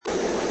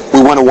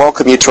want to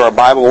welcome you to our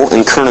Bible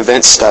and current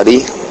event study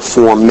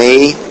for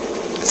May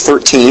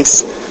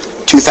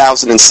 13th,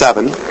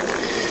 2007.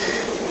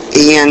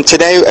 And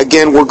today,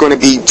 again, we're going to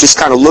be just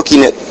kind of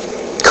looking at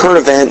current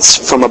events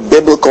from a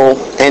biblical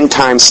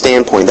end-time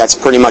standpoint. That's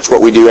pretty much what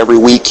we do every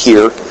week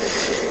here.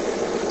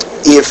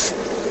 If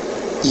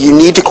you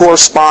need to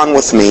correspond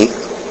with me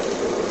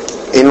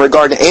in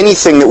regard to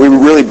anything that we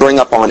really bring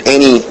up on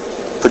any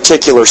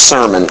particular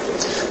sermon,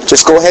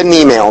 just go ahead and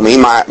email me.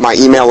 My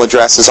email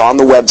address is on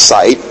the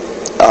website.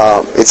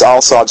 It's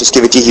also, I'll just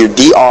give it to you here,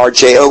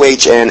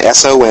 drjohnson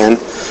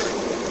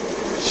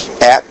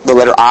at the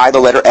letter I, the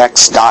letter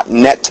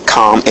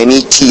X.netcom,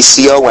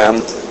 netcom.com.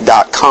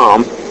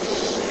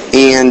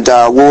 And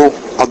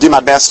I'll do my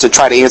best to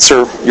try to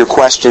answer your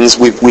questions.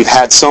 We've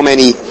had so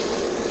many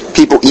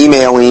people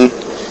emailing,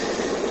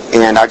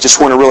 and I just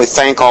want to really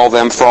thank all of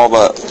them for all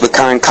the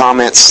kind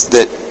comments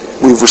that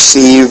we've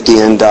received,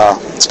 and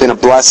it's been a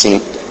blessing.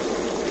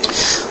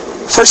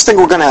 First thing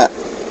we're going to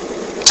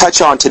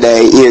touch on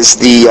today is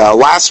the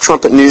Last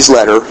Trumpet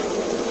newsletter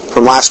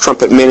from Last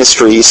Trumpet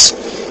Ministries,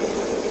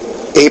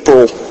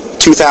 April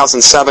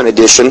 2007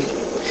 edition.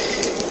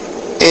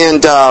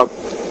 And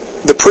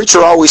the preacher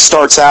always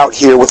starts out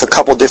here with a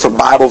couple different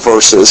Bible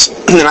verses,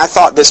 and I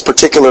thought this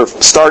particular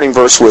starting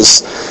verse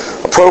was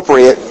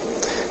appropriate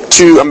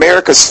to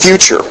America's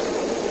future,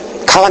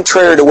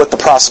 contrary to what the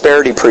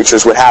prosperity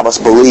preachers would have us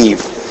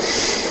believe.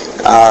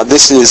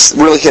 This is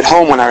really hit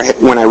home when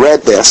I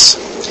read this.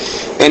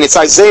 And it's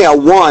Isaiah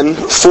 1,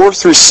 4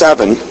 through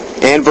 7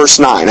 and verse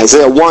 9.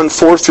 Isaiah 1,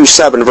 4 through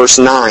 7, verse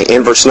 9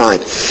 and verse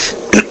 9.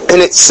 And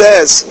it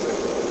says,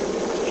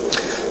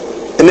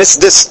 and this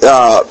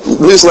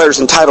newsletter is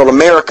entitled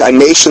America, a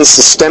Nation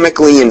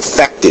Systemically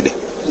Infected.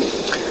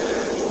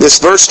 This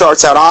verse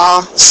starts out,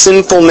 "Ah,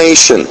 sinful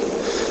nation,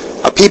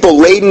 a people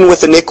laden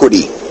with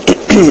iniquity,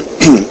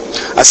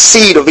 a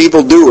seed of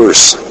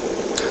evildoers,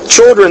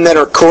 children that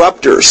are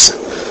corrupters.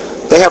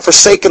 They have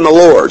forsaken the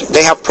Lord.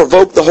 They have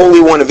provoked the Holy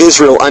One of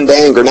Israel unto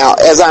anger." Now,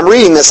 as I'm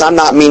reading this, I'm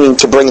not meaning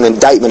to bring an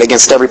indictment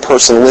against every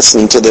person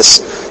listening to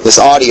this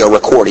audio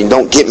recording.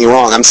 Don't get me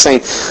wrong. I'm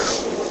saying,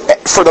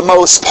 for the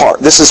most part,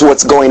 this is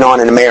what's going on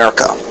in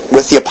America.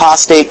 With the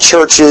apostate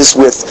churches,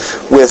 with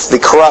the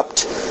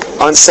corrupt,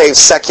 unsaved,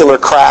 secular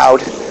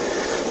crowd.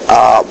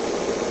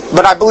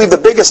 But I believe the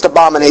biggest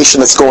abomination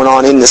that's going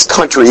on in this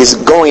country is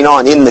going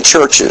on in the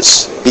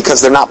churches,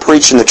 because they're not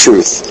preaching the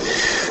truth.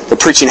 They're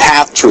preaching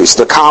half-truths.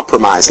 They're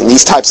compromising,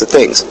 these types of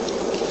things.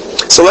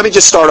 So let me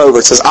just start over.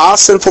 It says, "Ah,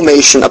 sinful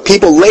nation, a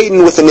people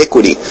laden with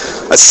iniquity,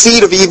 a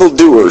seed of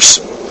evildoers,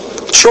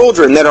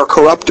 children that are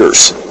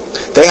corrupters.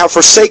 They have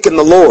forsaken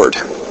the Lord.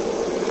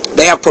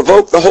 They have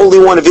provoked the Holy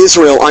One of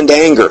Israel unto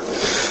anger.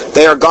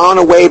 They are gone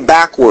away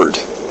backward."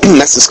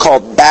 This is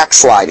called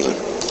backsliding,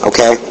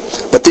 okay?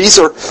 But these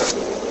are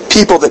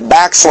people that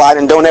backslide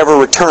and don't ever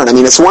return. I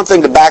mean, it's one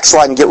thing to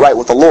backslide and get right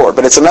with the Lord,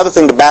 but it's another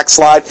thing to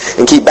backslide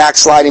and keep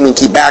backsliding and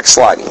keep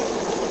backsliding.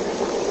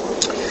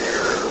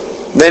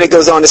 Then it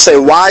goes on to say,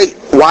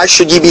 why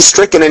should ye be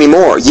stricken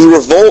anymore? Ye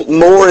revolt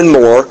more and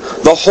more.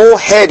 The whole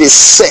head is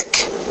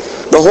sick,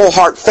 the whole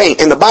heart faint.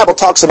 And the Bible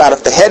talks about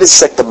if the head is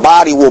sick, the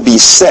body will be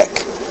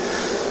sick.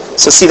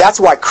 So see, that's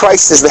why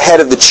Christ is the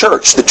head of the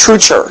church, the true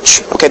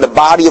church, okay, the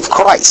body of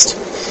Christ.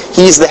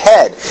 He's the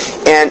head.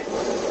 And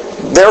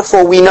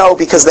therefore we know,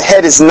 because the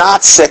head is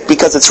not sick,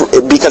 because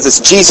it's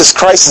Jesus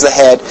Christ as the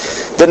head,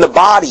 then the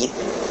body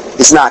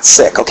is not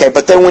sick, okay?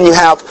 But then when you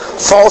have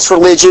false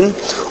religion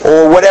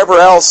or whatever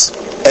else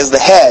as the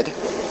head,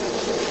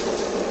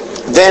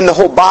 then the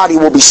whole body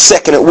will be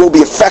sick and it will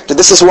be affected.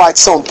 This is why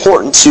it's so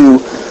important to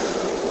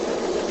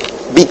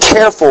be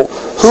careful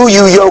who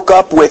you yoke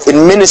up with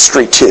in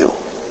ministry to,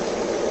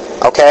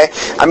 okay?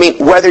 I mean,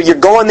 whether you're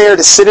going there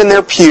to sit in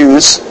their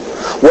pews,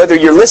 whether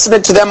you're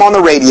listening to them on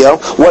the radio,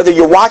 whether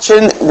you're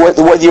watching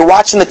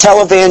the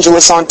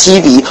televangelists on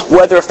TV,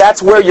 whether if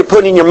that's where you're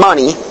putting your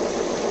money,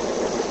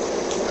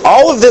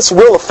 all of this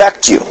will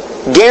affect you.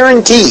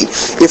 Guaranteed.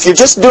 If you're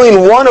just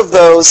doing one of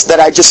those that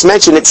I just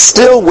mentioned, it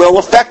still will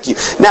affect you.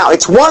 Now,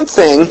 it's one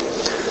thing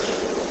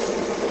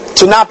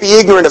to not be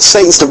ignorant of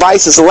Satan's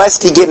devices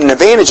lest he get an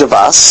advantage of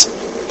us,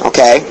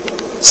 okay?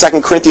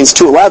 2 Corinthians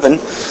 2:11.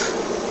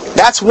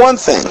 That's one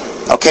thing,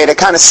 okay, to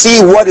kind of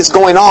see what is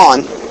going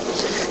on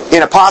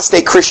in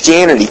apostate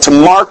Christianity, to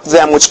mark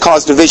them which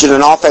cause division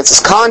and offenses,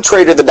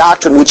 contrary to the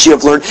doctrine which ye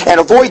have learned, and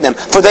avoid them.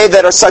 For they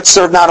that are such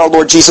serve not our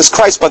Lord Jesus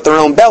Christ, but their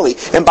own belly,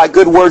 and by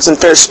good words and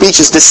fair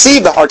speeches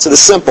deceive the hearts of the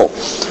simple.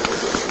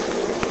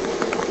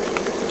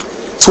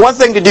 It's one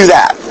thing to do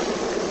that,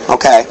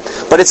 okay?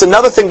 But it's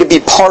another thing to be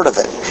part of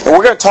it. And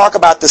we're going to talk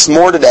about this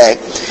more today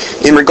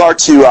in regard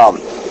to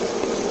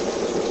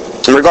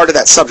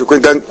that subject. We're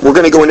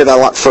going to go into that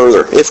a lot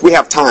further, if we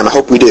have time. I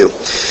hope we do.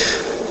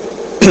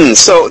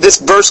 So this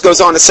verse goes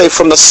on to say,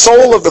 "From the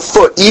sole of the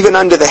foot even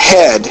unto the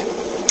head,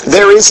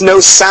 there is no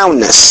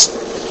soundness,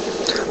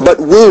 but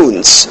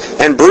wounds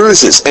and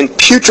bruises and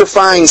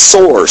putrefying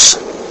sores."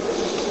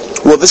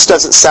 Well, this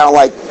doesn't sound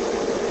like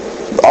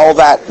all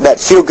that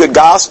feel-good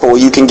gospel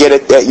you can get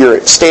at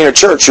your standard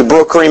church, your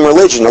Brooklyn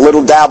religion, a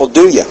little dabble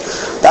do you.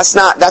 This is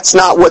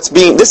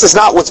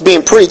not what's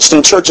being preached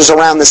in churches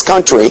around this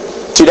country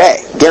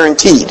today,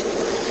 guaranteed.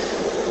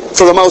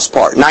 For the most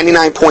part,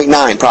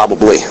 99.9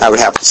 probably, I would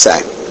have to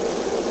say.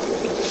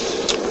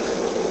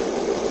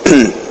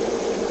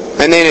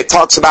 And then it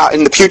talks about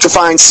in the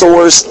putrefying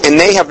sores, and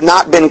they have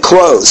not been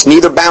closed,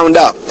 neither bound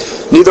up,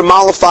 neither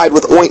mollified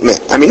with ointment.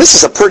 I mean, this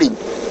is a pretty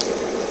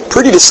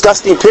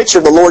disgusting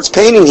picture the Lord's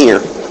painting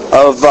here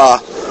of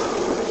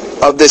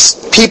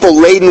this people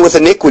laden with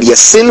iniquity, a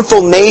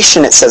sinful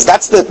nation. It says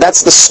that's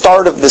the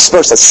start of this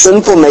verse, a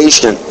sinful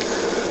nation.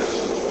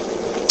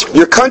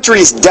 Your country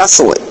is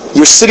desolate.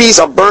 Your cities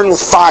are burned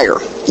with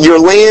fire. Your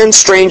land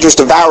strangers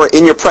devour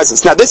in your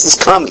presence. Now this is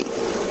coming.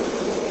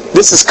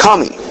 This is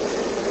coming.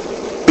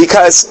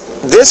 Because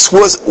this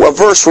was a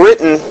verse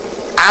written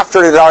after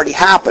it had already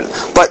happened.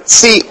 But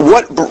see,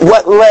 what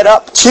led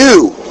up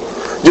to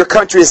your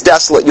country is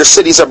desolate, your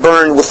cities are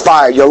burned with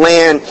fire, your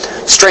land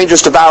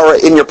strangers devour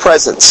in your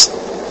presence.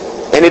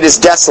 And it is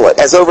desolate,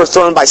 as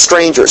overthrown by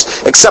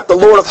strangers. Except the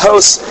Lord of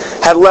hosts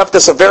had left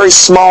us a very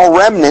small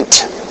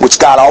remnant, which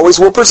God always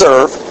will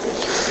preserve.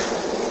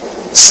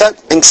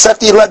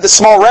 Except He led the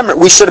small remnant,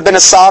 we should have been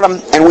as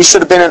Sodom, and we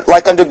should have been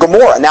like unto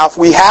Gomorrah. Now, if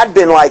we had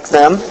been like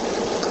them,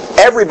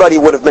 everybody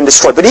would have been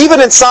destroyed. But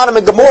even in Sodom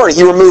and Gomorrah,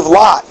 He removed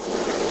Lot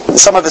and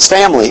some of his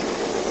family.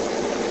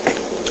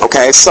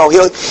 Okay, so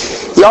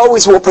He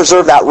always will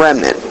preserve that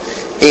remnant.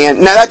 And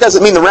now that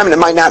doesn't mean the remnant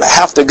might not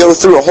have to go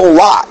through a whole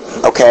lot,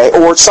 okay,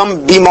 or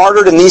some be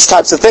martyred and these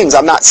types of things.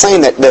 I'm not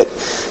saying that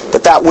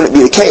wouldn't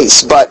be the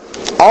case, but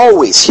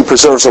always He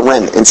preserves a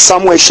remnant in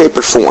some way, shape,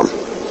 or form.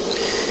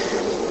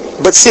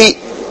 But see,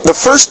 the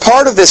first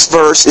part of this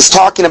verse is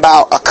talking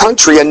about a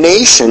country, a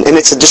nation, and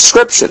it's a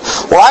description.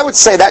 Well, I would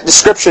say that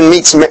description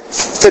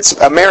fits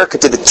America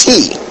to the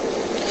T.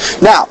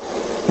 Now,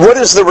 what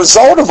is the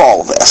result of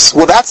all of this?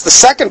 Well, that's the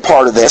second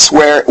part of this,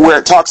 where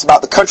it talks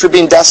about the country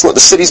being desolate,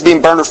 the cities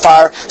being burned with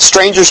fire,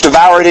 strangers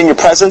devour it in your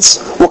presence.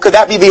 Well, could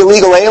that be the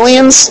illegal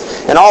aliens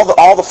and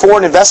all the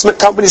foreign investment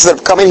companies that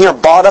have come in here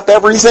and bought up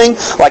everything,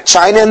 like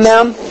China and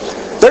them?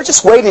 They're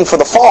just waiting for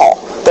the fall.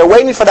 They're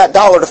waiting for that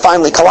dollar to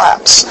finally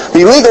collapse.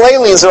 The illegal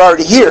aliens are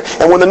already here,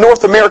 and when the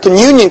North American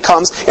Union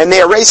comes and they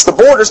erase the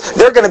borders,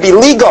 they're going to be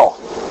legal.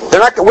 We're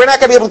not going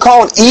to be able to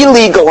call them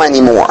illegal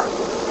anymore.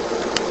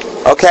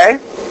 Okay?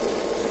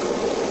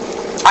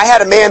 I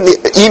had a man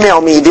email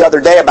me the other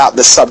day about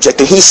this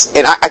subject,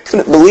 and I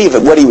couldn't believe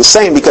it, what he was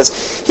saying, because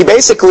he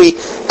basically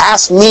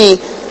asked me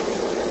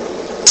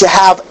to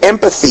have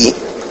empathy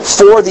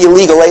for the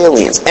illegal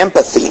aliens,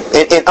 empathy,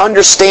 and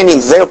understanding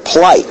their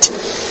plight.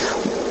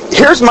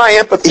 Here's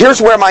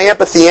where my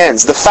empathy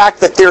ends. The fact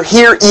that they're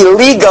here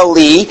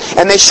illegally,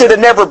 and they should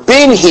have never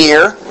been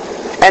here,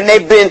 and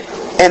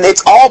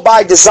it's all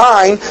by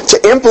design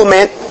to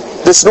implement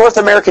this North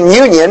American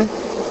Union,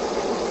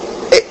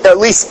 at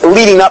least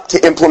leading up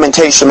to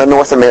implementation of the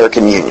North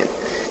American Union.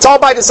 It's all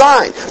by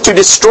design to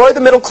destroy the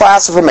middle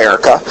class of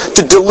America,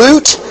 to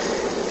dilute,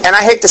 and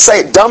I hate to say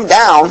it, dumb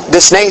down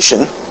this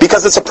nation,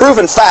 because it's a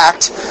proven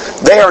fact.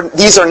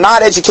 These are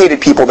not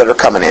educated people that are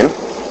coming in.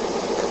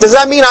 Does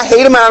that mean I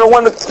hate them and I don't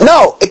want them?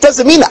 No, it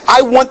doesn't mean that.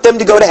 I want them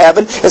to go to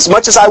heaven as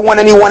much as I want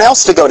anyone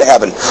else to go to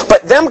heaven.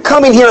 But them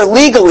coming here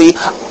illegally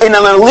in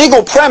an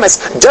illegal premise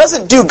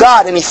doesn't do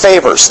God any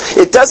favors.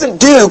 It doesn't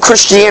do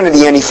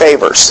Christianity any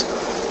favors.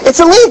 It's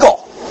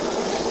illegal.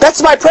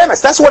 That's my premise.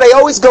 That's what I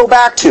always go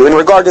back to in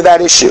regard to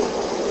that issue.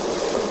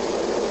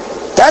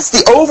 That's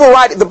the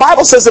overriding. The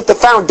Bible says if the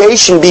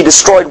foundation be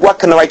destroyed, what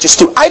can the righteous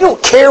do? I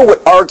don't care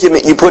what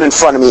argument you put in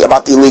front of me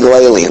about the illegal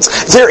aliens.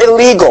 They're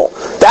illegal.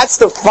 That's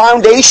the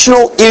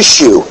foundational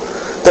issue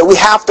that we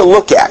have to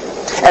look at.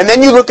 And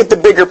then you look at the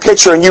bigger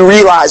picture and you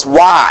realize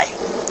why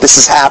this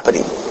is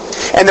happening.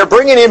 And they're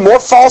bringing in more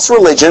false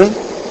religion,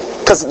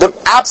 because the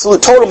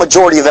absolute total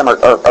majority of them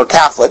are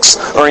Catholics,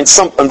 or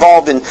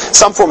involved in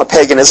some form of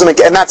paganism, and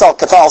that's all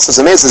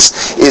Catholicism is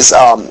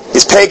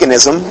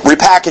paganism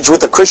repackaged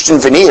with a Christian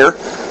veneer.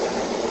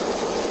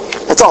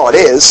 That's all it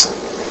is.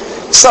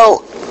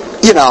 So,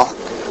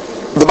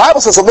 the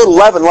Bible says a little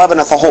leaven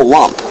leaveneth the whole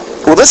lump.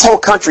 Well, this whole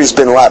country's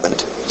been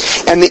leavened,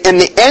 and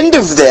the end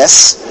of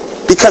this,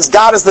 because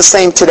God is the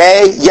same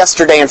today,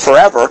 yesterday, and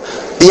forever,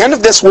 the end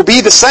of this will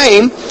be the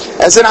same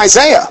as in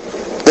Isaiah,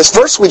 this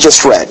verse we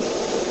just read.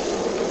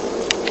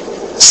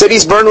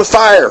 Cities burned with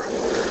fire,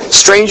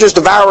 strangers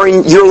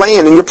devouring your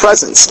land in your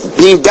presence,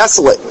 being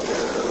desolate,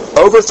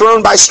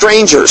 overthrown by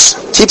strangers.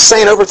 Keep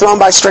saying overthrown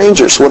by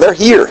strangers. Well, they're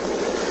here.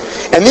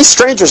 And these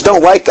strangers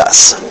don't like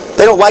us.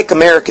 They don't like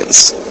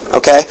Americans.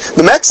 Okay?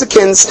 The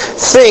Mexicans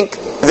think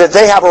that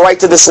they have a right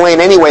to this land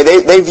anyway.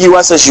 They view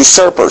us as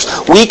usurpers.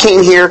 We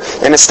came here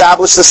and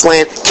established this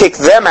land, kicked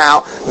them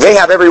out. They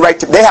have every right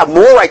they have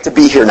more right to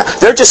be here now.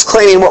 They're just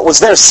claiming what was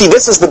theirs. See,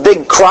 this is the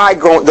big cry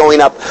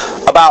going up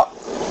about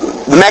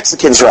the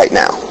Mexicans right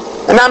now.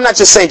 And I'm not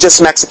just saying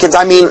just Mexicans,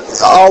 I mean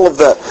all of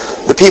the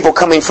people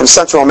coming from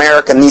Central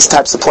America and these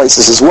types of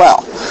places as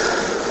well.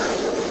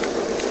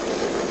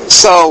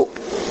 So,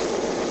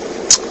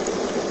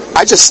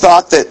 I just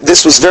thought that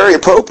this was very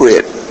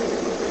appropriate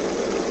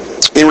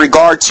in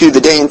regard to the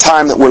day and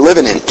time that we're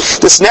living in.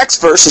 This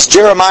next verse is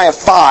Jeremiah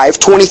 5,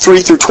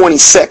 23 through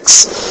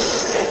 26.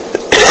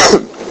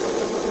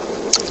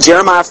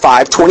 Jeremiah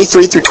 5,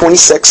 23 through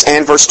 26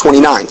 and verse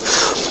 29.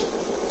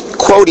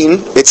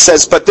 Quoting, it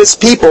says, "But this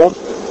people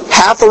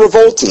hath a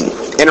revolting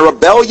and a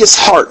rebellious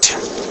heart."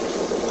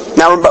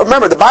 Now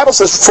remember, the Bible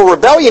says, for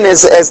rebellion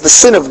is as the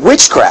sin of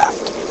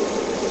witchcraft.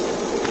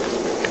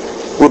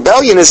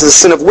 Rebellion is the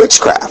sin of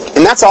witchcraft.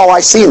 And that's all I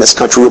see in this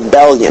country.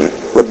 Rebellion,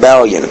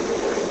 rebellion,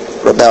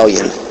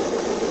 rebellion.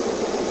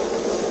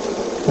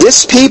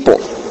 This people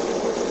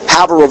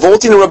have a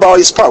revolting and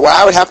rebellious heart. Well,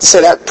 I would have to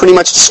say that pretty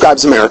much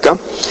describes America.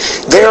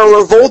 They are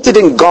revolted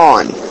and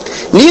gone.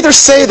 Neither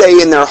say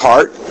they in their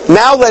heart,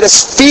 "Now let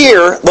us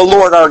fear the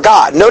Lord our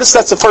God." Notice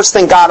that's the first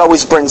thing God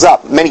always brings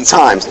up many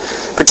times,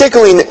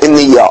 particularly in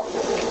the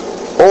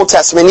Old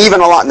Testament, even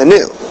a lot in the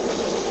New.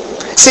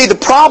 See, the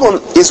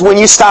problem is when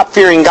you stop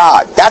fearing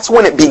God. That's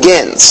when it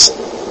begins.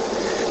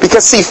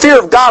 Because, see, fear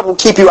of God will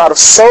keep you out of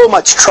so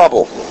much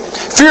trouble.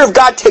 Fear of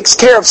God takes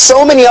care of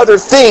so many other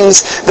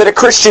things that a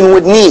Christian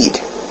would need.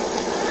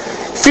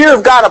 Fear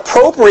of God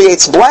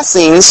appropriates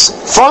blessings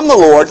from the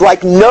Lord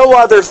like no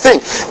other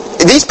thing.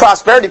 These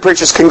prosperity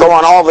preachers can go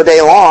on all the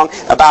day long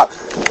about,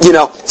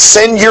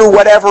 send your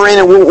whatever in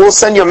and we'll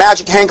send you a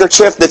magic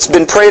handkerchief that's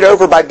been prayed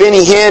over by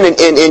Benny Hinn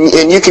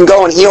and you can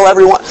go and heal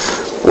everyone.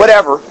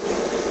 Whatever.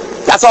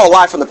 That's all a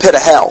lie from the pit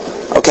of hell.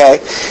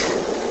 Okay?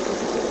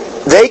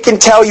 They can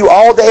tell you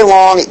all day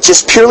long it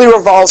just purely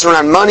revolves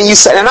around money. You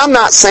said, and I'm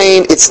not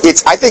saying it's.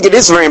 I think it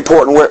is very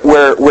important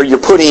where you're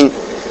putting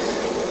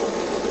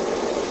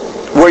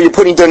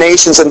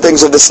donations and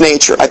things of this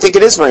nature. I think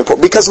it is very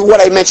important because of what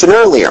I mentioned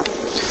earlier.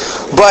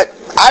 But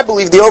I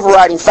believe the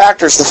overriding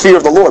factor is the fear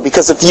of the Lord.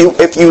 Because if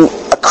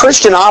a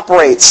Christian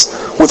operates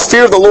with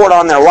fear of the Lord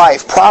on their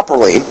life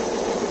properly,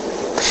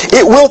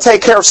 it will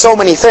take care of so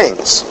many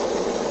things.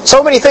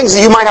 So many things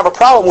that you might have a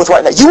problem with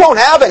right now, you won't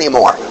have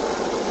anymore.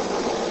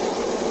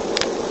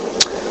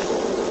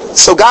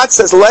 So God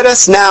says, "Let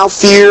us now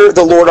fear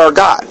the Lord our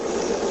God."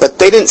 But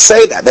they didn't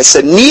say that. They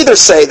said, "Neither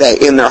say they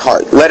in their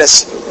heart, let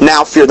us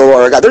now fear the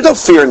Lord our God." There's no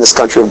fear in this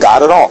country of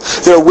God at all.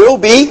 There will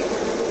be.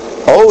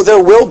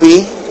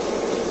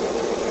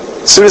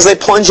 As soon as they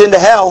plunge into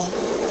hell.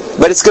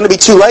 But it's going to be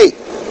too late.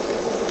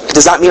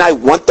 Does that mean I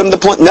want them to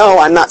plunge? No,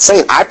 I'm not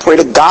saying. I pray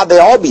to God they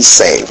all be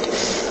saved.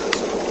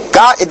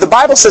 God, the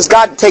Bible says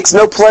God takes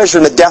no pleasure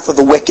in the death of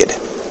the wicked.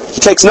 He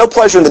takes no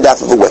pleasure in the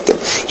death of the wicked.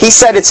 He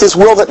said it's His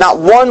will that not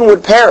one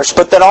would perish,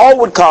 but that all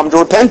would come to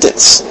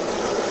repentance.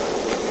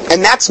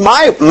 And that's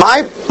my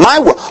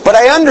will. But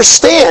I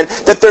understand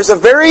that there's a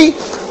very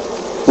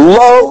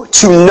low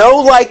to no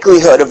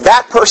likelihood of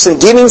that person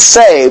getting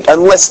saved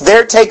unless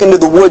they're taken to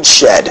the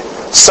woodshed,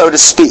 so to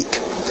speak.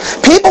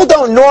 People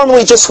don't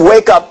normally just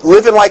wake up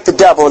living like the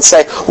devil and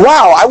say,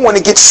 "Wow, I want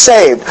to get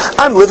saved.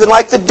 I'm living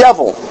like the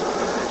devil."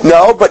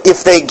 No, but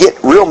if they get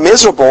real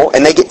miserable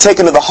and they get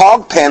taken to the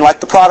hog pen like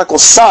the prodigal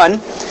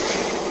son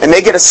and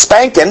they get a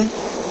spanking,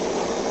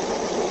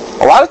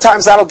 a lot of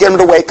times that'll get them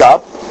to wake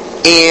up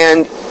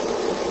and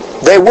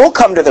they will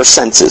come to their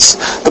senses.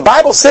 The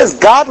Bible says,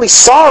 "Godly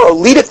sorrow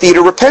leadeth thee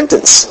to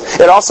repentance."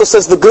 It also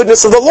says, "The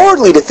goodness of the Lord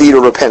leadeth thee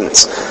to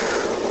repentance."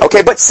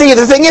 Okay, but see,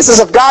 the thing is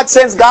if God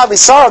sends godly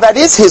sorrow, that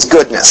is His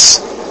goodness.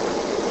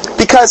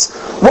 Because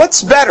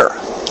what's better?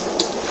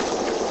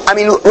 I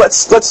mean,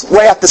 let's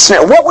lay out the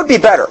scenario. What would be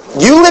better?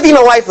 You living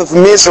a life of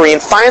misery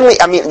and finally,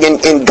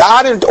 and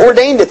God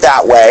ordained it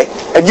that way,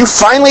 and you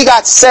finally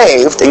got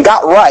saved and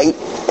got right,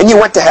 and you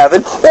went to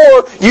heaven,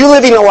 or you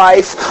living a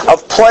life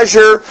of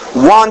pleasure,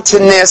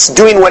 wantonness,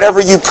 doing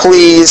whatever you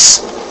please,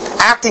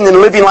 acting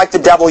and living like the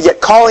devil, yet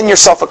calling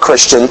yourself a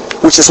Christian,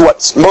 which is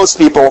what most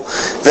people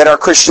that are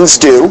Christians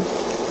do.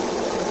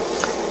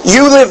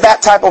 You live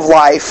that type of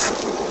life,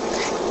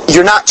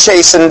 you're not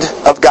chastened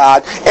of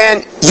God,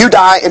 and you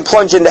die and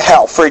plunge into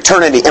hell for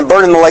eternity and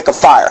burn in the lake of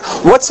fire.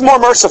 What's more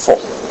merciful?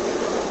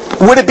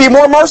 Would it be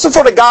more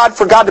merciful to God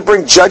for God to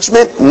bring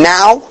judgment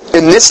now,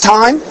 in this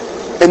time,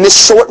 in this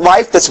short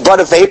life that's but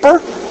a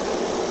vapor?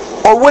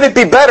 Or would it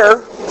be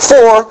better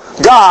for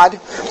God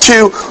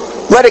to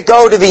let it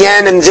go to the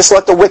end and just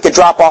let the wicked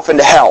drop off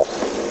into hell?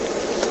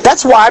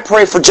 That's why I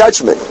pray for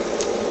judgment.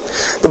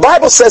 The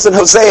Bible says in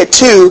Hosea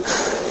 2,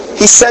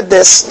 He said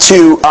this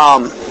to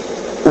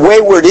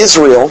wayward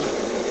Israel.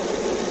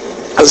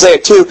 Hosea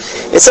 2,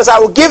 it says, "I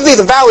will give thee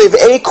the valley of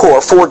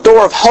Achor for a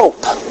door of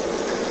hope."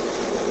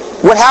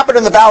 What happened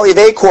in the valley of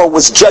Achor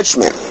was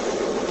judgment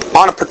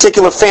on a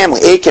particular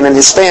family, Achan and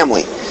his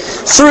family.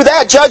 Through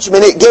that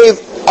judgment, it gave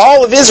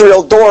all of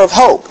Israel door of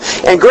hope.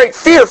 And great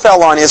fear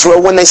fell on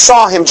Israel when they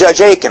saw him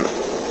judge Achan.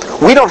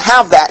 We don't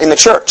have that in the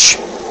church.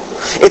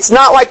 It's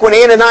not like when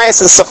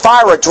Ananias and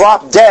Sapphira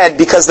dropped dead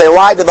because they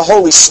lied to the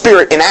Holy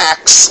Spirit in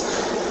Acts.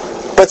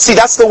 But see,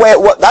 that's the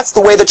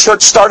way the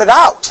church started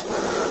out.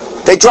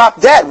 They dropped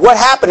dead. What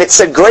happened? It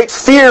said great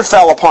fear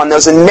fell upon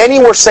those, and many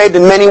were saved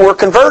and many were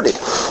converted.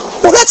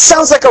 Well, that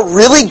sounds like a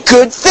really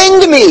good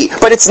thing to me,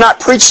 but it's not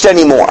preached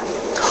anymore.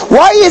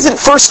 Why isn't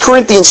 1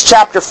 Corinthians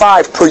chapter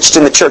 5 preached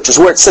in the churches,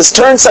 where it says,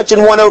 turn such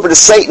an one over to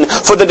Satan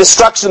for the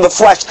destruction of the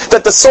flesh,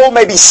 that the soul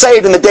may be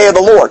saved in the day of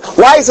the Lord?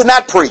 Why isn't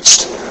that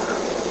preached?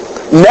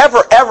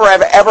 Never,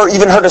 ever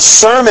even heard a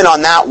sermon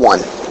on that one.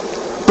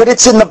 But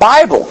it's in the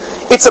Bible.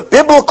 It's a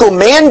biblical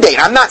mandate.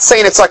 I'm not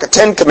saying it's like a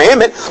 10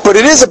 commandment, but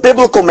it is a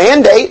biblical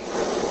mandate.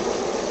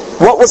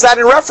 What was that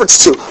in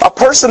reference to? A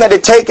person that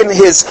had taken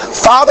his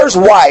father's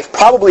wife,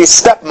 probably his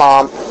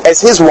stepmom,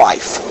 as his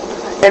wife.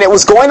 And it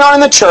was going on in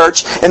the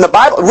church, in the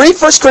Bible. Read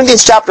 1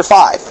 Corinthians chapter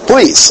 5,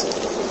 please.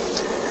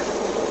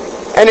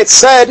 And it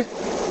said,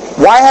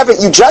 why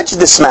haven't you judged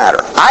this matter?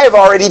 I have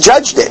already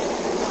judged it.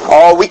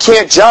 Oh, we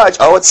can't judge.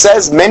 Oh, it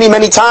says many,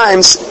 many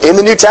times in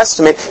the New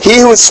Testament, he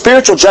who is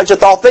spiritual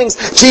judgeth all things.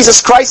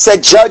 Jesus Christ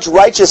said, judge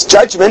righteous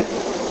judgment.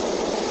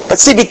 But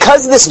see,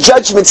 because this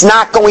judgment's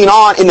not going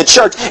on in the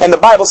church, and the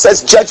Bible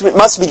says judgment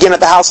must begin at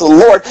the house of the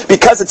Lord,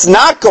 because it's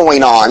not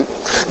going on,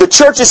 the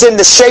church is in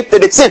the shape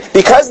that it's in,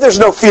 because there's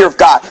no fear of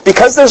God,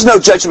 because there's no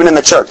judgment in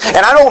the church. And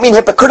I don't mean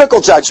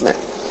hypocritical judgment.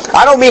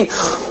 I don't mean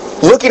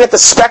looking at the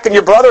speck in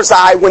your brother's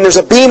eye when there's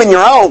a beam in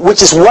your own,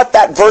 which is what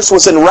that verse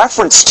was in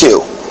reference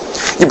to.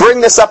 You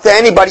bring this up to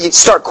anybody, you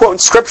start quoting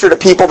Scripture to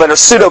people that are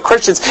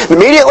pseudo-Christians,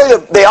 immediately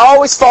they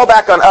always fall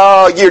back on,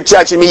 oh, you're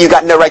judging me, you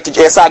got no right to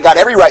judge. Yes, I got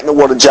every right in the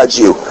world to judge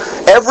you.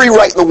 Every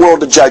right in the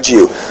world to judge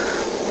you.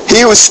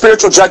 He who is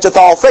spiritual judgeth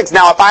all things.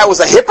 Now, if I was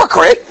a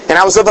hypocrite and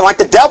I was living like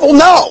the devil,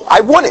 no,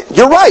 I wouldn't.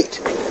 You're right.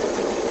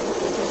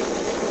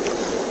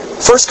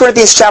 1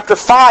 Corinthians chapter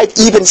 5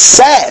 even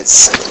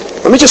says,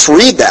 let me just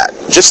read that,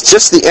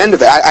 just the end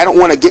of it. I don't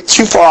want to get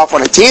too far off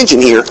on a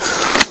tangent here,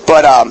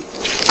 but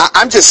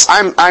I'm just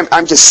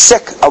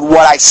sick of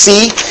what I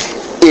see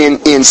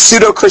in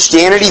pseudo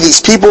Christianity.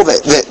 These people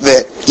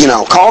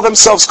that call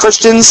themselves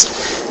Christians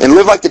and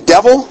live like the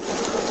devil.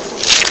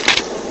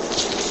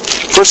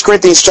 1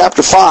 Corinthians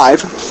chapter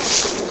 5,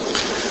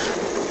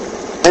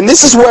 and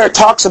this is where it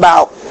talks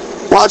about.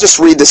 Well, I'll just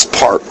read this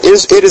part.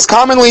 It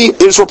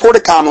is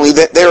reported commonly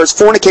that there is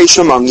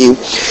fornication among you,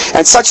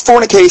 and such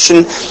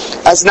fornication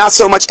as not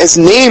so much as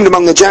named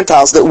among the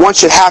Gentiles, that one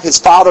should have his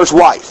father's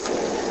wife.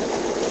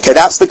 Okay,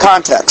 that's the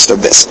context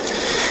of this.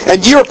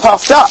 And you are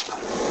puffed up,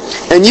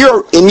 and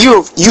you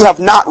have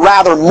not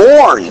rather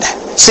mourned.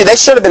 See, they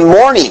should have been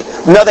mourning.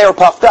 No, they were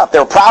puffed up. They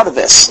were proud of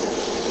this.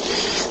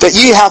 That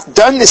ye hath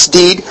done this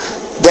deed,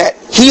 that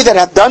he that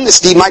hath done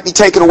this deed might be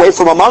taken away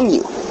from among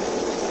you.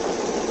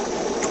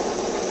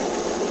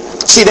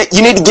 See, that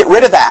you need to get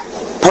rid of that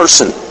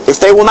person. If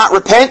they will not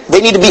repent, they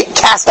need to be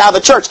cast out of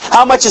the church.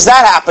 How much is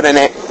that happening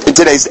in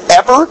today's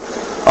ever?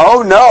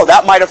 Oh no,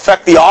 that might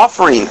affect the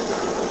offering.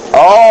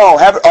 Oh,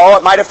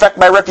 it might affect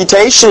my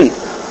reputation.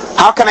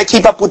 How can I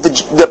keep up with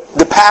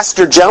the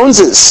Pastor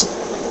Joneses?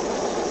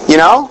 You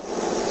know?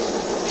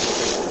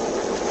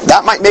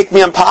 That might make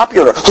me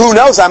unpopular. Who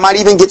knows, I might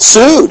even get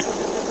sued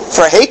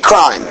for a hate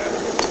crime.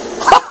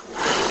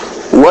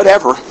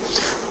 Whatever.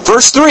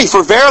 Verse 3,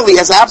 for verily,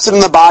 as absent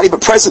in the body,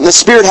 but present in the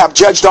spirit, have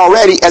judged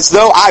already, as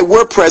though I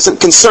were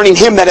present, concerning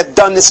him that hath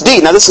done this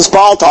deed. Now this is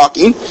Paul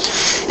talking.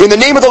 In the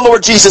name of the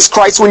Lord Jesus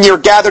Christ, when ye are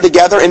gathered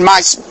together in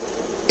my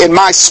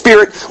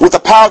spirit, with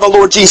the power of the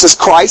Lord Jesus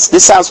Christ,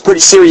 this sounds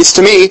pretty serious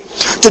to me,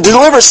 to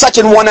deliver such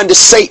an one unto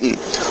Satan,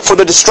 for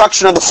the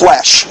destruction of the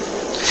flesh,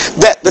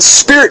 that the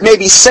spirit may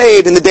be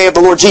saved in the day of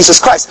the Lord Jesus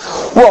Christ.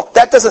 Well,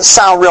 that doesn't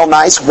sound real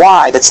nice.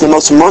 Why? That's the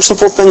most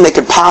merciful thing they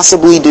could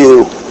possibly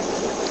do.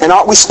 And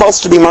aren't we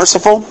supposed to be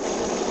merciful?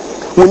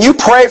 When you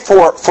pray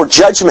for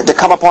judgment to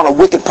come upon a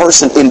wicked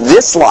person in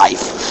this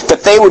life,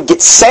 that they would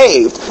get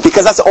saved,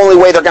 because that's the only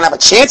way they're going to have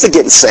a chance of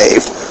getting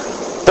saved.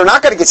 They're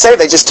not going to get saved.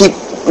 They just keep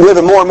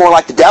living more and more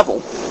like the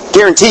devil.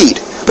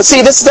 Guaranteed. But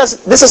see, this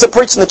isn't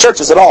preached in the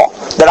churches at all,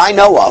 that I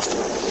know of.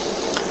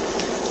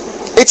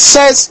 It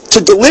says,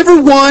 to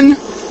deliver one,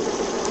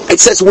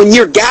 it says, when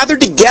you're gathered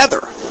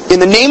together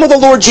in the name of the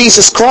Lord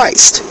Jesus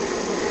Christ,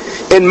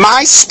 in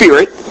my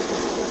spirit,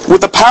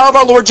 with the power of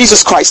our Lord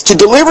Jesus Christ, to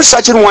deliver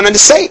such an one unto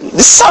Satan.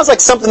 This sounds like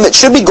something that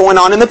should be going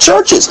on in the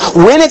churches,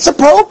 when it's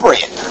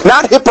appropriate.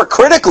 Not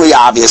hypocritically,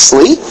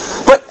 obviously,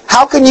 but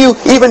how can you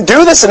even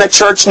do this in a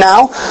church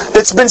now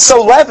that's been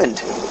so leavened,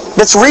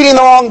 that's reading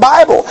the wrong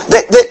Bible,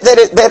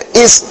 that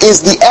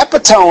is the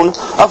epitome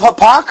of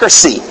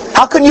hypocrisy?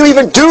 How can you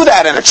even do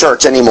that in a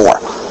church anymore?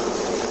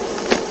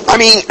 I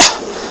mean,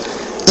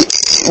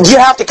 you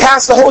have to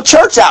cast the whole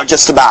church out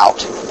just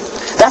about.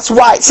 That's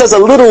why it says a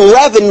little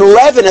leaven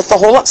leaveneth the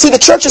whole lump. See, the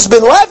church has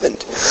been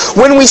leavened.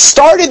 When we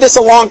started this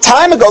a long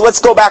time ago,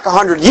 let's go back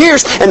 100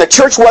 years, and the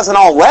church wasn't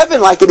all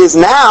leavened like it is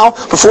now,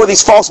 before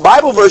these false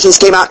Bible versions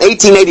came out in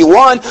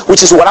 1881,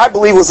 which is what I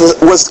believe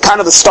was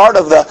kind of the start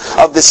of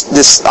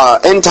this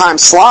end time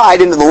slide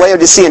into the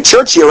Laodicean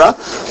church era.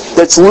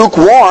 That's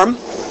lukewarm.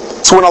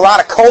 It's when a lot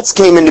of cults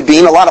came into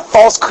being, a lot of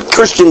false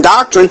Christian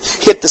doctrine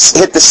hit the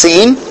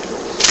scene.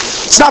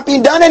 It's not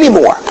being done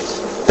anymore.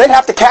 They'd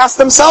have to cast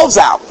themselves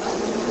out.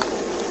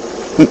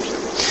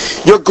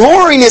 Your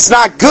glorying is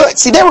not good.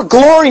 See, they were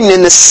glorying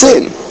in the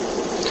sin.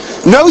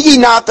 Know ye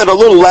not that a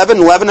little leaven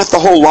leaveneth the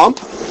whole lump?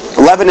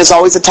 Leaven is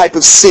always a type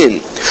of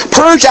sin.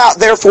 Purge out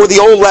therefore the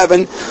old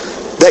leaven,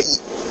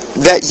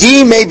 that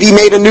ye may be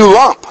made a new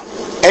lump,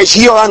 as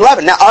ye are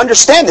unleavened. Now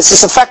understand this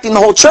is affecting the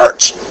whole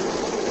church.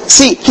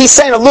 See, he's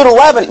saying a little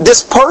leaven,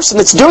 this person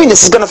that's doing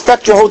this is going to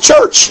affect your whole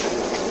church.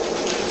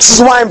 This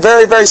is why I'm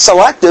very, very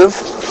selective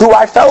who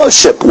I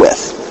fellowship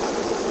with.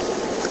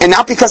 And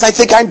not because I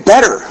think I'm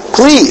better.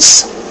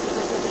 Please.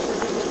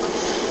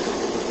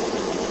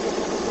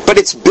 But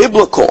it's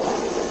biblical.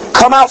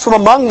 Come out from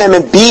among them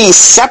and be ye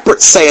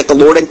separate, saith the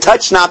Lord, and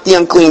touch not the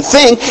unclean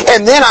thing,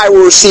 and then I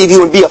will receive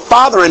you and be a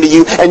father unto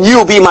you, and you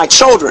will be my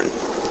children.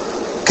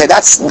 Okay,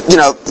 that's,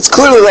 it's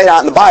clearly laid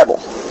out in the Bible.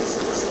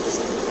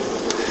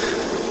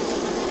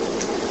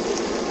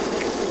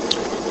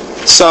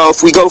 So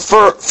if we go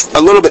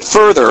a little bit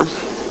further,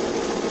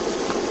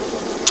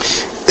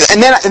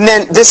 and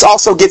then this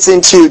also gets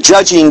into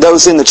judging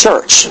those in the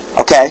church.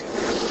 Okay?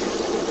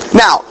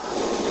 Now,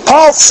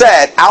 Paul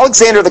said,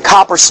 Alexander the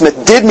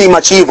coppersmith did me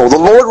much evil. The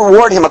Lord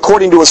reward him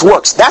according to his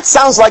works. That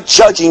sounds like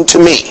judging to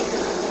me.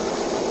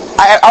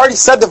 I already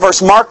said the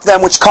verse, mark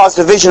them which cause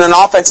division and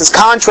offenses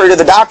contrary to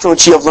the doctrine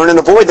which ye have learned, and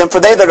avoid them, for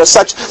they that are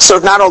such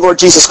serve not our Lord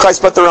Jesus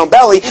Christ, but their own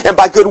belly, and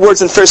by good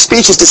words and fair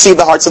speeches deceive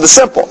the hearts of the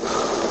simple.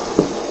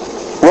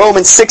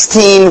 Romans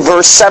 16,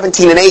 verse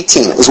 17 and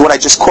 18 is what I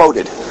just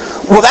quoted.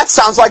 Well, that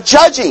sounds like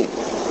judging.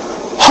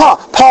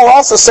 Paul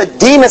also said,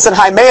 Demas and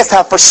Hymenaeus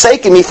have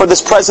forsaken me for this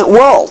present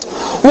world.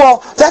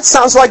 Well, that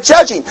sounds like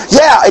judging.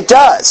 Yeah, it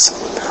does.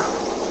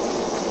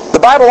 The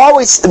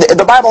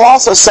Bible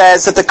also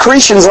says that the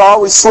Cretans are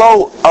always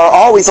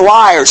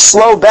liars,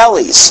 slow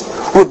bellies.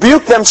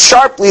 Rebuke them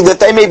sharply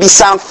that they may be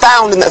found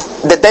sound in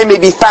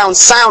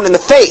the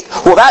faith.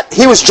 Well,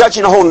 he was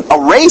judging a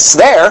race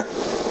there.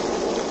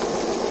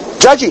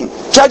 Judging.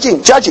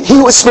 He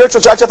who is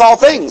spiritual judgeth all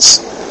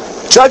things.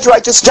 Judge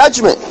righteous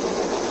judgment.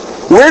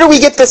 Where do we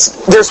get this?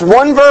 There's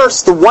one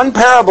verse, the one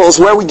parable is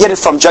where we get it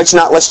from. Judge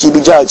not, lest ye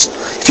be judged.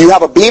 If you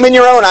have a beam in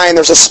your own eye and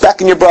there's a speck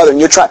in your brother, and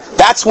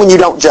that's when you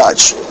don't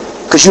judge,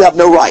 because you have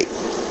no right.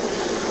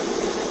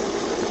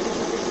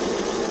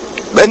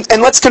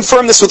 And let's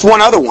confirm this with one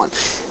other one.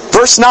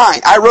 Verse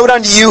 9, I wrote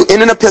unto you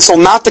in an epistle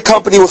not to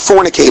company with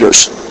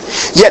fornicators,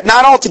 yet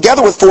not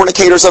altogether with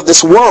fornicators of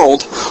this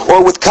world,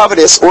 or with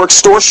covetous, or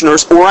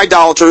extortioners, or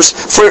idolaters,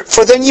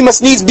 for then you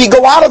must needs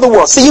go out of the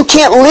world. See, you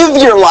can't live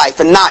your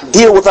life and not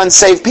deal with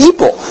unsaved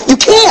people. You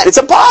can't. It's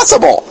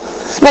impossible.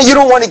 Now, you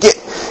don't want to get,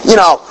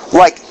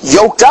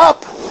 yoked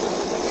up,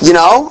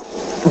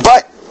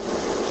 but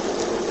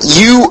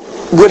you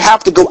would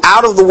have to go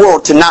out of the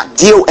world to not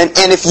deal, and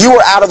if you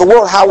were out of the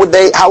world,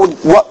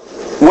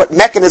 what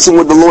mechanism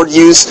would the Lord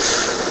use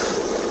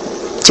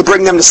to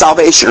bring them to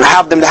salvation, or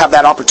have them to have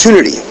that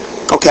opportunity?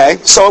 Okay,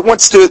 so it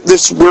wants to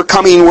we're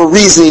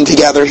reasoning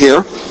together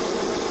here.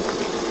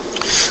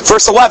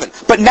 Verse 11,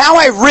 but now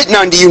I have written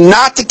unto you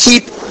not to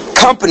keep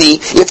company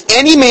if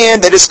any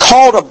man that is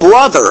called a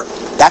brother,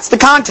 that's the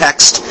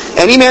context,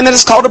 any man that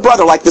is called a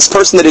brother, like this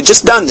person that had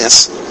just done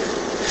this,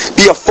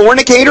 be a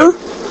fornicator,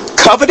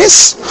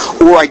 covetous,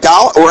 or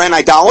an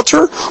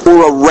idolater,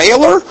 or a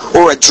railer,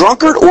 or a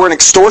drunkard, or an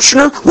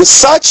extortioner, with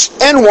such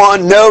an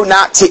one know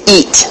not to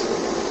eat.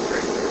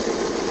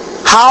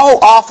 How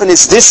often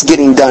is this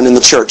getting done in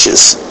the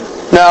churches?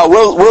 No,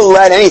 we'll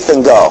let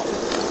anything go.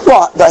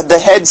 Well, the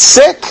head's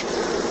sick.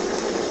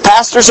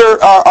 Pastors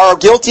are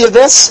guilty of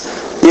this.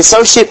 The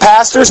associate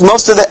pastors,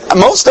 most of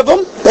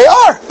them,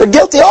 they're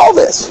guilty of all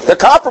this. They're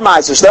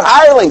compromisers. They're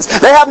hirelings.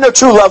 They have no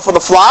true love for the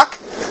flock.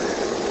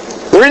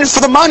 They're in it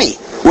for the money,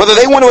 whether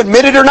they want to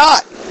admit it or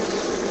not.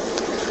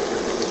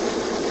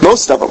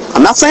 Most of them.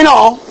 I'm not saying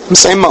all. I'm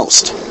saying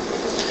most.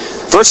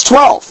 Verse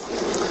 12.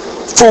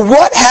 For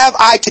what have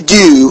I to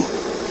do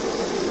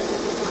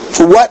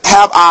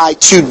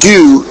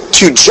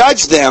to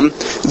judge them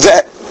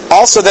that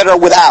also that are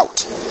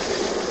without?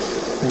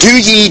 Do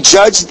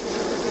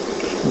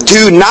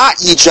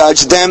not ye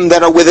judge them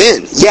that are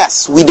within?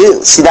 Yes, we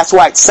do. See, that's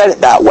why it said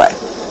it that way.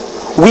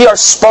 We are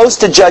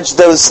supposed to judge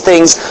those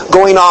things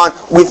going on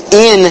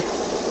within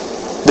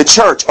the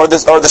church or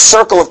the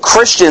circle of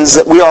Christians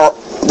that we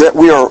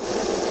are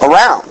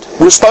around.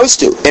 We're supposed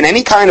to, in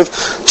any kind of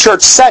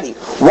church setting.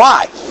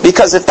 Why?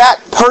 Because if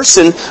that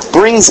person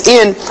brings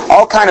in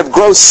all kind of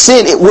gross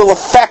sin, it will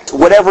affect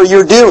whatever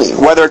you're doing.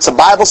 Whether it's a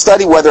Bible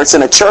study, whether it's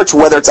in a church,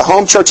 whether it's a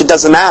home church, it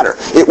doesn't matter.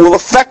 It will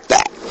affect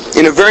that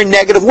in a very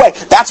negative way.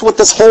 That's what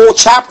this whole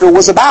chapter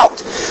was about.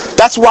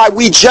 That's why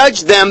we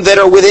judge them that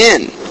are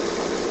within.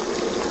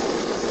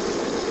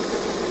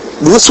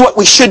 This is what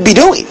we should be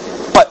doing.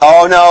 But,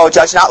 oh no,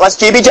 judge not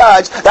lest ye be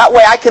judged. That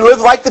way I can live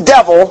like the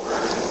devil,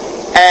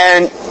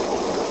 and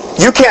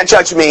you can't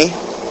judge me.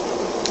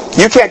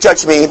 You can't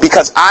judge me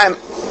because I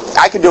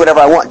can do whatever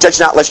I want. Judge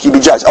not lest ye be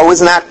judged. Oh,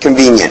 isn't that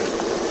convenient?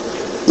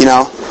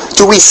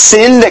 Do we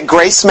sin that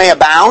grace may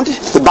abound?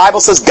 The Bible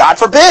says, God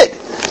forbid.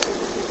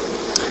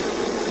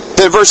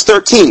 Then verse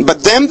 13,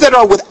 but them that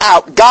are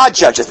without, God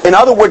judgeth. In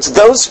other words,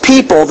 those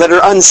people that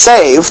are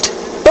unsaved,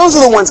 those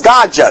are the ones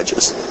God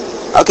judges.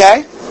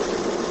 Okay?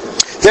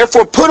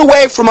 Therefore put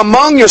away from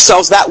among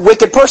yourselves that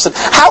wicked person.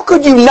 How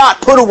could you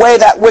not put away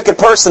that wicked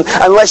person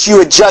unless you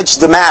had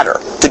judged the matter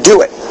to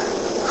do it?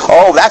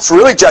 Oh, that's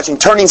really judging,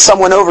 turning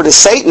someone over to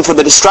Satan for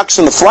the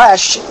destruction of the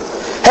flesh.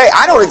 Hey,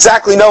 I don't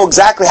exactly know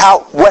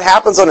what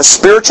happens on a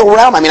spiritual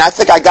realm. I mean, I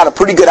think I got a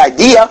pretty good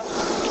idea.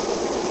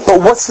 But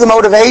what's the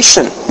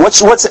motivation?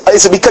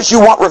 Is it because you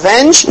want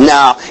revenge?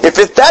 No.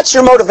 If that's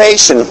your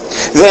motivation,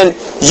 then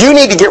you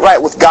need to get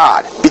right with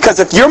God. Because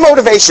if your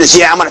motivation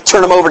is, I'm going to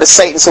turn him over to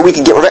Satan so we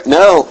can get revenge.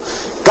 No.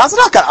 God's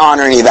not going to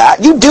honor any of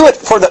that. You do it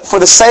for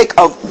the sake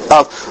of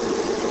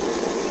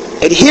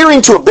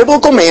adhering to a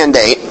biblical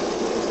mandate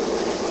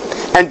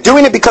and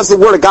doing it because the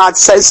Word of God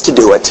says to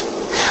do it.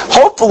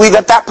 Hopefully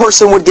that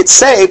person would get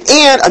saved,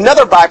 and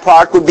another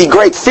byproduct would be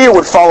great fear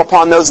would fall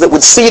upon those that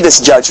would see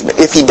this judgment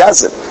if he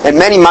doesn't, and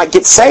many might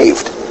get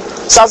saved.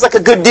 Sounds like a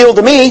good deal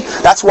to me.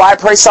 That's why I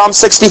pray Psalm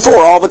 64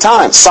 all the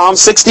time. Psalm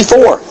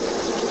 64.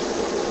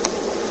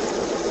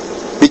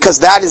 Because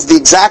that is the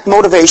exact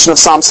motivation of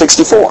Psalm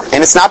 64.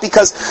 And it's not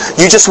because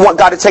you just want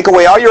God to take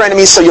away all your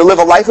enemies so you'll live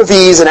a life of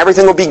ease and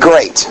everything will be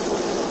great.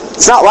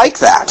 It's not like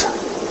that.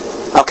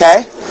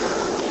 Okay?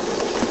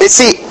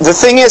 See, the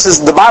thing is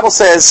the Bible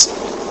says,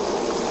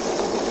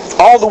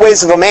 all the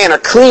ways of a man are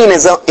clean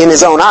in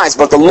his own eyes,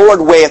 but the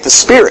Lord weigheth the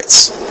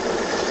spirits.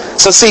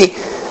 So see,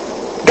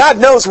 God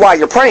knows why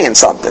you're praying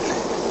something.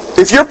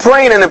 If you're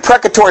praying an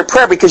imprecatory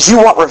prayer because you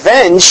want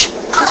revenge,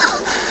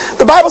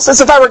 the Bible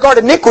says, if I regard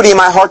iniquity in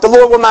my heart, the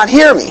Lord will not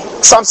hear me.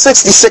 Psalm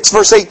 66,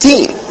 verse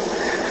 18.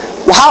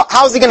 Well,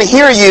 how is he going to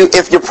hear you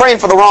if you're praying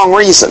for the wrong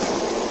reason?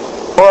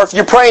 Or if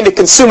you're praying to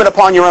consume it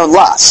upon your own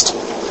lust?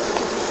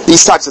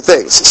 These types of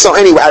things. So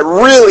anyway, I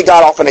really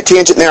got off on a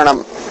tangent there,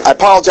 and I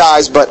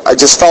apologize, but I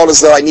just felt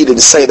as though I needed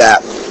to say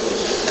that.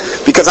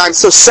 Because I'm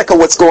so sick of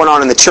what's going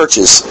on in the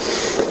churches.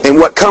 And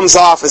what comes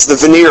off as the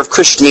veneer of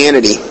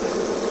Christianity.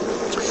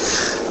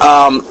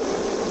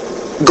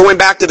 Going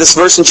back to this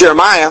verse in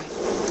Jeremiah,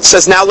 it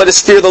says, now let us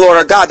fear the Lord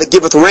our God that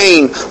giveth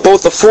rain,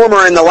 both the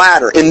former and the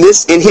latter. In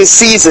his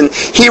season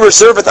he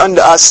reserveth unto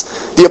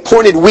us the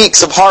appointed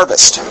weeks of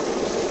harvest.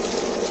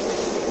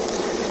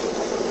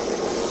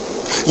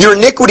 Your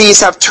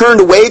iniquities have turned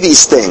away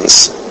these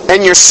things,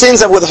 and your sins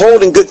have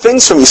withholden good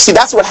things from you. See,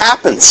 that's what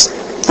happens.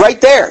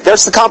 Right there.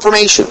 There's the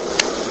confirmation.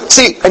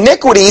 See,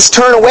 iniquities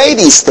turn away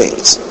these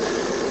things,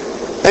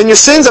 and your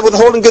sins have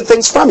withholden good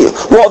things from you.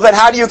 Well, then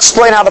how do you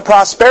explain how the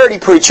prosperity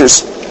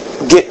preachers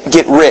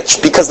get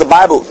rich? Because the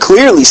Bible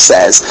clearly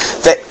says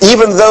that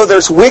even though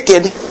there's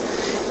wicked,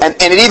 and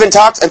it even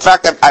talks, in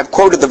fact, I've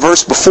quoted the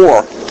verse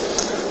before,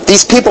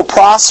 these people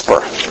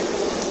prosper.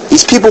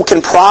 These people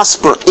can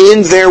prosper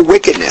in their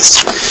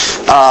wickedness.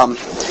 And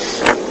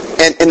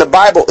the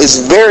Bible is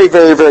very,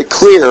 very, very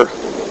clear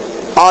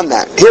on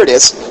that. Here it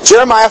is.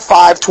 Jeremiah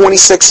 5,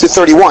 26 to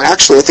 31.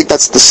 Actually, I think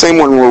that's the same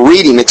one we're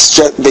reading.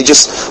 They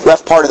just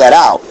left part of that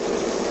out.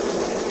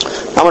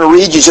 I'm going to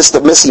read you just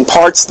the missing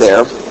parts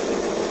there.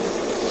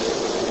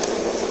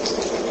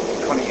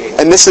 28.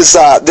 And this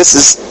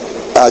is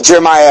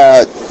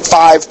Jeremiah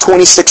 5,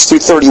 26 through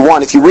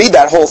 31. If you read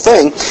that whole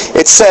thing,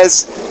 it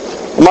says,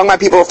 among my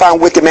people are found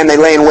wicked men, they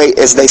lay in wait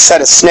as they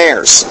set as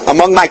snares.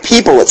 Among my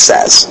people, it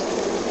says.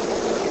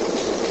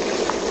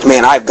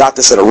 Man, I've got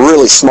this at a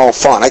really small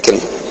font.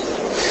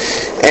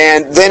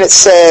 And then it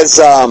says,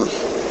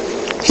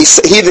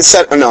 he that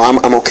said, oh, no,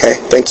 I'm okay.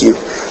 Thank you.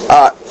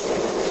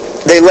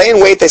 They lay in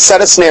wait, they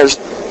set as snares,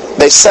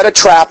 they set a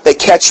trap, they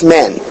catch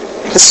men.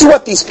 This is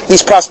what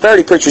these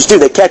prosperity preachers do.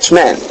 They catch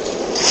men.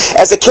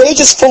 As a cage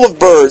is full of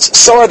birds,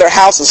 so are their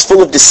houses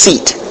full of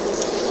deceit.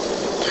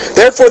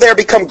 Therefore they are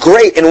become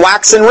great and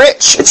waxen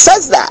rich. It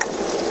says that.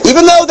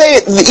 Even though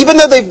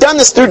they've done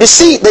this through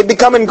deceit, they've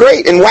become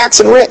great and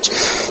waxen rich.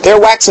 They're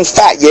waxen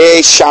fat,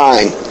 yea,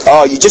 shine.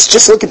 Oh, you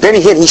just look at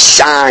Benny Hinn. He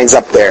shines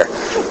up there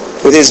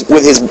with his.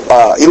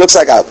 He looks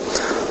like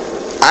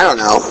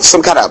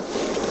some kind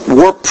of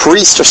warped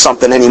priest or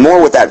something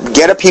anymore with that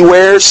getup he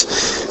wears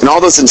and all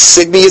those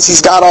insignias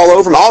he's got all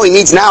over him. All he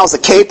needs now is a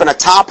cape and a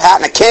top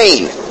hat and a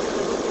cane.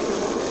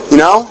 You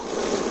know?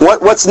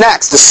 What's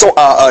next?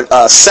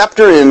 A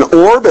scepter and an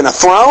orb and a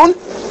throne?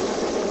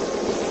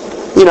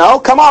 You know,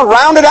 come on,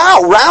 round it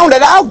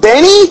out,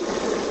 Benny.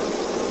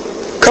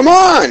 Come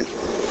on.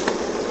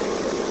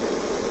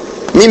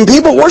 I mean,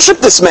 people worship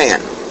this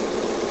man,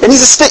 and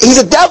he's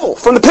a devil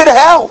from the pit of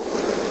hell.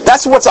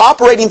 That's what's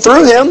operating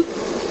through him.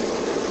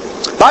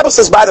 The Bible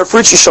says, by their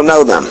fruits you shall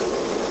know them.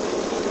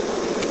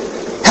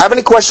 Have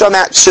any question on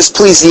that, just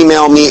please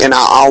email me, and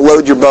I'll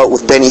load your boat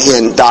with Benny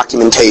Hinn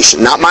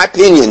documentation. Not my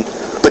opinion,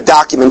 but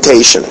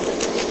documentation.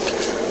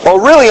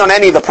 Or really on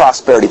any of the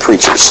prosperity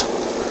preachers.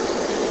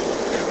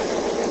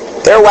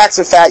 They're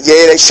waxen fat,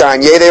 yea, they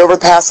shine, yea, they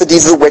overpass the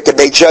deeds of the wicked.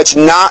 They judge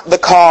not the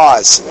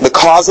cause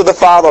of the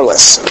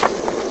fatherless.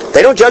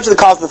 They don't judge the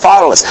cause of the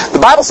fatherless. The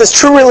Bible says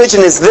true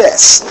religion is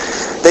this,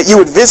 that you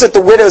would visit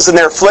the widows in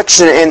their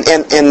affliction and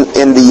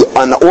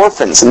the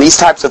orphans and these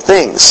types of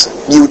things.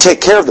 You would take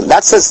care of them.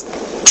 That says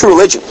true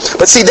religion.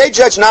 But see, they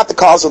judge not the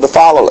cause of the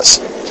fatherless.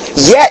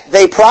 Yet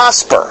they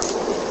prosper.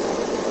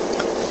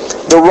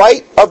 the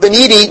right of the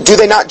needy do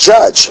they not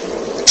judge?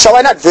 Shall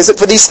I not visit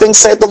for these things,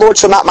 saith the Lord?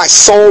 Shall not my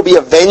soul be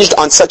avenged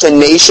on such a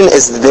nation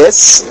as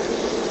this?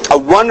 A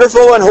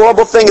wonderful and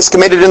horrible thing is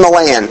committed in the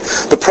land.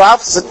 The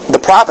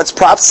prophets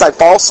prophesy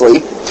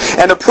falsely,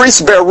 and the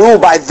priests bear rule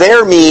by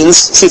their means.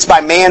 See, it's by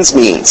man's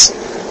means.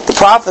 The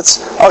prophets,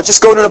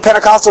 just go to the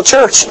Pentecostal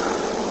church.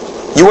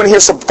 You want to hear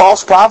some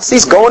false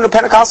prophecies? Go into a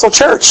Pentecostal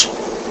church.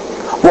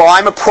 Well,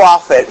 I'm a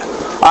prophet.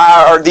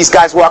 Or these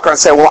guys walk around and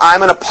say, well,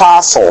 I'm an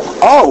apostle.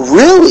 Oh,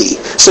 really?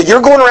 So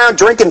you're going around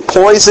drinking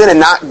poison and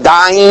not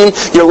dying?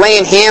 You're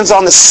laying hands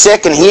on the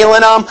sick and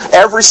healing them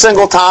every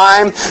single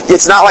time?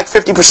 It's not like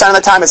 50% of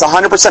the time, it's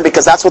 100%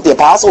 because that's what the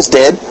apostles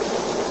did.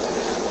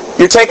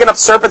 You're taking up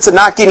serpents and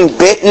not getting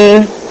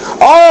bitten?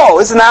 Oh,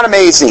 isn't that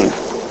amazing?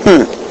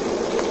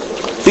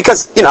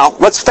 Because,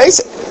 let's face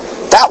it.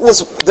 That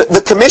was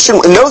the commission,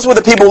 and those were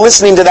the people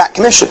listening to that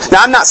commission.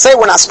 Now, I'm not saying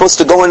we're not supposed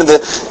to go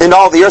into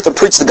all the earth and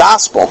preach the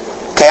gospel.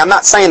 Okay, I'm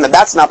not saying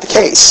that's not the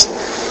case.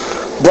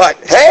 But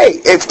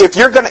hey, if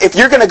you're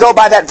gonna go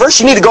by that verse,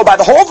 you need to go by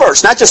the whole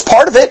verse, not just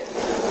part of it.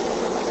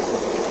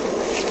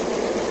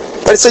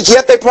 But it says,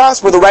 yet they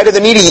prosper, the right of the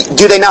needy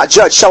do they not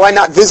judge? Shall I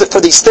not visit for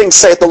these things,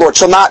 saith the Lord?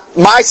 Shall not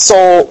my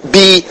soul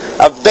be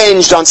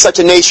avenged on such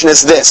a nation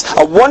as this?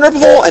 A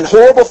wonderful and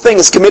horrible thing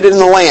is committed in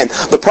the land.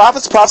 The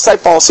prophets prophesy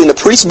falsely, and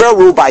the priests bear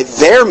rule by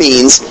their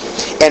means,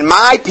 and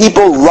my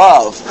people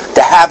love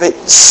to have it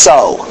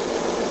so.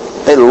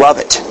 They love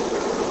it.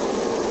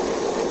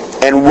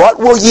 And what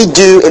will ye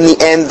do in the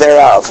end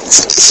thereof?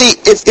 See,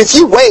 if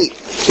you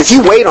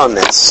wait on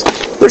this,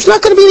 there's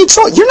not going to be any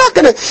trouble.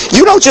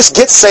 You don't just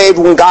get saved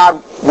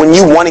when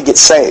you want to get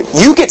saved.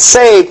 You get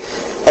saved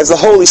as the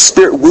Holy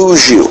Spirit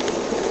woos you.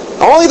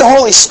 Only the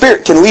Holy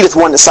Spirit can leadeth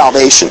one to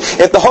salvation.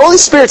 If the Holy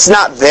Spirit's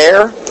not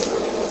there,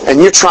 and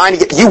you're trying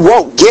to you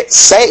won't get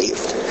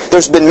saved.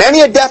 There's been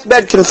many a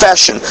deathbed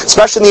confession,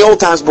 especially in the old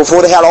times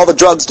before they had all the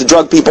drugs to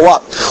drug people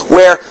up,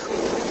 where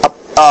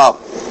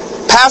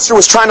pastor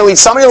was trying to lead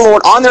somebody to the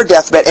Lord on their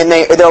deathbed, and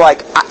they're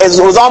like,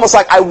 it was almost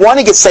like, I want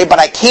to get saved, but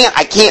I can't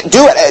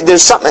do it.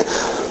 There's something,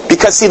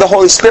 because see, the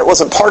Holy Spirit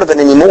wasn't part of it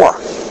anymore.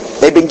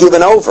 They've been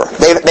given over.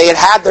 They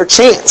had their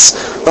chance.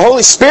 The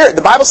Holy Spirit,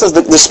 the Bible says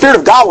that the Spirit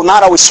of God will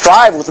not always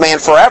strive with man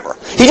forever.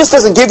 He just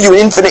doesn't give you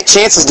infinite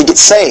chances to get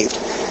saved.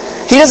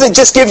 He doesn't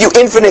just give you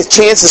infinite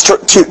chances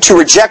to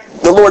reject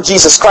the Lord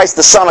Jesus Christ,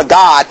 the Son of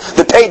God,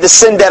 that paid the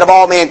sin debt of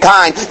all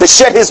mankind, that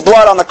shed His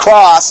blood on the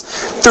cross,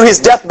 through His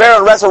death, burial,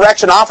 and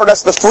resurrection, offered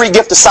us the free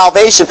gift of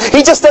salvation.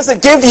 He just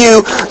doesn't give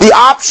you the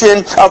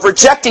option of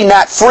rejecting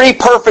that free,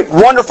 perfect,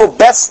 wonderful,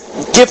 best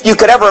gift you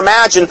could ever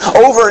imagine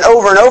over and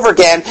over and over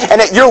again,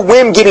 and at your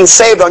whim getting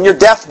saved on your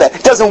deathbed.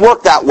 It doesn't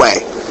work that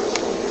way.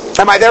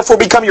 Am I therefore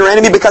become your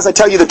enemy because I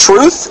tell you the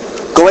truth?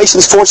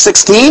 Galatians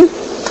 4:16.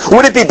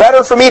 Would it be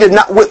better for me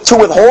to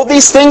withhold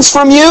these things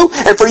from you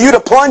and for you to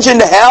plunge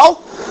into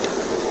hell?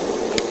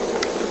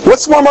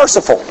 What's more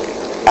merciful?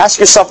 Ask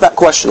yourself that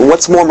question.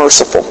 What's more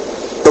merciful?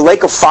 The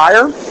lake of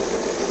fire?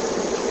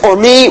 Or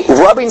me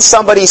rubbing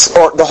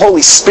or the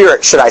Holy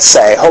Spirit, should I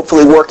say,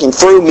 hopefully working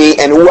through me,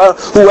 and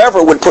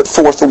whoever would put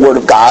forth the Word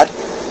of God,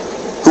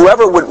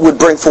 whoever would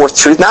bring forth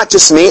truth, not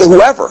just me,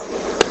 whoever.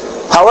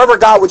 However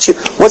God would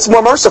choose. What's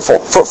more merciful?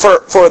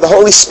 For the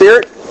Holy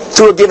Spirit,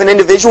 through a given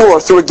individual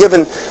or through a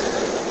given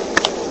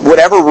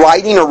whatever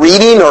writing or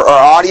reading or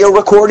audio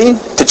recording,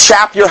 to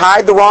chap your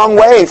hide the wrong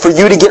way and for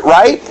you to get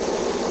right?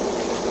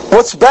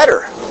 What's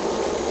better?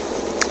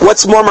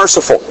 What's more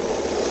merciful?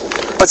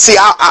 But see,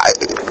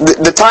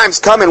 the time's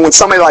coming when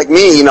somebody like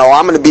me,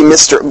 I'm going to be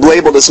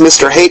labeled as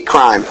Mr. Hate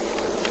Crime.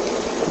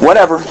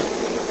 Whatever.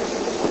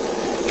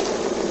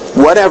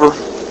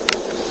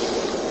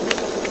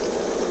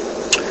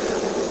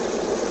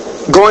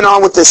 Going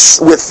on with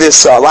this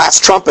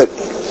last trumpet,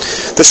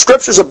 the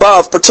scriptures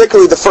above,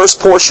 particularly the first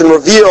portion,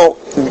 reveal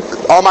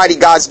Almighty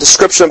God's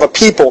description of a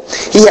people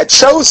He had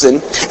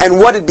chosen and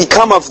what had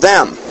become of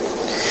them.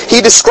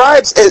 He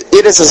describes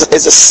it as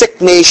a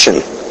sick nation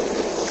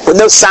with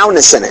no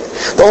soundness in it.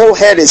 The whole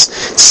head is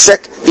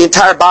sick. The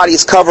entire body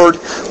is covered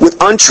with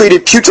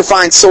untreated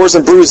putrefying sores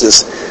and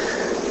bruises.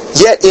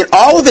 Yet in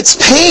all of its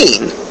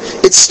pain,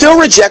 it still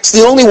rejects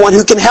the only one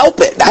who can help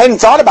it. I hadn't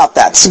thought about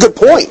that. It's a good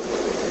point.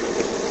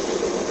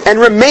 And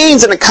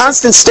remains in a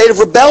constant state of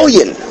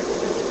rebellion.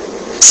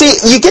 See,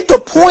 you get to a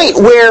point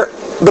where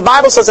the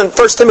Bible says in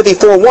 1 Timothy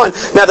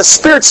 4:1, now the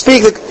Spirit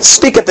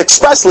speaketh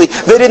expressly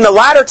that in the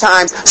latter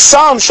times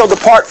some shall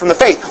depart from the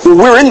faith. Well,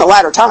 we're in the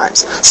latter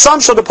times. Some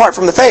shall depart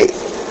from the faith,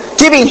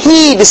 giving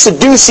heed to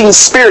seducing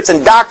spirits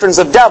and doctrines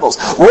of devils.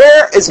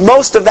 Where is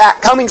most of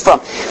that coming from?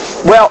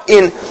 Well,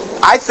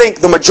 I think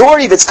the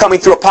majority of it's coming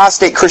through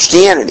apostate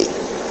Christianity.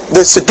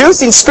 The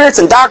seducing spirits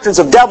and doctrines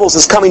of devils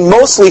is coming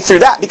mostly through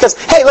that. Because,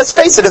 hey, let's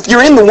face it, if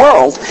you're in the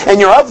world and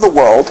you're of the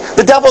world,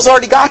 the devil's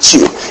already got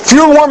you. If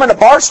you're warming a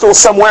bar stool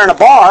somewhere in a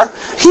bar,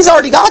 he's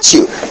already got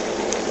you.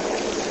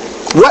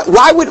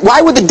 Why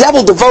would the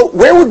devil devote,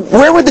 where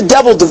would the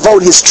devil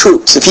devote his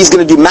troops if he's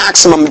going to do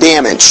maximum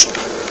damage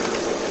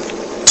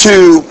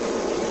to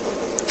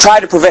try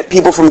to prevent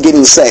people from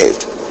getting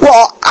saved?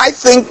 Well, I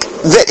think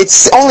that it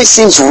only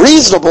seems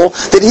reasonable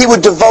that he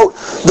would devote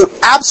the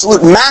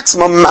absolute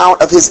maximum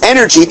amount of his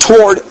energy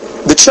toward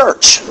the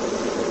church.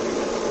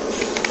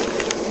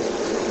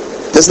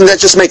 Doesn't that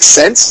just make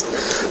sense?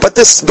 But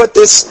this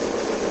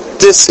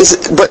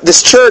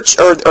church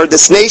or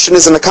this nation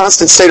is in a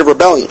constant state of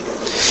rebellion.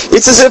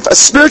 It's as if a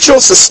spiritual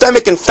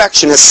systemic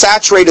infection has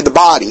saturated the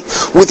body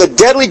with a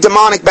deadly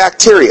demonic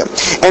bacteria,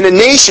 and a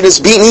nation is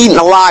being eaten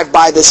alive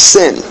by this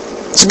sin.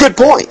 It's a good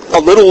point. A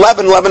little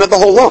leaven leaveneth the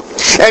whole lump.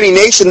 Any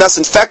nation thus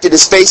infected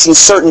is facing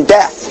certain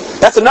death.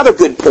 That's another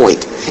good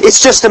point. It's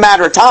just a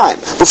matter of time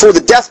before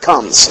the death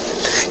comes.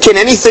 Can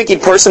any thinking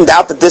person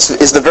doubt that this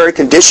is the very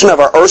condition of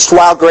our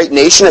erstwhile great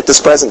nation at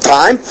this present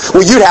time?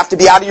 Well, you'd have to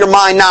be out of your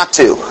mind not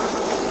to.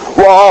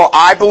 Well,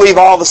 I believe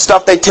all the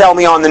stuff they tell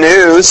me on the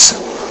news.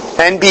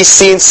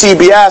 NBC and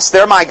CBS,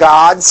 they're my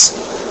gods.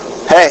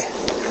 Hey,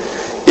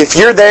 if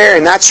you're there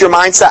and that's your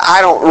mindset, I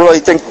don't really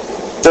think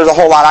there's a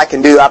whole lot I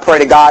can do. I pray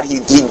to God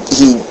He'd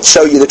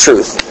show you the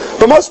truth.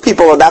 But most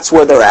people, that's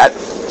where they're at.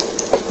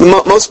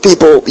 Most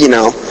people,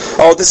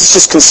 this is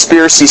just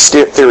conspiracy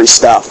theory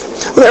stuff.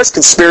 Well, there's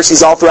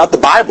conspiracies all throughout the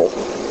Bible.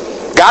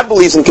 God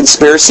believes in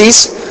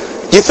conspiracies.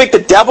 Do you think the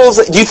devil's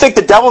a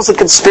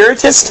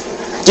conspiratist?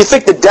 Do you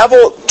think the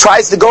devil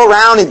tries to go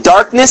around in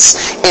darkness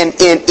and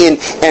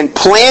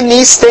plan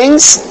these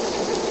things?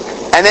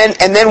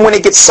 And then when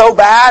it gets so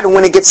bad, and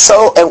when he gets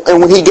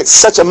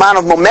such amount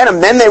of momentum,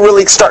 then they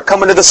really start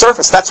coming to the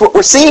surface. That's what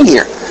we're seeing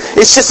here.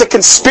 It's just a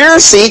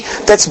conspiracy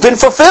that's been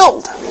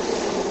fulfilled.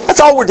 That's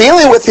all we're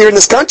dealing with here in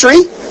this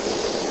country.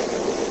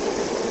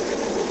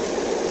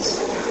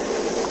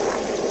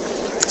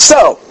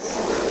 So,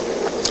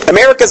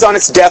 America's on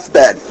its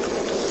deathbed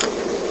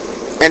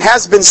and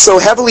has been so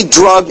heavily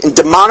drugged and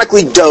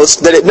demonically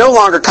dosed that it no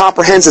longer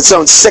comprehends its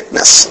own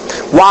sickness.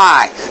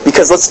 Why?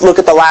 Because let's look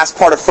at the last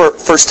part of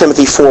 1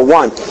 Timothy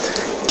 4:1.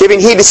 Giving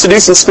heed to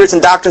seducing spirits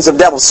and doctrines of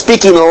devils,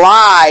 speaking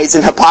lies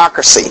and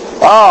hypocrisy.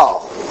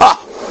 Oh,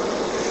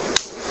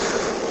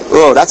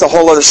 that's a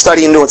whole other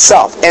study into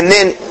itself. And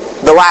then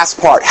the last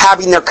part,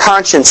 having their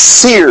conscience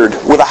seared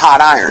with a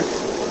hot iron.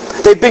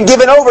 They've been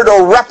given over to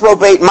a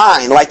reprobate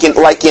mind, like in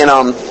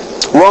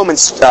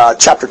Romans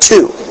chapter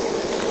 2.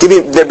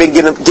 They've been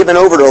given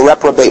over to a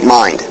reprobate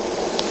mind.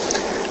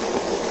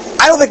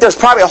 I don't think there's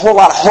probably a whole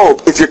lot of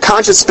hope if your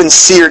conscience has been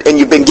seared and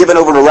you've been given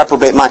over to a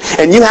reprobate mind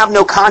and you have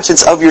no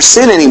conscience of your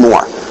sin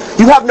anymore.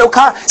 You have no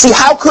See,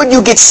 how could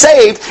you get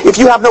saved if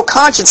you have no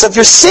conscience of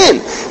your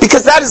sin?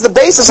 Because that is the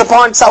basis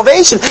upon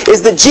salvation,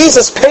 is that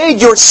Jesus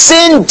paid your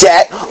sin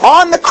debt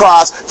on the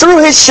cross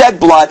through His shed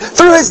blood,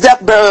 through His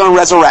death, burial, and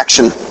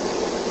resurrection.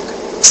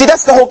 See,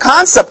 that's the whole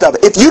concept of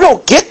it. If you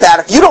don't get that,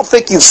 if you don't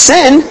think you've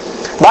sinned,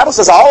 the Bible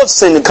says all have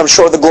sinned and come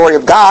short of the glory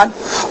of God.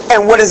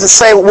 And what does it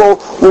say? Well,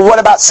 what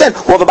about sin?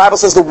 Well, the Bible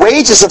says the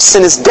wages of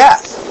sin is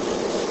death.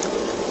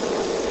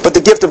 But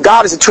the gift of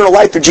God is eternal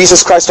life through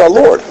Jesus Christ our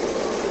Lord.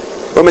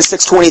 Romans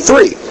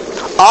 6:23.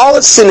 All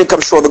have sinned and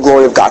come short of the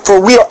glory of God. For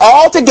we are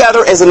all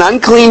together as an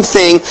unclean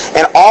thing,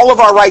 and all of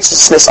our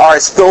righteousness are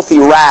as filthy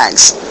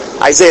rags.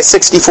 Isaiah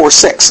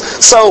 64:6.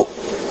 So,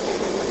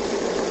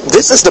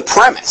 this is the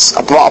premise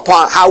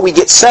upon how we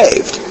get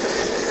saved.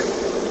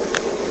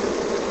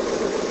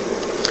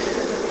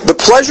 The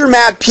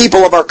pleasure-mad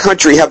people of our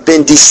country have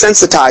been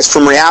desensitized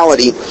from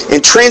reality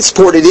and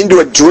transported into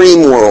a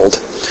dream world,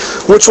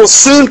 which will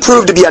soon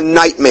prove to be a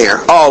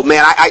nightmare. Oh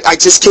man, I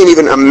just can't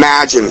even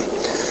imagine.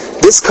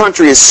 This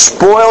country, as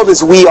spoiled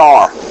as we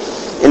are,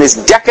 and as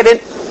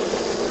decadent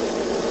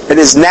and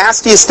as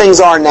nasty as things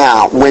are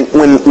now,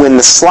 when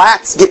the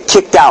slats get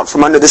kicked out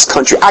from under this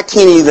country, I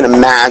can't even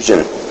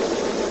imagine.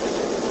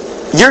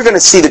 You're going to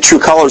see the true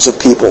colors of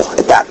people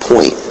at that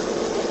point.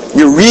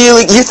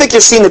 You think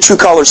you're seeing the true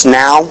colors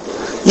now?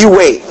 You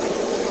wait.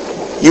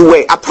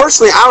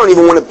 I don't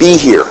even want to be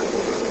here.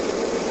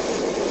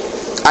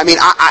 I mean,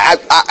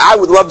 I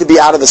would love to be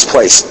out of this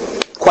place,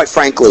 quite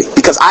frankly,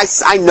 because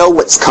I know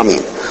what's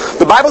coming.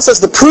 The Bible says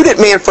the prudent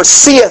man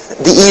foreseeth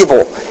the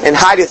evil and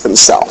hideth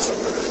himself.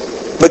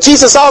 But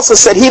Jesus also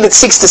said, he that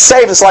seeks to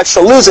save his life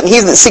shall lose it, and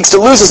he that seeks to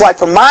lose his life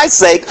for my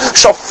sake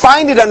shall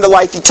find it unto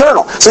life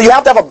eternal. So you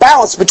have to have a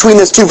balance between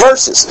those two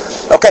verses.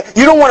 Okay?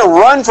 You don't want to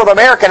run from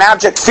America in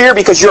abject fear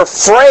because you're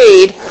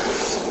afraid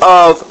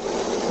of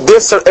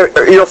this, or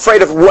you're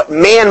afraid of what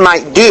man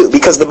might do,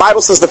 because the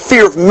Bible says the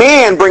fear of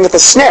man bringeth a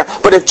snare.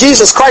 But if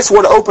Jesus Christ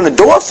were to open a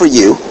door for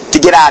you to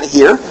get out of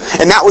here,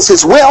 and that was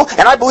His will,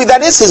 and I believe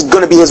that is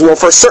going to be His will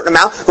for a certain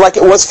amount, like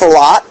it was for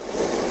Lot,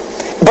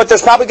 but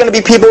there's probably going to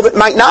be people that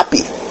might not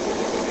be.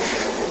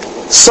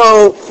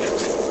 So,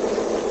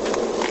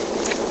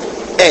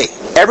 hey,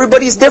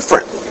 everybody's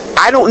different.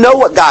 I don't know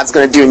what God's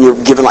going to do in your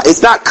given life.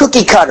 It's not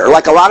cookie cutter,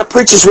 like a lot of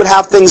preachers would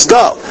have things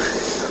go.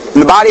 In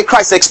the body of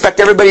Christ, they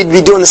expect everybody to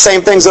be doing the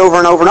same things over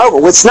and over and over.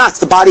 Well, it's not. It's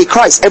the body of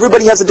Christ.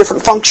 Everybody has a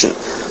different function.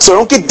 So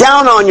don't get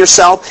down on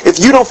yourself if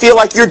you don't feel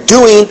like you're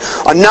doing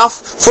enough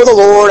for the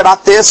Lord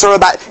about this or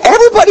about...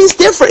 Everybody's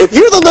different. If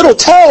you're the little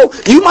toe,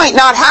 you might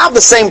not have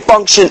the same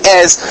function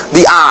as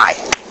the eye.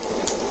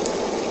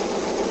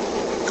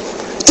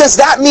 Does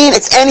that mean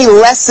it's any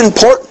less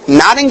important?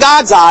 Not in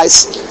God's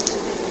eyes.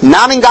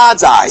 Not in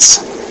God's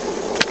eyes.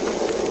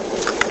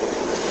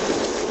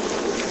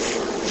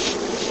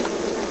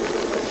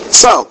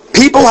 So,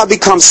 people have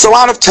become so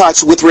out of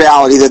touch with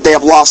reality that they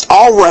have lost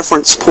all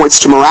reference points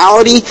to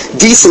morality,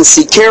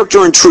 decency,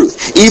 character, and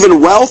truth. Even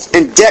wealth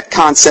and debt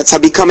concepts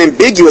have become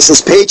ambiguous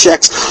as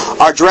paychecks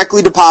are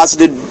directly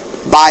deposited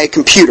by a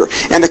computer,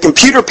 and the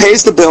computer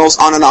pays the bills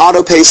on an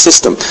auto-pay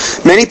system.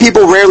 Many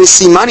people rarely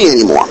see money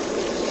anymore.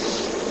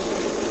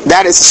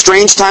 That is a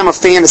strange time of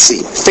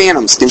fantasy,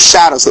 phantoms, and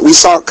shadows that we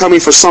saw coming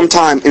for some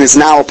time and is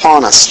now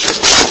upon us.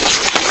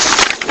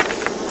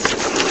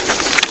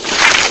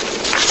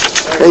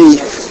 Hey,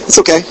 it's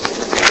okay.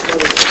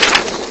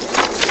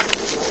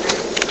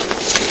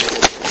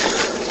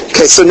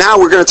 Okay, so now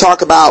we're going to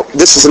talk about,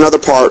 this is another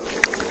part,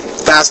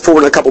 fast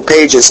forward a couple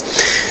pages.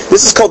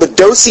 This is called the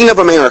dosing of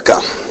America.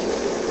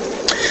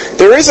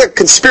 There is a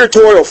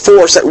conspiratorial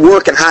force at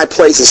work in high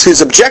places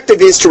whose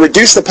objective is to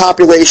reduce the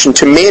population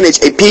to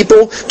manage a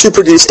people to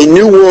produce a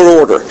new world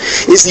order.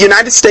 Is the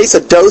United States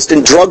a dosed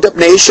and drugged up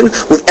nation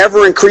with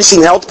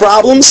ever-increasing health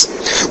problems?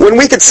 When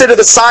we consider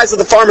the size of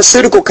the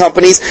pharmaceutical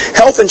companies,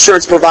 health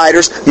insurance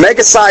providers,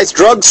 mega-sized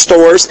drug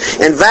stores,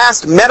 and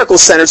vast medical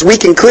centers, we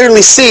can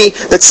clearly see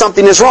that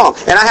something is wrong.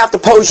 And I have to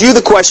pose you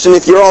the question,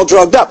 if you're all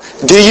drugged up,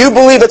 do you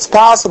believe it's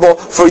possible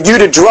for you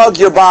to drug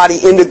your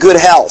body into good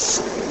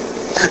health?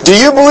 Do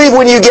you believe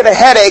when you get a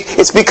headache,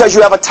 it's because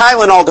you have a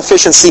Tylenol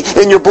deficiency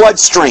in your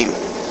bloodstream?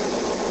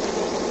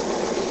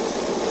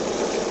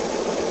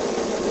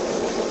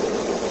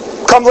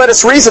 Come, let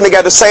us reason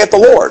together, saith the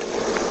Lord.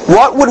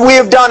 What would we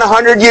have done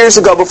 100 years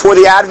ago before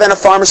the advent of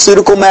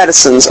pharmaceutical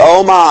medicines?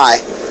 Oh my.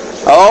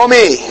 Oh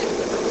me.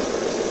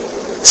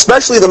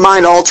 Especially the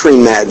mind-altering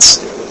meds.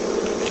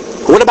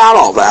 What about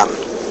all that?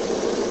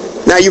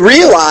 Now you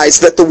realize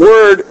that the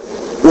word,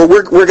 well,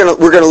 we're going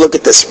to look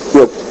at this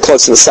real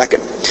close in a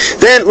second.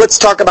 Then let's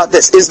talk about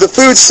this. Is the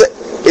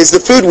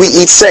food we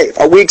eat safe?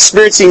 Are we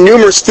experiencing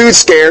numerous food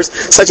scares,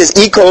 such as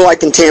E. coli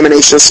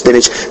contamination of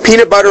spinach,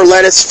 peanut butter,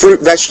 lettuce,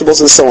 fruit,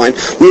 vegetables, and so on?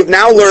 We have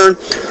now learned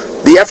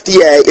the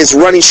FDA is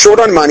running short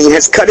on money and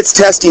has cut its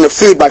testing of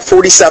food by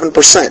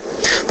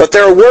 47%. But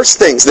there are worse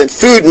things than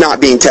food not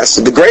being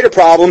tested. The greater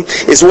problem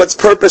is what's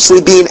purposely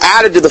being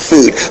added to the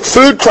food.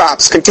 Food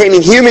crops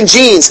containing human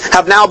genes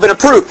have now been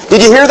approved.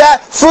 Did you hear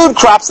that? Food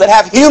crops that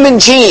have human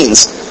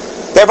genes.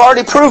 They've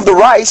already proved the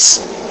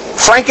rice.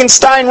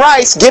 Frankenstein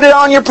rice, get it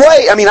on your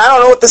plate. I mean, I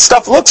don't know what this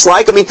stuff looks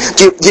like. I mean,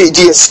 do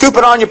you scoop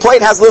it on your plate?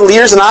 It has little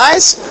ears and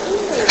eyes?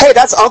 Hey,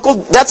 that's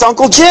Uncle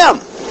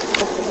Jim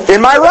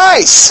in my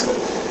rice.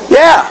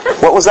 Yeah.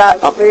 What was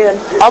that?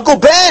 Uncle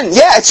Ben.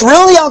 Yeah, it's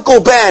really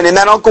Uncle Ben in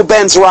that Uncle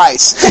Ben's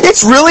rice.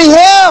 It's really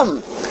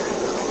him.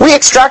 We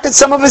extracted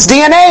some of his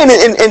DNA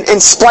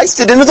and spliced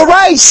it into the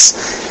rice.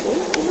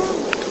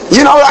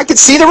 You know, I could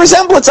see the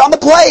resemblance on the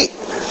plate.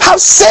 How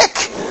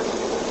sick.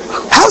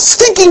 How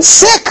stinking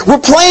sick. We're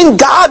playing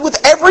God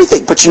with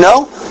everything. But you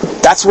know,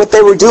 that's what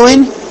they were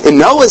doing in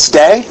Noah's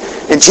day.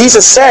 And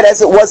Jesus said,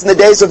 as it was in the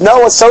days of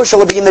Noah, so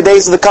shall it be in the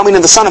days of the coming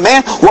of the Son of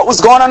Man. What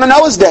was going on in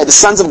Noah's day? The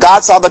sons of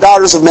God saw the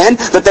daughters of men,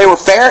 that they were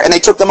fair, and they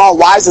took them all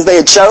wives as they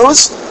had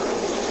chose.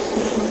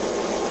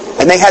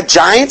 And they had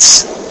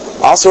giants,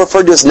 also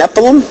referred to as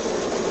Nephilim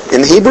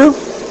in the Hebrew.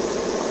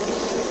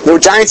 There were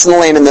giants in the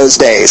land in those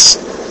days.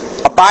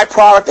 A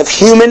byproduct of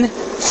human,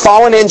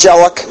 fallen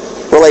angelic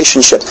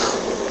relationships.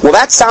 Well,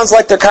 that sounds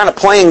like they're kind of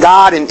playing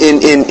God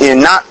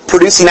in not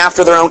producing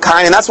after their own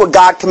kind, and that's what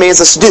God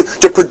commands us to do,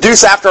 to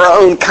produce after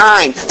our own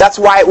kind. That's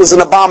why it was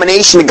an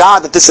abomination to God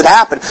that this had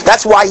happened.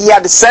 That's why He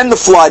had to send the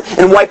flood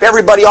and wipe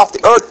everybody off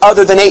the earth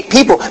other than 8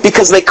 people,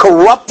 because they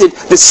corrupted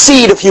the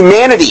seed of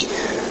humanity.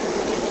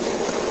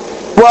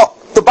 Well,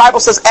 the Bible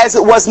says, as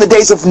it was in the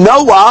days of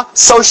Noah,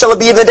 so shall it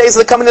be in the days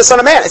of the coming of the Son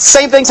of Man. It's the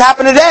same things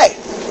happen today.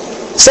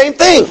 Same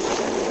thing.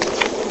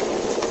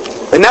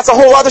 And that's a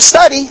whole other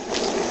study.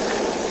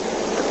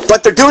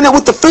 But they're doing it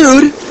with the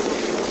food.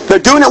 They're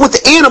doing it with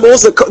the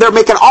animals. They're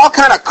making all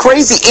kind of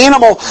crazy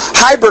animal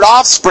hybrid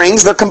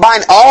offsprings. They're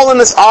combining all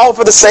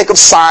for the sake of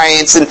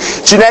science and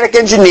genetic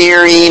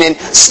engineering and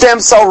stem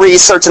cell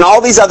research and all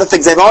these other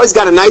things. They've always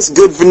got a nice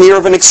good veneer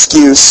of an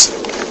excuse.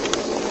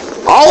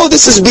 All of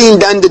this is being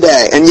done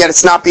today, and yet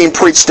it's not being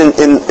preached in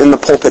the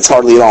pulpits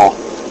hardly at all.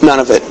 None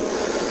of it.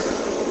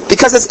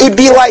 Because it'd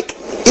be like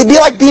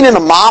being in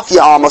a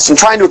mafia almost and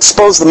trying to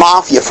expose the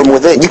mafia from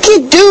within. You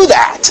can't do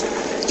that.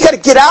 You got to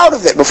get out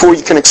of it before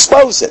you can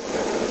expose it.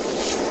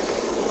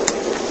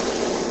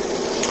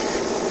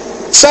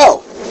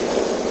 So,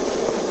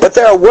 but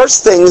there are worse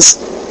things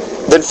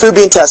than food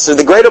being tested.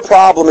 The greater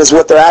problem is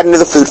what they're adding to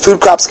the food. Food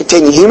crops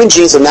containing human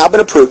genes have now been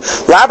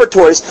approved.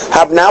 Laboratories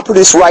have now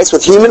produced rice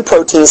with human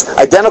proteins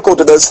identical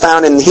to those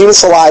found in human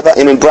saliva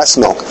and in breast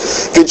milk.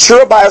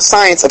 Ventura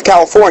Bioscience of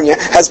California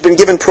has been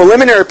given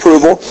preliminary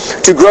approval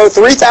to grow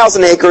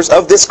 3,000 acres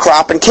of this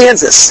crop in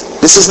Kansas.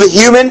 This is the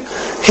human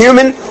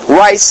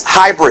rice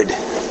hybrid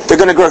They're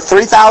going to grow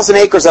 3,000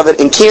 acres of it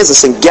in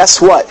Kansas, and guess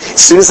what?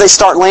 As soon as they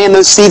start laying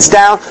those seeds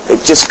down, they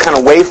just kind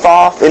of waft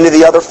off into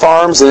the other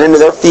farms and into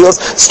their fields,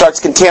 starts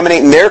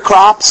contaminating their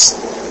crops.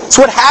 It's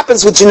what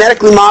happens with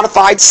genetically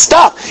modified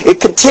stuff.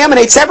 It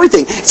contaminates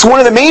everything. It's one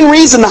of the main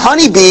reasons the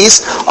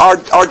honeybees are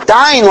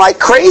dying like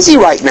crazy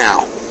right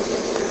now.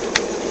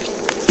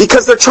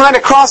 Because they're trying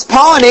to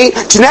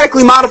cross-pollinate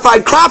genetically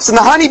modified crops, and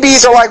the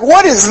honeybees are like,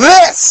 what is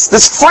this?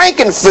 This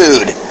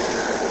frankenfood.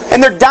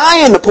 And they're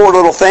dying, the poor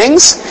little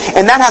things.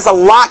 And that has a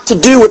lot to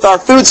do with our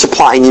food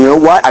supply. And you know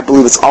what? I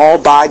believe it's all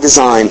by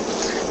design.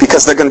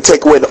 Because they're going to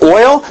take away the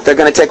oil, they're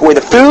going to take away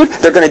the food,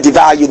 they're going to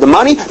devalue the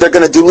money, they're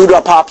going to dilute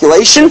our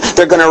population,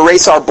 they're going to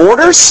erase our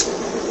borders.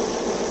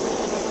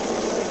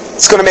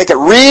 It's going to make it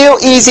real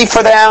easy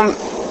for them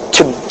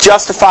to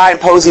justify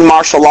imposing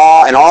martial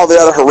law and all the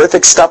other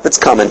horrific stuff that's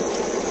coming.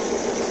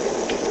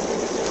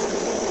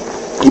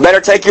 You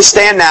better take your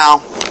stand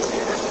now.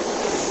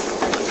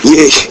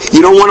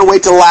 You don't want to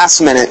wait till the last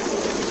minute.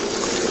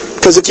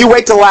 Because if you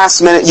wait till the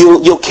last minute,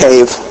 you'll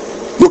cave.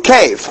 You'll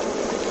cave.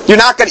 You're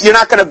not going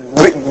to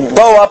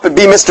bow up and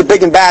be Mr.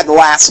 Big and Bad the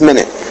last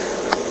minute.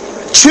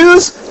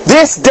 Choose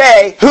this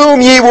day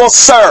whom ye will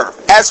serve.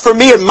 As for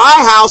me and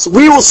my house,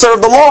 we will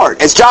serve the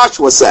Lord, as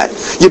Joshua said.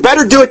 You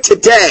better do it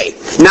today,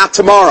 not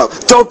tomorrow.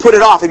 Don't put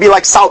it off. It'd be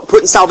like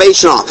putting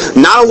salvation off.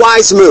 Not a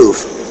wise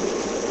move.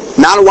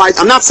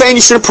 I'm not saying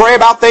you shouldn't pray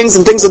about things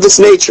and things of this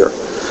nature,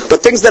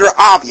 but things that are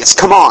obvious.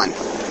 Come on.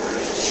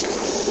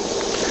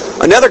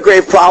 Another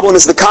grave problem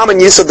is the common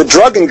use of the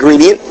drug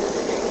ingredient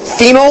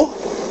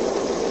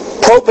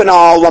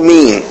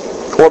phenylpropanolamine,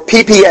 or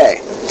PPA.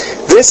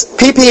 This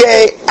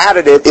PPA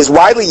additive is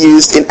widely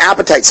used in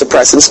appetite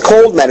suppressants,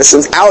 cold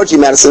medicines, allergy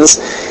medicines,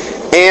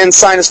 and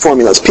sinus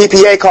formulas.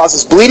 PPA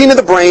causes bleeding of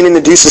the brain and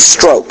induces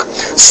stroke.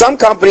 Some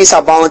companies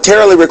have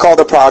voluntarily recalled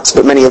their products,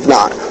 but many have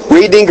not.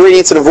 Read the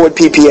ingredients and avoid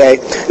PPA.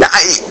 Now,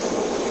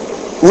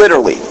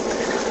 literally,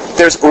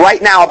 there's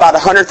right now about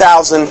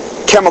 100,000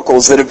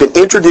 chemicals that have been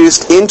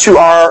introduced into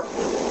our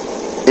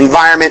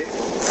environment,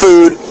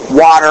 food,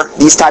 water,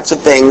 these types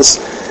of things.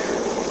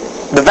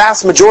 The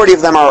vast majority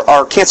of them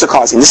are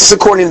cancer-causing. This is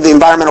according to the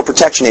Environmental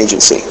Protection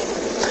Agency.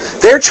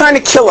 They're trying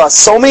to kill us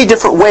so many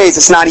different ways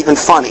it's not even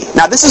funny.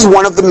 Now, this is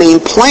one of the main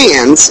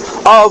plans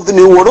of the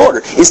New World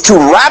Order, is to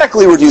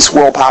radically reduce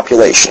world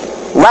population.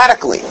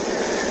 Radically.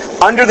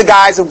 Under the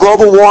guise of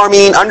global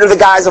warming, under the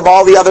guise of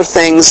all the other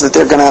things that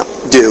they're going to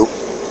do.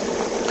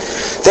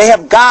 They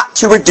have got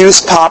to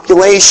reduce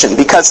population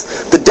because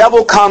the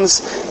devil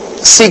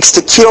seeks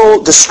to kill,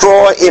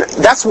 destroy.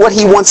 That's what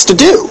he wants to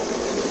do.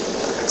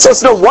 So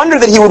it's no wonder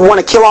that he would want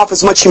to kill off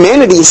as much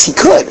humanity as he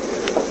could.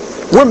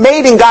 We're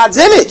made in God's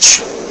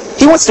image.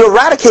 He wants to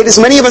eradicate as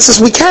many of us as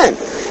we can.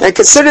 And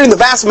considering the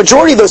vast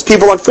majority of those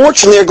people,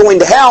 unfortunately, are going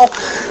to hell,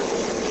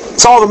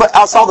 it's all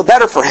the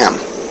better for him.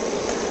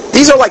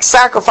 These are like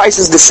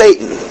sacrifices to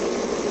Satan.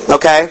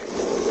 Okay?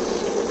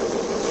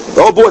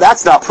 Oh boy,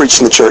 that's not preached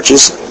in the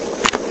churches.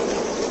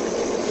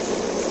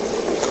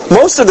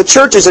 Most of the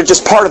churches are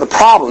just part of the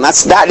problem.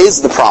 That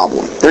is the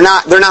problem. They're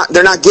not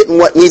getting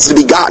what needs to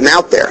be gotten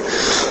out there.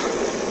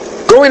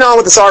 Going on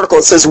with this article,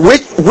 it says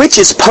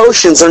witches'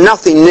 potions are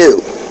nothing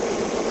new.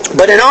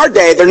 But in our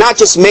day, they're not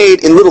just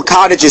made in little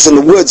cottages in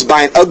the woods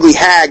by an ugly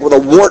hag with a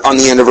wart on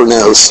the end of her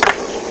nose.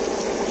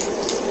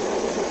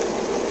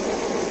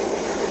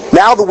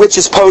 Now the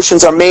witches'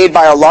 potions are made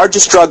by our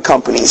largest drug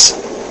companies.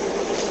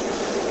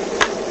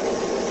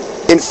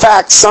 In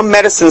fact, some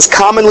medicines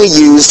commonly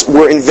used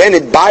were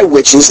invented by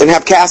witches and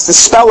have cast a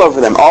spell over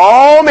them.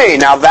 Oh, me!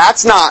 Now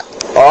that's not...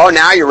 Oh,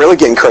 now you're really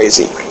getting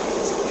crazy.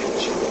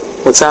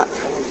 What's that?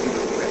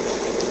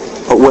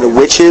 What a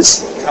witch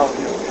is?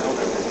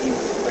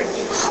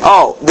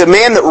 Oh, the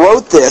man that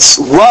wrote this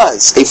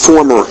was a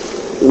former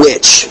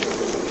witch,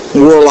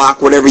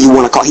 warlock, whatever you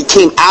want to call it. He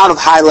came out of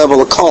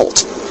high-level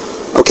occult.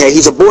 Okay,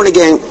 he's a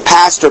born-again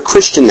pastor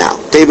Christian now.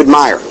 David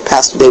Meyer.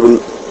 Pastor David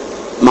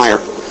Meyer.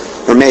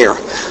 Or Mayer.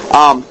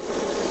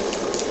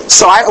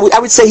 So I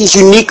would say he's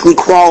uniquely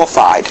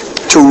qualified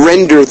to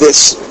render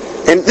this.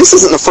 And this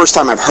isn't the first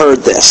time I've heard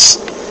this.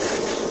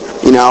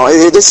 You know,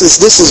 this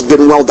has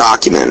been well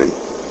documented.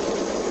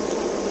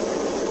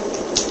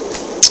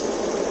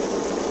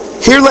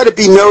 Here let it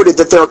be noted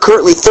that there are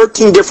currently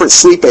 13 different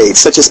sleep aids,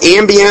 such as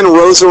Ambien,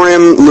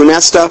 Rosarim,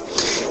 Lunesta,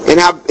 and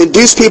have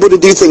induced people to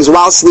do things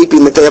while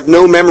sleeping that they have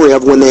no memory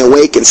of when they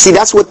awaken. See,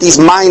 that's what these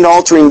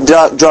mind-altering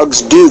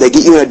drugs do. They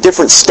get you in a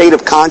different state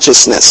of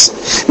consciousness.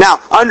 Now,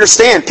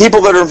 understand,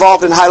 people that are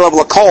involved in high-level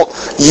occult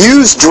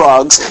use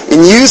drugs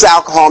and use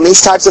alcohol and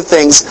these types of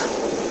things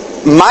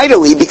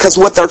mightily because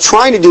what they're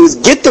trying to do is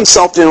get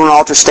themselves into an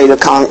altered state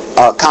of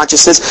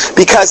consciousness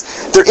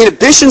because their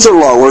inhibitions are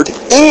lowered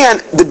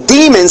and the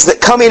demons that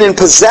come in and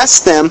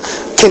possess them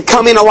can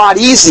come in a lot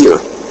easier.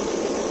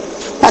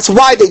 That's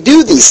why they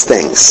do these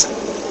things.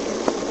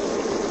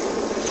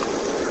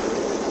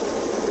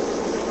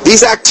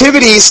 These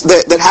activities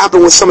that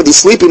happen with some of these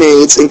sleeping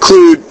aids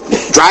include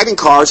driving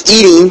cars,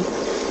 eating,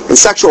 and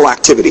sexual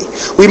activity.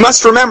 We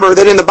must remember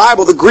that in the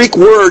Bible, the Greek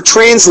word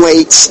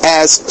translates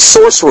as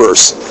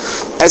sorcerers.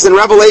 as in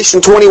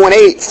Revelation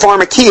 21:8,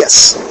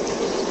 pharmakias.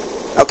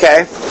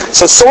 Okay?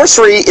 So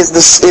sorcery is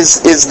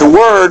the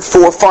word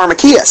for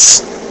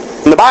pharmakias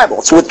in the Bible.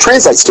 It's what it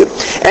translates to.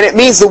 And it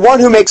means the one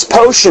who makes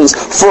potions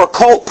for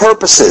occult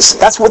purposes.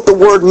 That's what the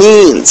word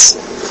means.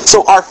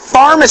 So our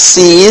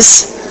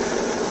pharmacies,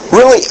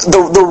 really,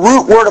 the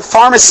root word of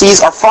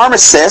pharmacies, our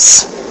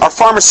pharmacists, our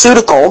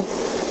pharmaceutical,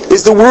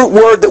 is the root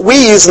word that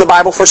we use in the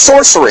Bible for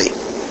sorcery.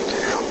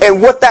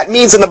 And what that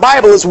means in the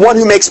Bible is one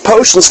who makes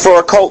potions for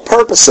occult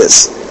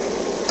purposes.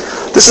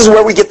 This is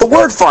where we get the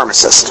word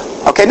pharmacist.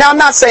 Okay, now I'm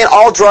not saying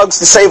all drugs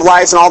to save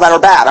lives and all that are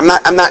bad.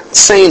 I'm not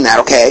saying that,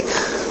 okay?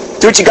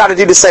 Do what you got to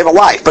do to save a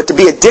life. But to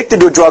be addicted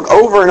to a drug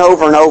over and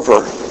over and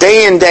over,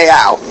 day in, day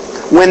out,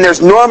 when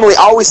there's normally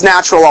always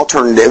natural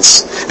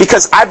alternatives,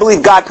 because I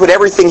believe God put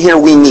everything here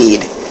we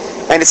need.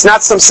 And it's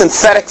not some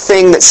synthetic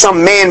thing that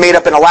some man made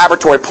up in a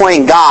laboratory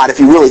playing God, if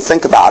you really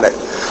think about it.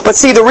 But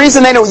see, the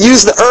reason they don't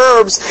use the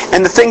herbs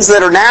and the things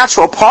that are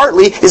natural,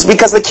 partly, is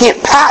because they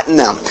can't patent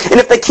them. And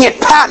if they can't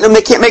patent them,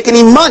 they can't make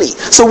any money.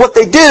 So what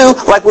they do,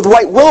 like with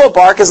white willow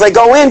bark, is they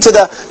go into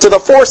the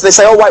forest and they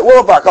say, oh, white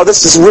willow bark, oh,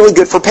 this is really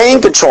good for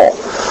pain control.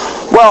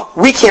 Well,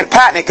 we can't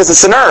patent it because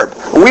it's an herb.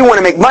 We want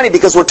to make money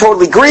because we're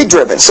totally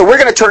greed-driven. So we're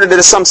going to turn it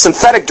into some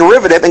synthetic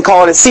derivative and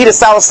call it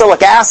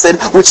acetylsalicylic acid,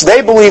 which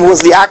they believe was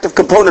the active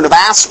component of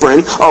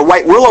aspirin, or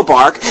white willow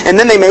bark, and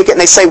then they make it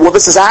and they say, well,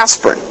 this is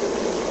aspirin.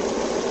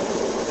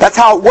 That's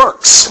how it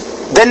works.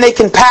 Then they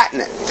can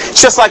patent it.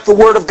 It's just like the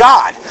Word of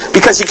God,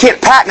 because you can't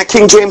patent a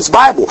King James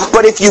Bible.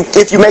 But if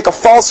you make a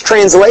false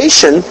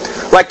translation,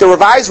 like the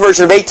Revised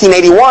Version of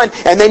 1881,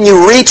 and then you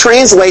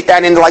retranslate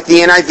that into like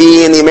the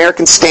NIV and the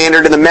American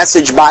Standard and the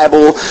Message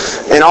Bible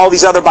and all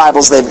these other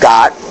Bibles they've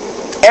got,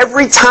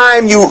 every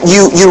time you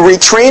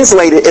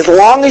retranslate it, as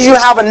long as you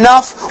have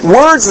enough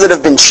words that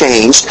have been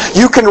changed,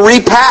 you can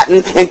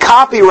repatent and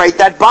copyright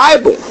that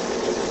Bible.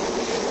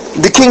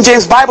 The King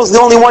James Bible is the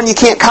only one you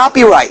can't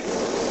copyright,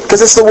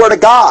 because it's the Word of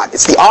God.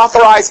 It's the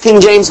authorized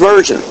King James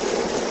Version.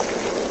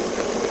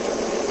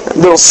 A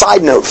little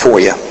side note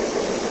for you.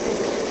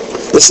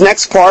 This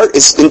next part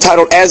is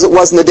entitled, As It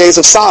Was in the Days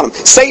of Sodom.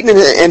 Satan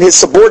and his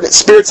subordinate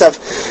spirits have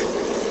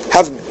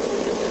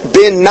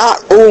been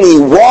not only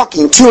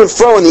walking to and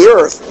fro in the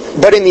earth,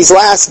 but in these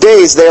last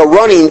days they are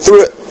running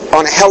through it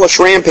on a hellish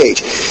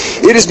rampage.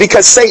 It is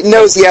because Satan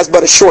knows he has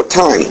but a short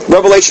time.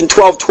 Revelation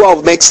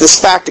 12:12 makes this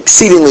fact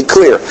exceedingly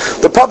clear.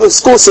 The public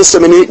school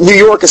system in New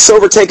York is so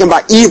overtaken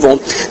by evil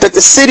that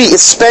the city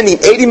is spending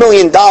 $80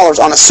 million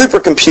on a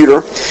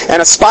supercomputer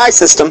and a spy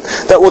system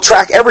that will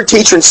track every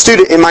teacher and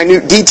student in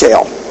minute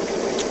detail.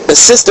 The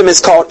system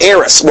is called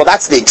ARIS. Well,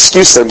 that's the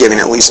excuse they're giving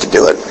at least to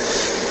do it.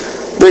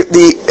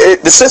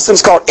 The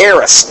system's called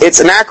ARIS.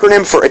 It's an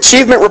acronym for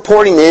Achievement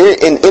Reporting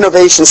and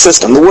Innovation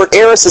System. The word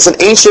ARIS is an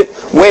ancient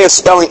way of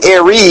spelling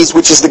Ares,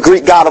 which is the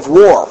Greek god of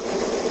war.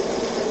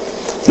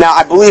 Now,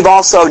 I believe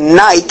also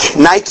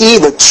Nike,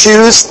 the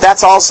shoes,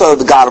 that's also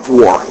the god of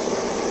war.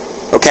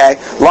 Okay?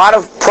 A lot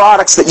of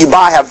products that you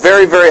buy have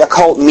very, very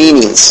occult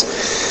meanings.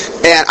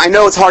 And I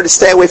know it's hard to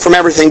stay away from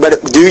everything,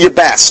 but do your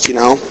best, you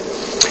know.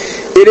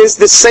 It is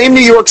the same New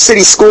York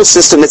City school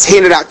system that's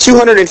handed out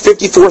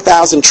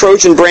 254,000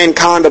 Trojan brand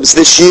condoms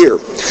this year,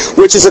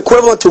 which is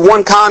equivalent to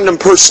one condom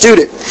per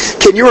student.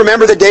 Can you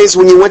remember the days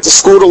when you went to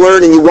school to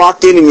learn and you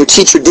walked in and your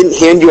teacher didn't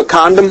hand you a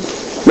condom?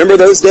 Remember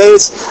those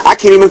days? I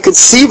can't even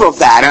conceive of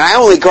that, and I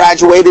only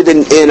graduated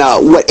in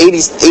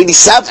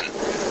 87.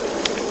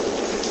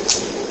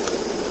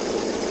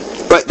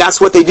 But that's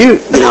what they do,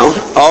 you know.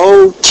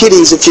 Oh,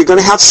 kiddies, if you're going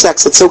to have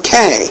sex, it's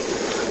okay.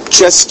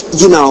 Just,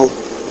 you know,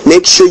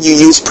 make sure you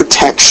use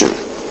protection.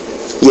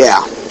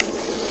 Yeah.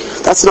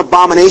 That's an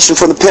abomination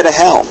from the pit of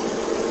hell.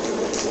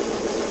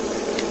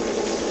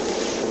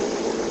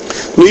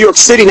 New York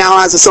City now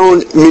has its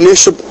own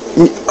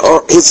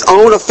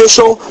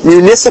official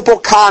municipal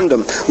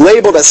condom,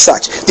 labeled as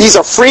such. These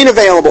are free and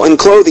available in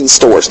clothing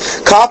stores,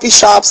 coffee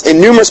shops,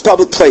 and numerous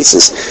public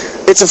places.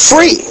 It's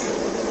free.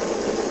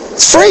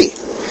 It's free.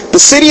 The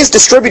city is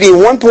distributing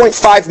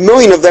 1.5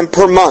 million of them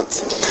per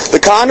month. The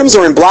condoms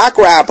are in black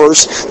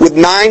wrappers with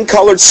 9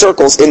 colored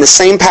circles in the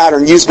same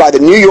pattern used by the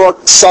New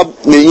York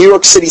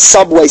City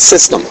subway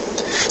system.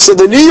 So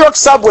the New York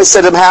subway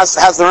system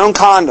has their own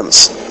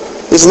condoms.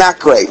 Isn't that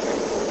great?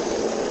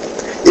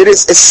 It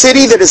is a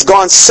city that has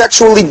gone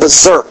sexually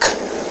berserk.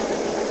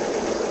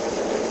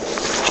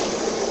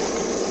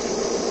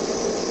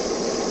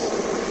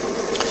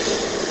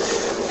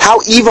 How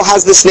evil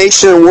has this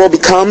nation and world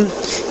become?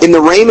 In the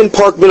Raymond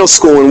Park Middle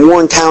School in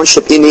Warren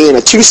Township,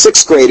 Indiana, 2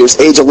 6th graders,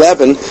 age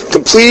 11,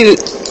 completed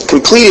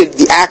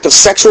the act of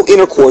sexual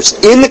intercourse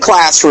in the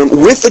classroom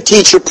with the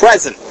teacher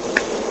present.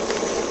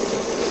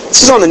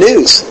 This is on the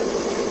news.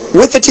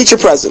 With the teacher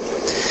present.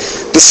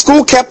 The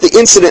school kept the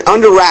incident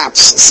under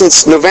wraps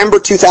since November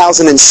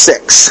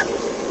 2006.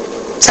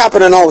 It's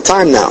happening all the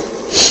time now.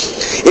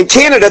 In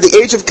Canada, the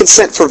age of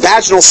consent for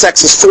vaginal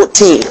sex is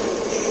 14.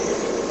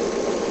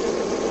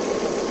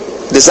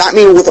 Does that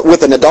mean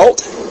with an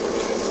adult?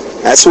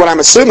 That's what I'm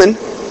assuming.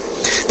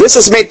 This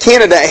has made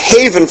Canada a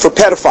haven for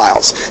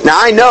pedophiles. Now,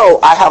 I know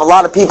I have a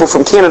lot of people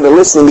from Canada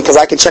listening because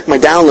I can check my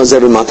downloads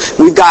every month.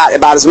 We've got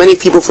about as many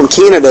people from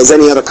Canada as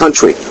any other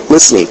country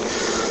listening.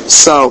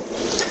 So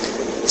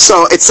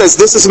it says,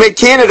 this has made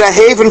Canada a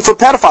haven for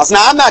pedophiles.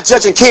 Now, I'm not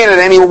judging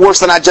Canada any worse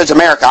than I judge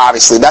America,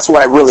 obviously. That's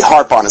what I really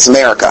harp on, is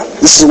America.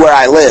 This is where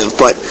I live.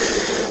 But,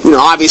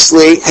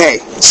 obviously, hey,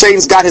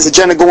 Satan's got his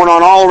agenda going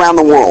on all around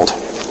the world.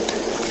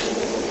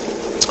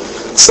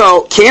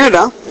 So,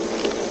 Canada,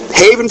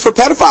 haven for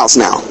pedophiles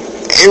now.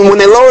 And when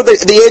they lower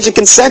the age of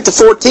consent to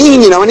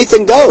 14,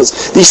 anything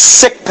goes. These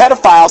sick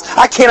pedophiles,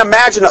 I can't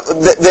imagine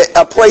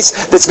a place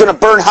that's going to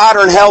burn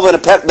hotter in hell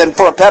than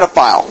for a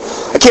pedophile.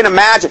 I can't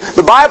imagine.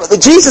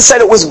 Jesus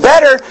said it was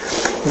better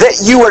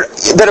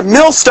that a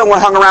millstone were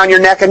hung around your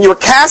neck and you were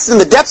cast in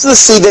the depths of the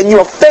sea than you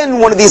offend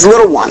one of these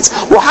little ones.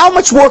 Well, how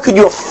much more could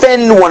you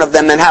offend one of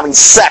them than having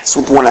sex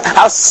with one of them?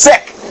 How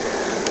sick!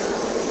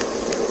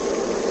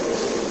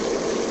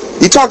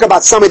 You talk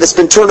about somebody that's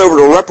been turned over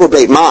to a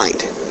reprobate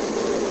mind.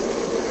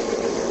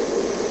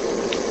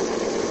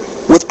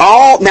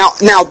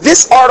 Now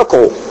this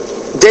article,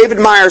 David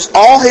Myers,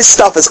 all his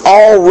stuff is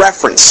all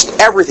referenced,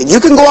 everything. You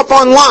can go up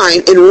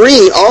online and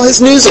read all his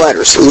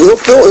newsletters. He'll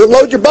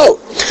load your boat.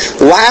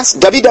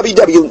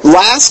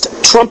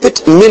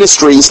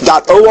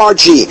 www.lasttrumpetministries.org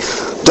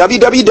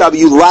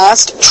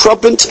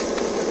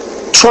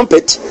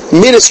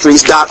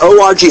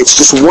www.lasttrumpetministries.org. It's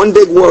just one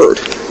big word.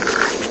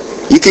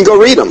 You can go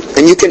read them,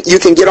 and you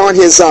can get on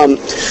his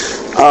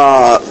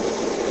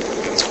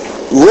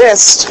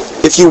list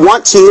if you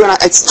want to, and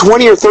it's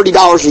 $20 or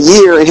 $30 a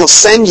year, and he'll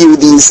send you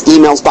these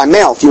emails by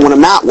mail if you want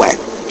them that way.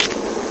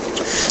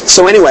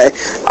 So anyway,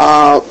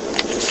 I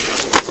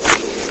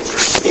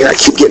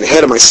keep getting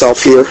ahead of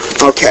myself here.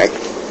 Okay.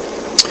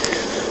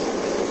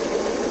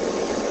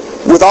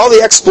 With all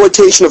the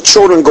exploitation of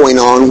children going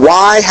on,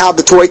 why have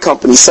the toy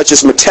companies such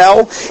as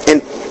Mattel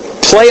and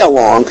Play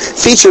Along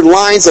featured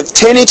lines of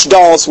 10-inch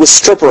dolls with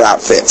stripper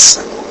outfits?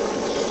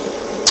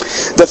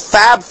 The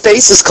Fab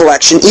Faces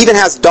collection even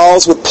has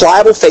dolls with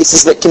pliable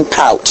faces that can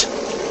pout.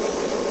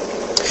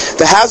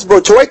 The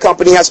Hasbro Toy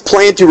Company has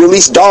planned to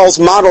release dolls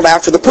modeled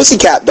after the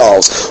Pussycat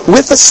Dolls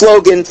with the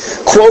slogan,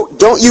 quote,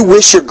 "Don't you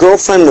wish your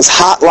girlfriend was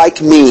hot like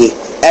me?"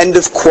 End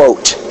of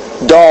quote.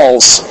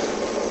 Dolls.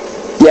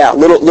 Yeah,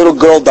 little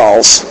girl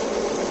dolls.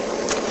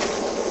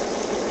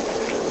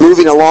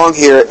 Moving along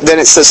here, then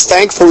it says,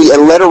 thankfully, a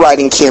letter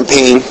writing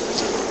campaign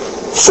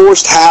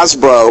forced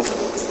Hasbro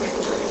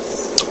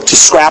to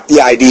scrap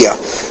the idea.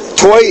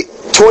 Toy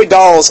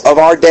dolls of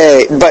our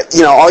day, but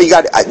all you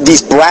got,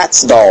 these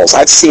Bratz dolls,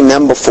 I've seen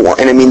them before,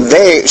 and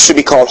they should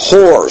be called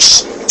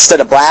whores. Instead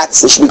of brats,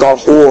 they should be called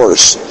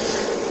whores.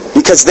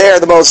 Because they're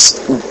the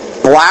most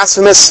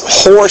blasphemous,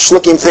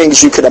 whorish-looking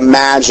things you could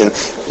imagine.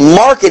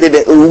 Marketed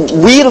at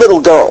wee little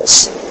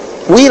girls.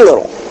 Wee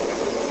little.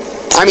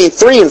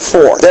 3 and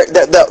 4.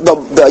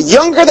 The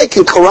younger they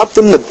can corrupt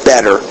them, the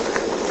better.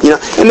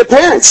 And the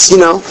parents,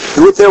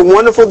 with their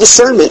wonderful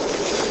discernment.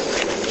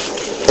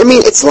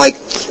 It's like,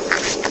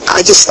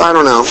 I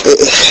don't know.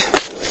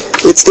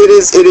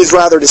 It is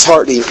rather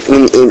disheartening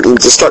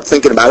to start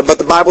thinking about it. But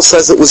the Bible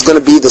says it was going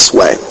to be this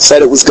way. It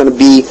said it was going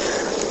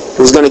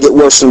to get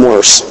worse and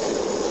worse.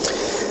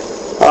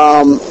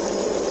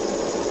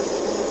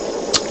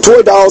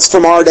 Toy dolls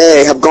from our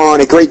day have gone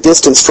a great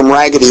distance from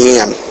Raggedy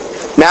Ann.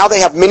 Now they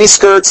have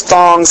miniskirts,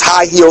 thongs,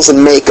 high heels,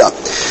 and makeup.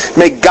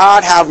 May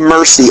God have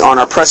mercy on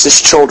our precious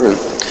children.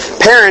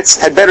 Parents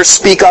had better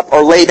speak up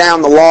or lay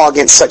down the law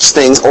against such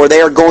things, or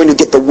they are going to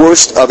get the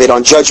worst of it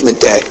on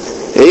Judgment Day.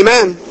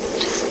 Amen.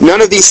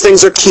 None of these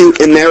things are cute,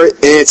 and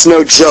it's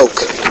no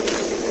joke.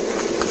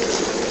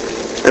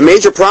 A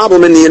major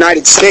problem in the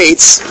United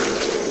States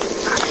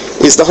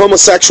is the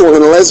homosexual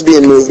and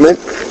lesbian movement,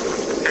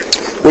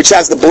 which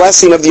has the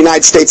blessing of the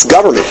United States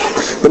government.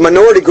 The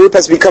minority group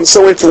has become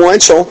so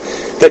influential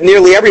that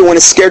nearly everyone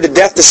is scared to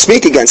death to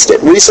speak against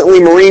it. Recently,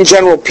 Marine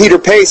General Peter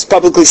Pace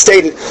publicly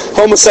stated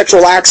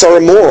homosexual acts are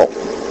immoral.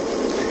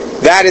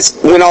 That is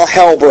when all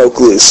hell broke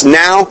loose.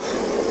 Now,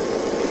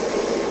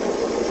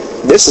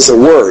 this is a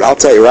word, I'll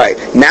tell you right.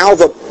 Now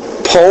the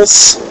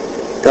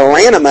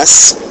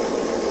pusillanimous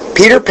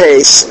Peter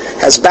Pace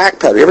has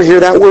backpedaled. You ever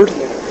hear that word?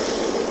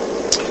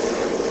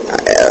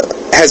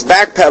 Has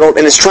backpedaled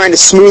and is trying to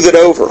smooth it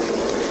over.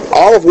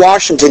 All of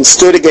Washington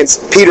stood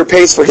against Peter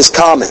Pace for his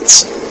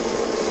comments.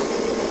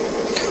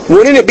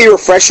 Wouldn't it be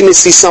refreshing to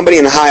see somebody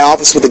in a high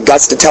office with the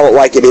guts to tell it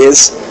like it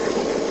is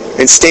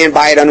and stand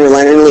by it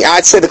unrelentingly?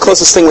 I'd say the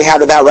closest thing we have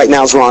to that right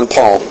now is Ron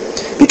Paul.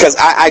 Because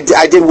I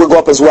did wiggle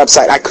up his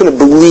website. I couldn't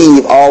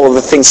believe all of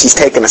the things he's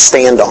taken a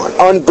stand on.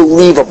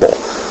 Unbelievable.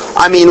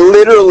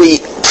 Literally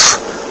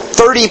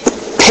 30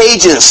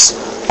 pages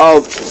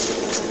of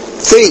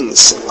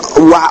things,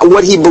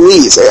 what he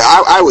believes.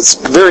 I was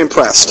very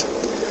impressed.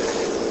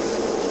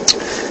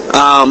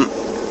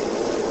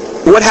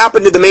 What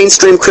happened to the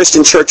mainstream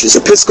Christian churches?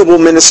 Episcopal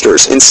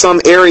ministers in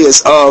some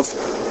areas of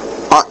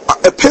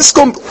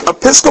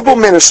Episcopal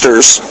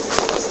ministers.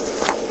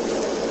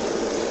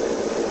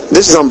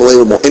 This is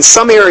unbelievable. In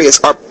some areas,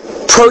 our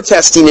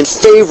protesting in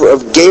favor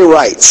of gay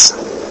rights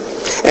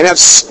and have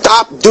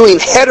stopped doing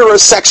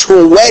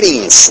heterosexual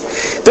weddings.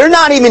 They'll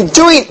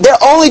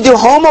only do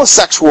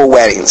homosexual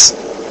weddings.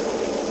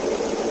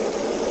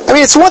 I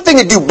mean, it's one thing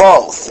to do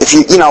both,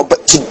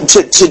 but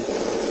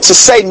to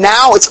say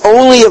now it's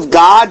only of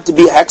God to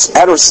be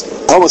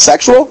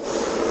homosexual.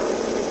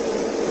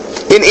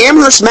 In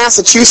Amherst,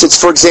 Massachusetts,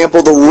 for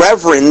example, the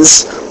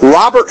Reverends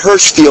Robert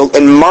Hirschfield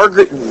and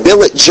Margaret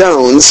Billett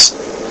Jones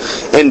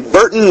and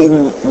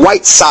Burton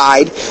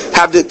Whiteside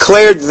have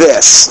declared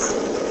this,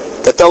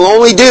 that they'll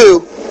only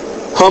do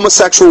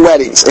homosexual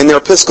weddings in their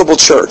Episcopal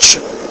Church.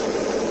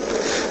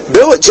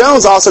 Billett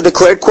Jones also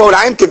declared, quote,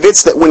 "I am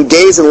convinced that when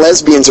gays and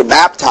lesbians are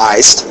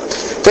baptized,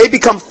 they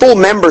become full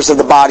members of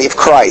the body of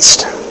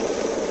Christ."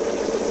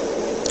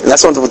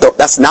 That's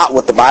not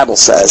what the Bible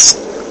says.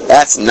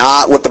 That's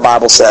not what the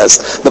Bible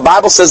says. The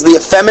Bible says the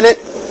effeminate,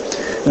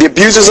 the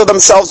abusers of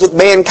themselves with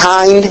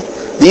mankind,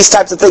 these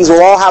types of things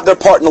will all have their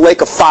part in the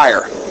lake of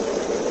fire.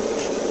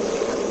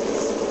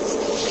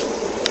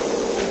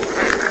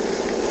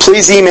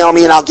 Please email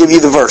me and I'll give you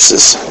the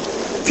verses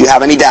if you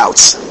have any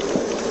doubts.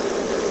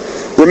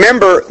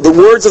 Remember the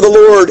words of the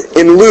Lord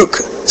in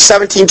Luke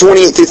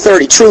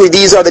 17:28-30. Truly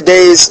these are the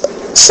days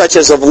such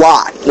as of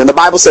Lot. And the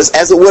Bible says,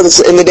 as it was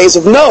in the days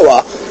of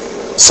Noah,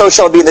 so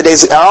shall it be in the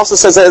days. It also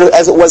says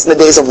as it was in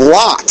the days of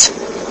Lot,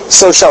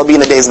 so shall it be in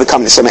the days of the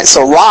coming of man.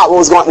 So Lot, what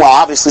was going on? Well,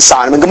 obviously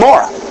Sodom and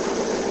Gomorrah.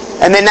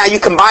 And then now you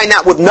combine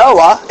that with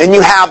Noah, and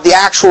you have the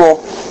actual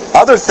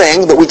other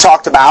thing that we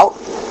talked about,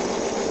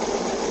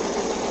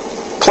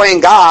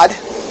 playing God,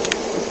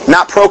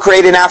 not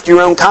procreating after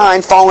your own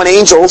kind, fallen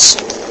angels.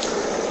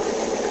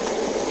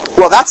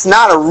 Well, that's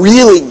not a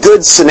really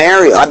good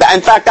scenario.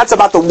 In fact, that's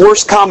about the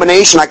worst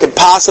combination I could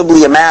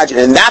possibly imagine.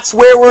 And that's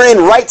where we're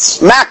in, right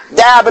smack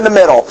dab in the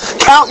middle.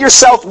 Count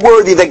yourself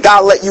worthy that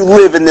God let you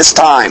live in this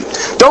time.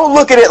 Don't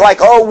look at it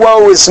like, oh,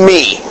 woe is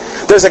me.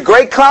 There's a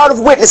great cloud of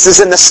witnesses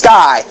in the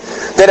sky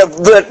and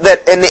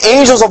the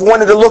angels have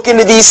wanted to look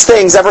into these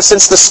things ever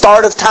since the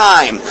start of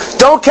time.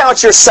 Don't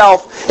count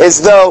yourself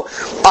as though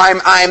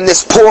I'm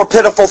this poor,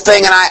 pitiful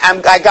thing and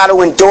I got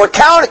to endure.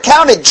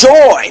 Count it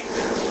joy.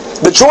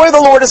 The joy of the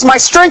Lord is my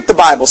strength, the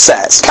Bible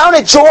says. Count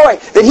it joy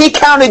that He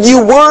counted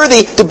you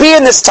worthy to be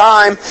in this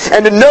time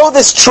and to know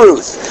this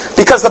truth.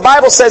 Because the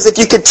Bible says, if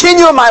you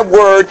continue in my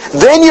word,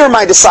 then you're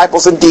my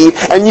disciples indeed,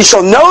 and you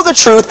shall know the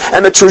truth,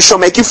 and the truth shall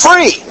make you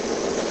free.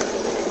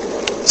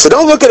 So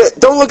don't look at it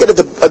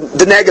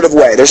the negative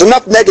way. There's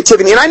enough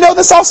negativity, and I know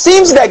this all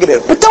seems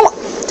negative, but don't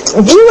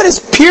view it as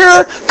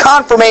pure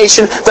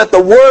confirmation that the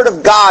Word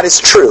of God is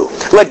true.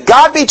 Let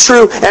God be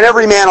true and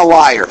every man a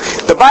liar.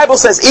 The Bible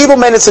says, evil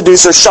men and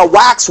seducers shall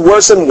wax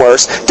worse and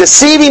worse,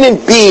 deceiving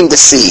and being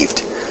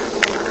deceived.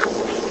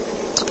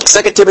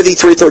 2 Timothy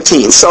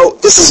 3:13. So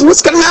this is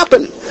what's going to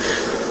happen.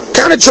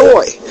 Count it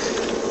joy.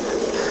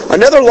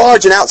 Another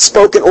large and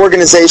outspoken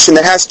organization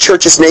that has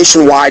churches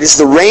nationwide is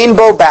the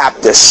Rainbow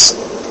Baptists.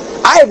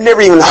 I have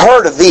never even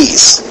heard of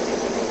these.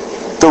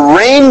 The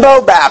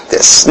Rainbow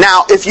Baptists.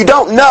 Now, if you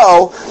don't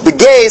know, the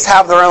gays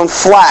have their own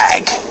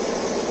flag.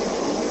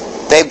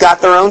 They've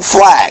got their own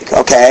flag,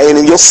 okay?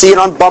 And you'll see it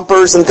on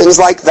bumpers and things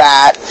like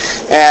that.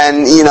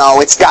 And,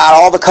 it's got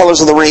all the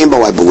colors of the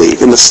rainbow, I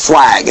believe, in this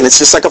flag. And it's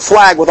just like a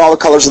flag with all the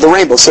colors of the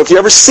rainbow. So if you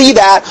ever see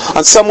that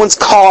on someone's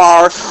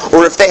car,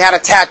 or if they had a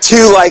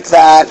tattoo like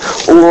that,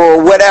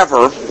 or whatever,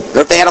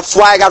 or if they had a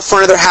flag out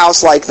front of their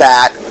house like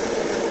that,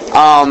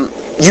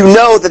 you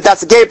know that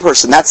that's a gay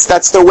person.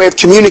 That's their way of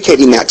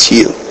communicating that to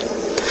you.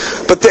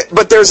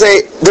 But there's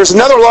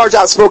another large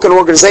outspoken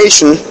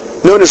organization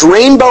known as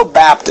Rainbow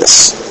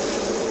Baptists.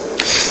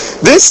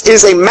 This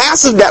is a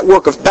massive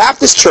network of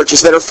Baptist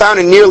churches that are found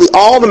in nearly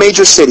all the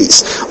major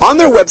cities. On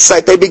their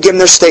website, they begin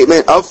their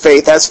statement of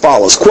faith as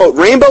follows. Quote,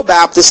 Rainbow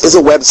Baptist is a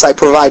website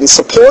providing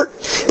support,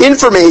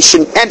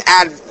 information, and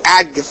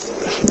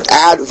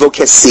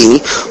advocacy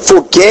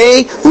for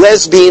gay,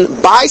 lesbian,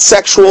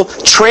 bisexual,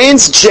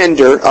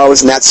 transgender, oh,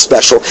 isn't that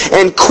special,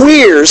 and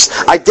queers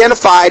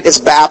identified as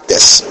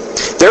Baptists,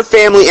 their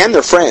family, and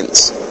their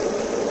friends.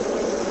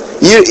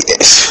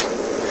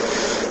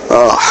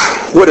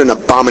 What an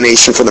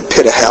abomination from the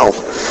pit of hell.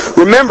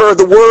 Remember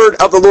the word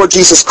of the Lord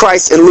Jesus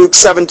Christ in Luke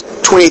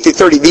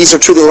 7:28-30. These are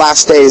truly the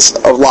last days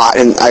of Lot,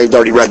 and I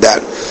already read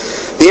that.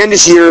 The end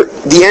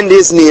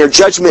is near.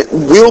 Judgment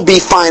will be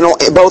final,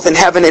 both in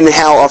heaven and in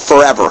hell, or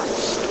forever.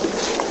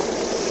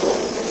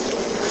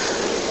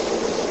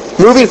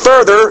 Moving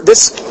further,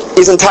 this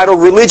is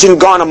entitled Religion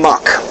Gone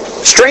Amok.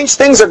 Strange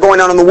things are going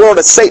on in the world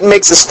as Satan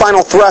makes his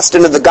final thrust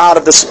into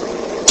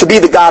to be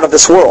the god of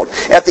this world.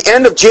 At the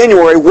end of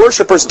January,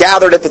 worshippers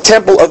gathered at the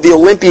temple of the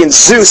Olympian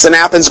Zeus in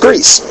Athens,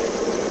 Greece.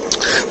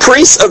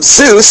 Priests of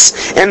Zeus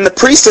and the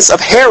priestess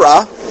of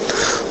Hera,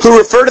 who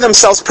refer to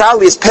themselves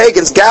proudly as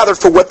pagans, gathered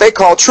for what they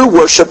call true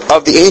worship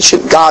of the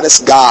ancient goddess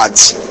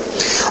gods.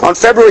 On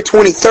February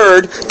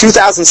 23rd,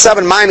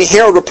 2007, Miami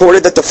Herald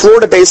reported that the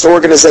Florida-based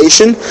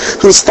organization,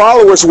 whose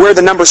followers wear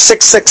the number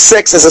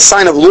 666 as a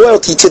sign of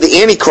loyalty to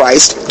the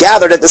Antichrist,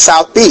 gathered at the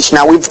South Beach.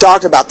 Now, we've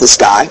talked about this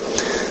guy.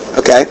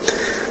 Okay.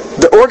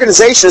 The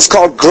organization is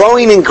called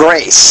Growing in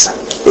Grace.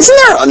 Isn't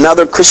there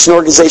another Christian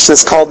organization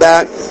that's called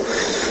that?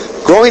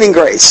 Growing in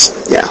Grace.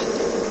 Yeah.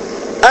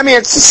 I mean,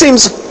 it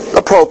seems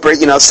appropriate,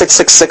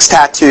 666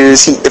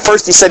 tattoos. At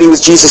first he said he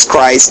was Jesus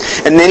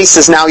Christ, and then he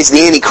says now he's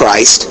the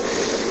Antichrist.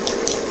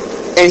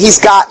 And he's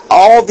got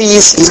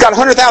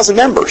 100,000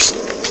 members.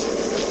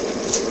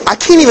 I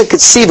can't even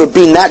conceive of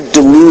being that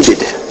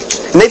deluded.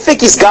 And they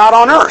think he's God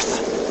on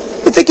earth.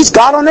 They think he's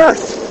God on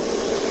earth.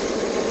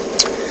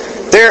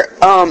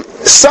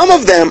 Some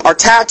of them are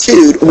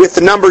tattooed with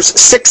the numbers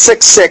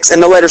 666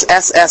 and the letters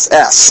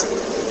SSS,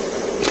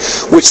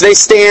 which they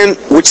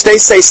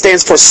say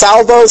stands for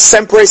Salvo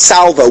Sempre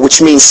Salvo,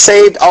 which means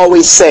saved,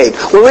 always saved.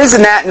 Well,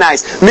 isn't that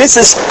nice?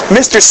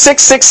 Mr.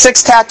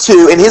 666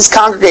 Tattoo and his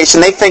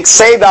congregation, they think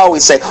saved,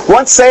 always saved.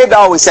 Once saved,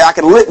 always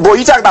saved. Boy,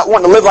 you talk about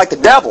wanting to live like the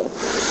devil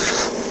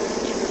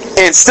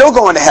and still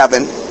going to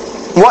heaven,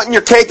 wanting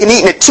your cake and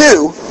eating it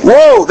too.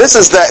 Whoa,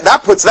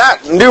 that puts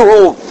that new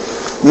old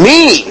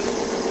me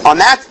on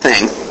that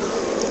thing.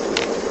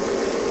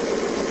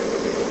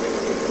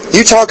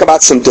 You talk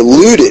about some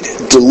deluded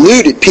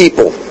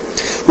people.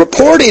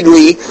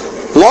 Reportedly,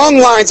 long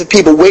lines of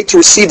people wait to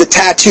receive the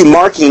tattoo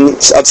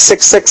markings of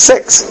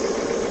 666.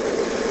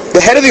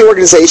 The head of the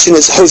organization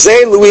is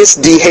Jose Luis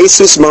de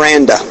Jesus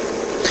Miranda.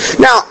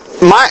 Now,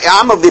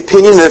 I'm of the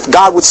opinion that if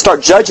God would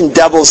start judging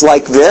devils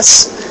like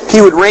this,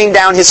 he would rain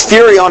down his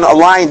fury on a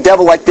lying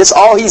devil like this.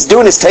 All he's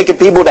doing is taking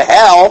people to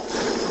hell.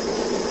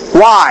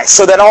 Why?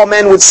 So that all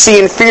men would see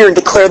and fear and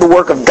declare the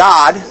work of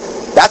God.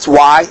 That's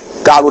why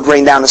God would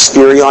rain down his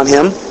fury on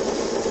him.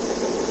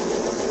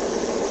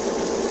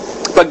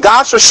 But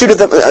God shall shoot at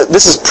them,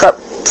 this is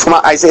from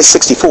Isaiah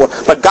 64,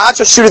 but God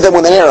shall shoot at them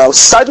with an arrow.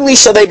 Suddenly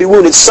shall they be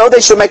wounded, so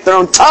they shall make their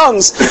own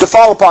tongues to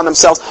fall upon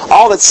themselves.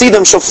 All that see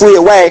them shall flee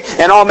away,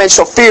 and all men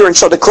shall fear and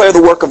shall declare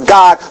the work of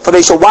God, for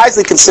they shall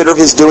wisely consider of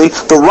his doing.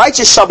 The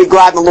righteous shall be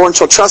glad, and the Lord and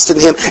shall trust in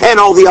him, and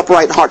all the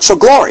upright in heart shall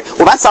glory.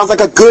 Well, that sounds like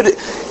a good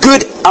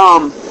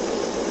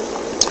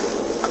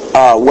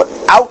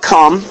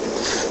outcome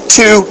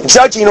to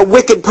judging a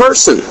wicked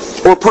person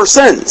or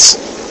persons.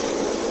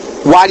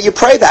 Why do you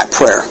pray that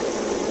prayer?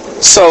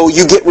 So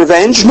you get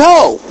revenge?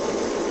 No.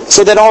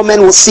 So that all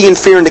men will see and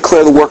fear and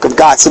declare the work of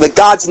God. So that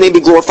God's name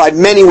be glorified,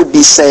 many would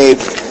be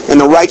saved,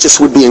 and the righteous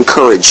would be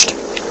encouraged.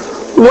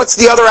 What's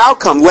the other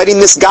outcome? Letting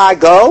this guy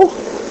go?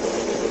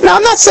 Now,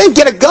 I'm not saying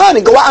get a gun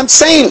and go out. I'm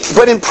saying,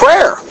 but in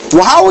prayer.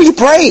 Well, how are you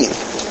praying?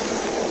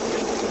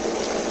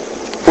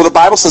 Well, the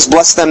Bible says,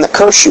 bless them that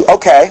curse you.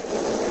 Okay.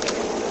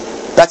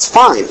 That's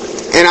fine.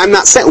 And I'm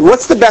not saying,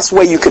 what's the best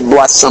way you could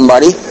bless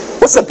somebody?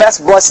 What's the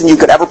best blessing you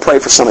could ever pray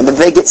for someone? That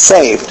they get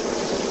saved.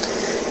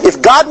 If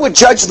God would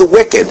judge the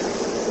wicked,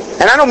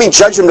 and I don't mean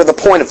judge them to the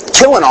point of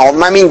killing all of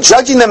them, I mean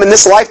judging them in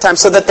this lifetime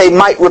so that they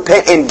might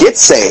repent and get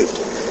saved.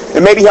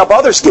 And maybe help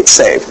others get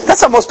saved. That's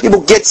how most people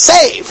get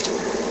saved.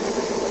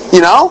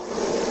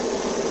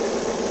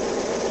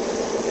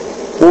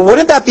 Well,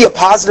 wouldn't that be a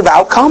positive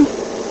outcome?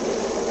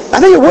 I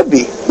think it would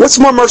be. What's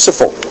more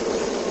merciful?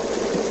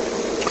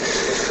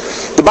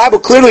 The Bible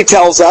clearly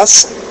tells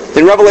us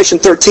in Revelation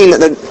 13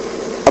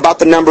 about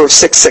the number of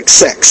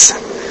 666.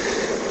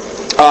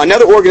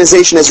 Another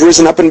organization has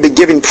risen up and been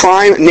giving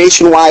prime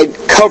nationwide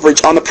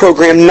coverage on the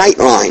program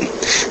Nightline.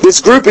 This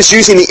group is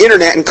using the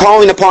internet and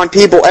calling upon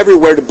people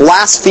everywhere to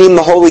blaspheme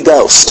the Holy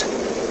Ghost.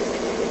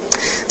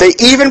 They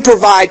even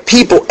provide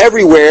people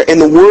everywhere in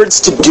the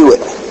words to do it.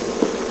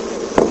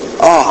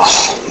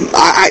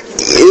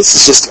 This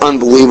is just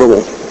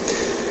unbelievable.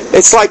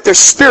 It's like their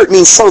spirit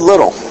means so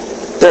little.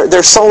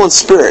 Their soul and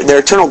spirit, their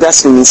eternal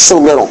destiny means so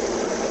little.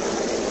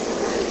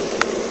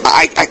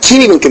 I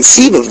can't even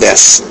conceive of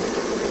this.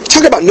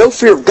 Talk about no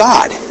fear of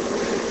God.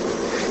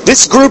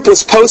 This group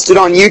was posted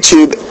on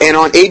YouTube and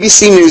on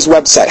ABC News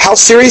website. How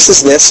serious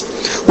is this?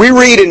 We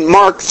read in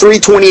Mark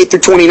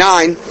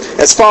 3:28-29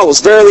 as follows: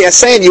 Verily I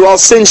say unto you, all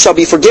sins shall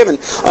be forgiven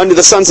unto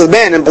the sons of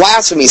men, and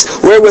blasphemies,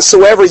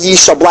 wherewithsoever ye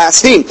shall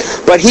blaspheme.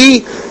 But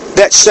he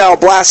that shall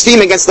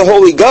blaspheme against the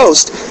Holy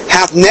Ghost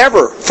hath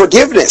never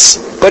forgiveness,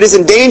 but is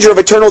in danger of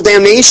eternal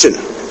damnation.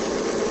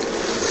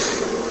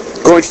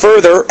 Going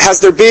further, has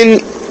there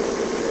been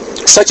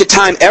such a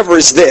time ever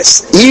as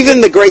this?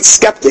 Even the great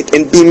skeptic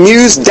and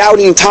bemused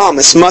doubting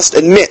Thomas must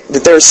admit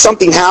that there is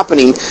something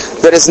happening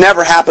that has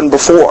never happened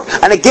before.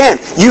 And again,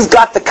 you've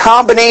got the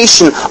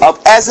combination of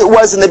as it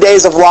was in the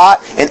days of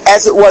Lot and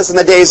as it was in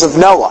the days of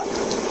Noah.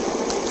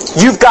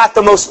 You've got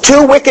the most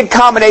two wicked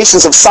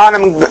combinations of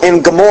Sodom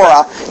and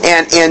Gomorrah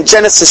and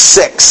Genesis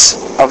 6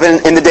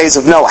 in the days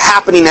of Noah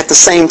happening at the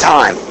same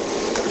time.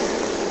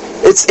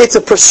 It's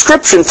a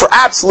prescription for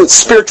absolute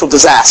spiritual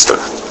disaster.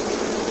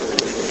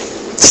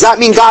 Does that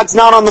mean God's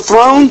not on the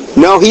throne?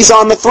 No, He's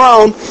on the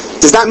throne.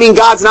 Does that mean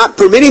God's not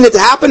permitting it to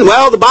happen?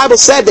 Well, the Bible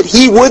said that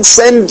He would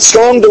send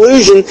strong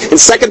delusion in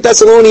 2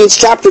 Thessalonians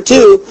chapter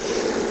 2,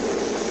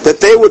 that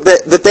they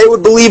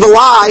would believe a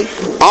lie.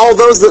 All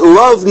those that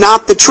love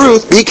not the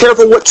truth, be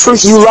careful what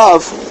truth you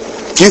love.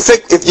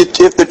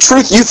 If the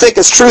truth you think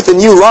is truth and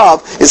you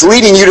love is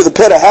leading you to the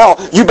pit of hell,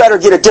 you better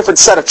get a different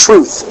set of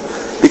truth.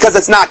 Because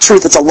it's not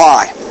truth, it's a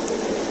lie.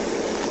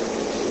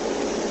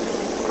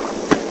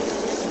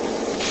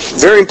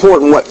 Very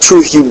important what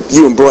truth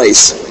you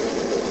embrace.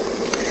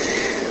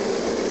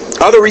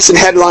 Other recent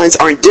headlines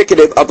are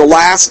indicative of the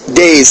last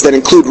days that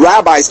include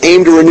rabbis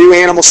aim to renew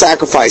animal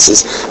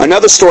sacrifices.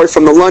 Another story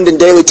from the London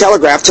Daily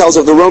Telegraph tells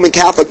of the Roman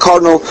Catholic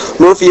Cardinal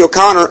Murphy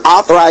O'Connor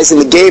authorizing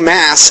the gay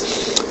mass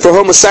for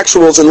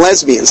homosexuals and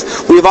lesbians.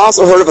 We have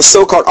also heard of a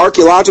so-called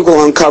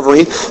archaeological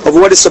uncovering of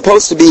what is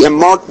supposed to be a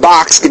marked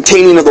box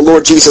containing of the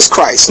Lord Jesus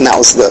Christ. And that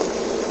was the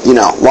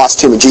lost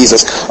tomb of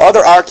Jesus.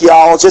 Other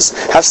archaeologists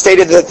have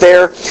stated that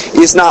there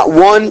is not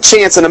one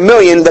chance in a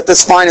million that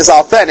this find is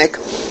authentic,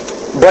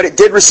 but it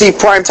did receive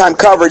primetime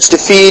coverage to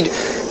feed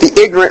the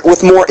ignorant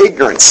with more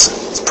ignorance.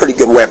 It's a pretty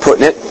good way of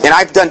putting it. And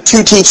I've done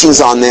 2 teachings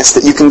on this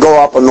that you can go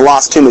up on the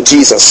lost tomb of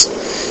Jesus.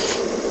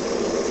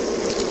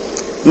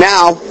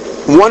 Now,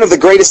 one of the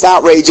greatest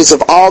outrages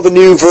of all the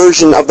new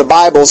version of the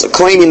Bibles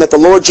claiming that the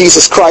Lord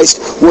Jesus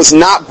Christ was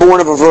not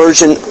born of a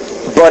virgin,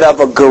 but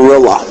of a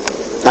gorilla.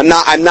 I'm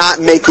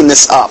not making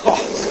this up.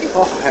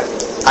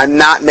 I'm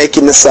not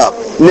making this up.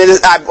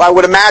 I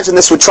would imagine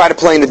this would try to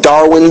play in the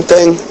Darwin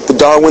thing.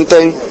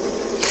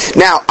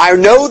 Now, I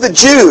know the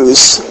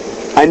Jews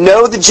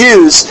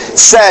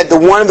said that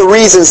one of the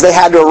reasons they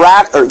had to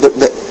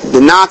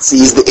the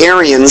Nazis, the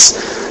Aryans,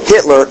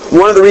 Hitler,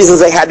 one of the reasons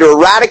they had to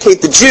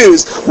eradicate the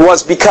Jews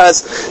was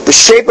because the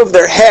shape of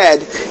their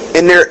head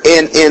and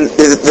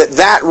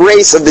that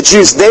race of the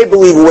Jews they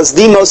believe was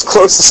the most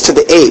closest to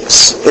the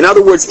apes. In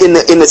other words, in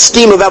the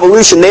scheme of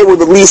evolution, they were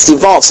the least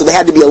evolved, so they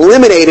had to be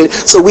eliminated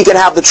so we could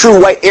have the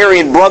true white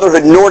Aryan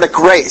Brotherhood Nordic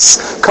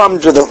race come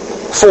to the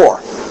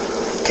fore.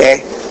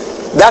 Okay?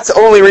 That's the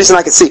only reason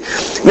I can see.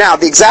 Now,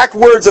 the exact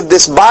words of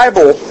this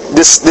Bible,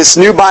 this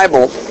new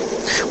Bible,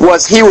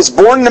 was he was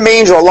born in a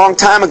manger a long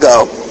time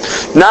ago,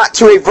 not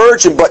to a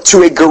virgin, but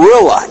to a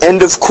gorilla.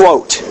 End of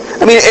quote.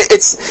 I mean,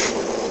 it's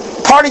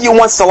part of you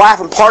wants to laugh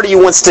and part of you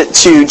wants to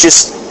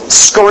just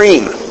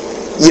scream,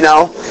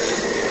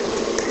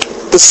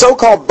 The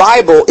so-called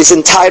Bible is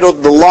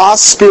entitled The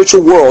Lost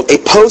Spiritual World, a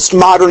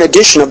postmodern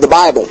edition of the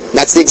Bible.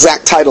 That's the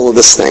exact title of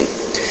this thing.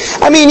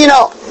 I mean,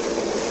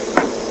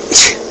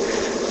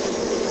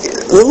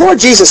 the Lord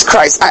Jesus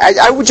Christ,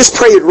 I would just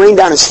pray He'd rain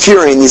down His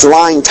fury in these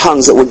lying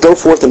tongues that would go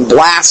forth and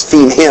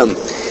blaspheme Him.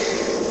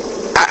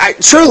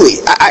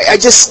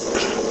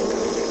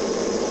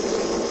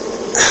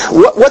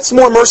 What's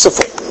more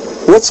merciful?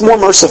 What's more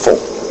merciful?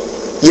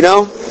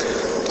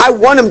 I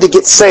want him to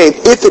get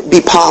saved if it be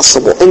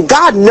possible. And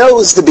God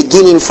knows the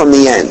beginning from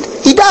the end.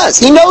 He does.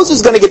 He knows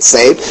who's going to get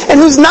saved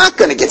and who's not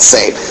going to get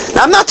saved.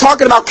 Now, I'm not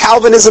talking about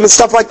Calvinism and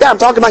stuff like that. I'm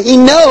talking about He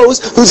knows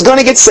who's going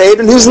to get saved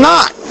and who's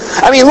not.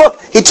 I mean, look,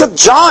 He took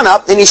John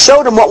up and He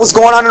showed him what was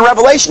going on in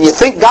Revelation. You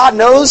think God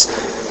knows?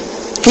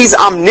 He's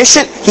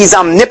omniscient. He's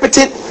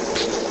omnipotent.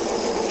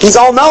 He's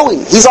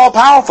all-knowing. He's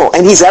all-powerful.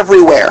 And He's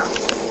everywhere.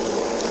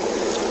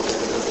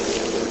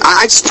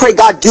 I just pray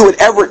God do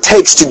whatever it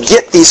takes to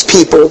get these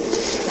people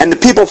and the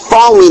people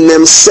following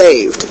them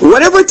saved.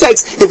 Whatever it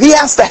takes. If He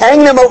has to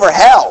hang them over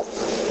hell.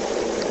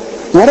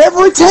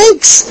 Whatever it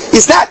takes.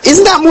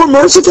 Isn't that more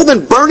merciful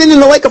than burning in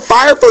the lake of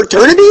fire for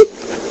eternity?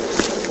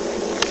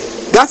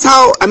 That's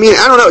how, I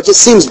don't know, it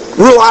just seems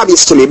real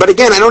obvious to me. But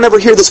again, I don't ever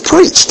hear this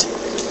preached.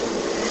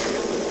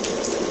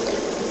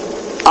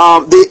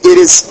 It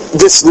is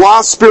this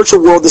lost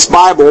spiritual world, this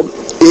Bible,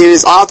 it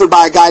is authored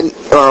by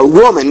a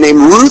woman named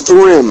Ruth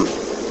Rim,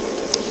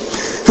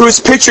 who is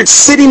pictured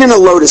sitting in a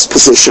lotus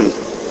position.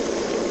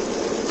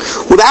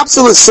 With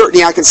absolute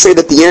certainty, I can say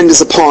that the end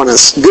is upon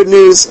us. Good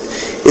news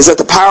is that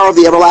the power of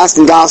the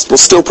everlasting gospel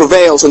still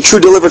prevails, and true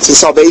deliverance and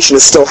salvation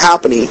is still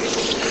happening.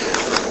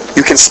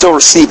 You can still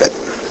receive it.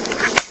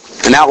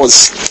 And that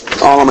was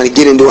all I'm going to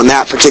get into in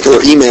that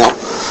particular email.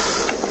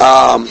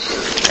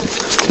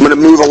 I'm going to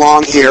move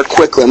along here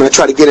quickly. I'm going to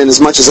try to get in as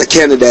much as I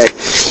can today.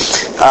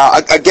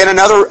 Again,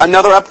 another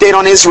update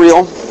on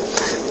Israel.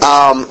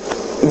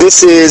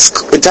 This is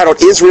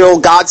entitled Israel,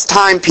 God's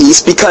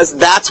Timepiece, because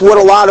that's what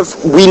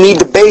we need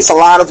to base a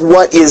lot of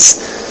what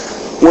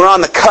we're on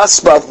the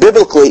cusp of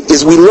biblically,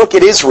 is we look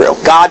at Israel,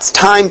 God's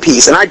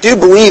timepiece. And I do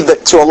believe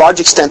that to a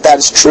large extent that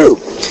is true.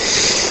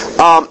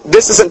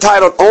 This is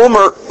entitled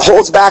Omer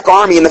Holds Back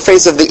Army in the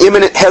Face of the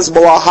Imminent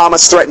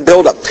Hezbollah-Hamas Threat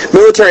Buildup.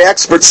 Military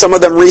experts, some of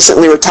them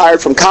recently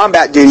retired from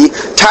combat duty,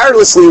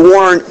 tirelessly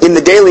warned in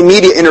the daily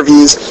media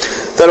interviews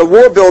that a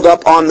war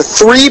buildup on the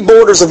 3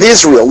 borders of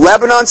Israel,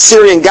 Lebanon,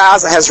 Syria, and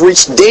Gaza, has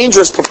reached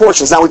dangerous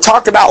proportions. Now, we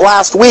talked about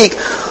last week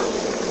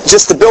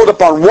just the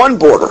buildup on one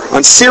border,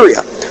 on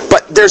Syria.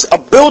 But there's a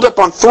buildup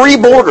on 3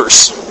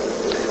 borders.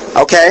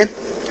 Okay?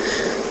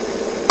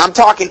 I'm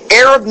talking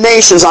Arab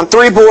nations on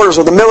 3 borders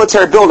with a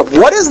military buildup.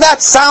 What does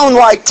that sound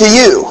like to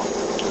you?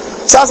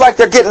 It sounds like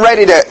they're getting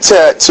ready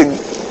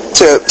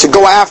to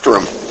go after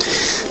them.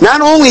 Not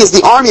only is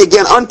the army,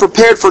 again,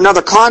 unprepared for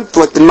another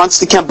conflict in months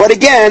to come, but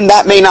again,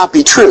 that may not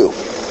be true.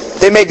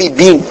 They may be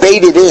being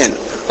baited in.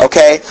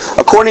 Okay?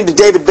 According to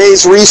David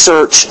Bay's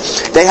research,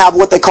 they have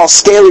what they call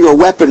scalar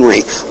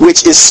weaponry,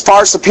 which is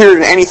far superior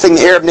to anything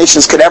the Arab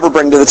nations could ever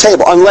bring to the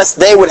table, unless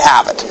they would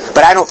have it.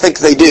 But I don't think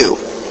they do.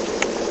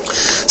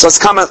 So it's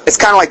kind of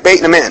like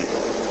baiting them in.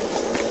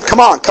 come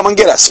on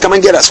get us.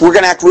 We're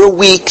going to act real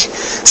weak.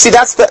 See,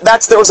 there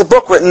was a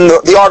book written,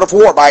 The Art of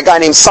War, by a guy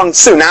named Sun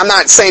Tzu. Now, I'm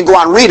not saying go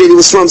out and read it. It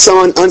was from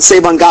some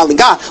unsaved, ungodly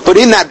guy. But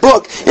in that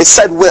book, it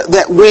said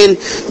that when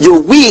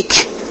you're weak,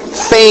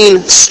 feign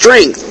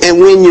strength, and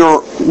when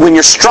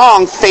you're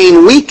strong,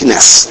 feign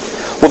weakness.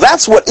 Well,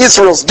 that's what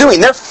Israel's doing.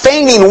 They're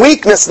feigning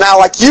weakness now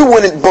like you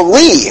wouldn't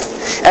believe.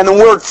 And the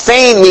word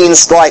feign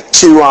means like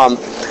to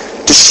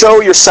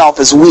show yourself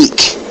as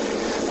weak,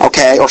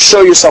 okay, or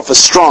show yourself as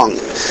strong.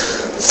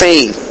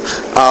 Feign.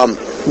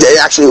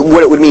 Actually,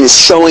 what it would mean is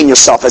showing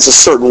yourself as a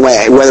certain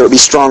way, whether it be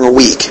strong or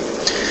weak.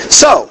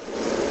 So,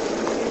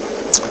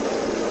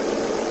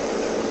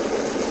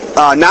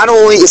 not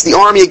only is the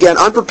army again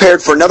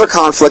unprepared for another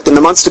conflict in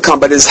the months to come,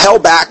 but it is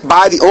held back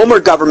by the Omer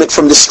government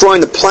from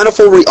destroying the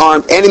plentiful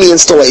rearmed enemy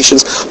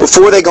installations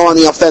before they go on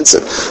the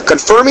offensive.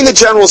 Confirming the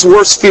general's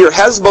worst fear,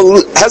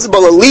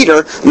 Hezbollah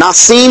leader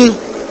Nassim,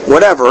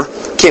 whatever,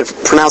 can't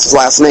pronounce his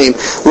last name,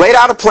 laid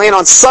out a plan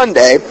on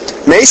Sunday,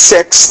 May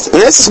 6th,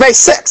 and this is May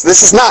 6th,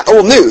 this is not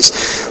old news,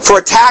 for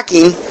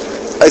attacking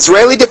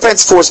Israeli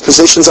Defense Force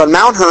positions on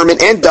Mount Hermon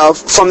and Dove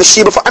from the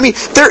Sheba. I mean,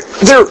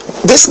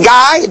 this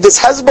guy, this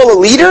Hezbollah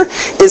leader,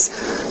 is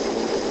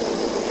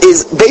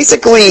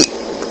basically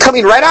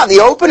coming right out in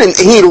the open, and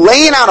he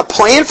laying out a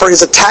plan for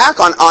his attack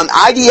on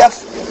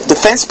IDF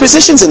defense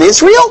positions in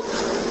Israel.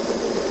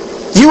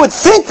 You would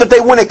think that they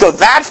wouldn't go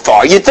that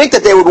far. You'd think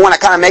that they would want to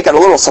kind of make it a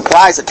little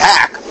surprise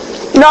attack.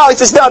 No, he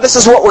says, no, this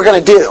is what we're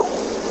going to do.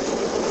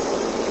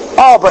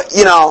 Oh, but,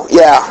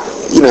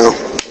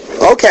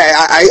 okay,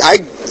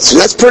 so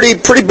that's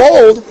pretty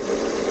bold.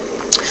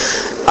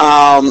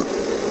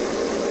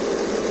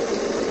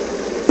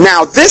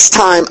 Now, this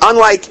time,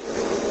 unlike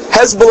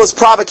Hezbollah's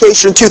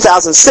provocation in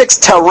 2006,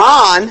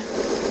 Tehran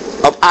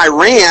of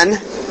Iran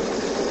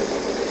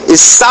is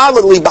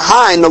solidly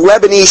behind the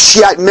Lebanese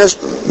Shiite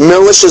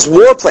militia's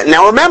war plan.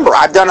 Now remember,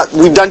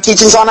 we've done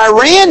teachings on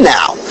Iran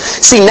now.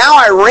 See, now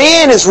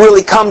Iran has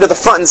really come to the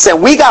front and said,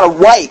 we got to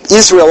wipe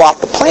Israel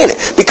off the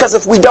planet. Because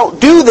if we don't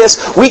do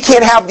this, we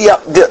can't have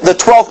the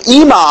 12th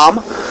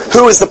Imam,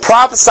 who is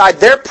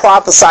their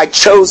prophesied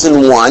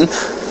chosen one.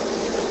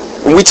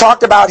 And we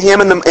talked about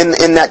him in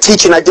that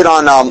teaching I did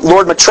on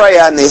Lord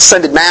Maitreya and the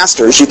Ascended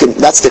Masters.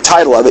 That's the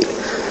title of it.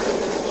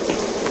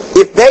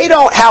 If they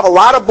don't have a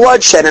lot of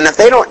bloodshed, and if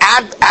they don't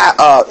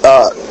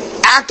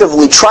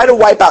actively try to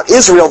wipe out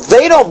Israel,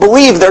 they don't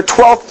believe their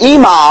 12th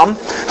Imam,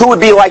 who would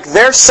be like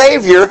their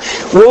savior,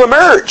 will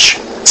emerge.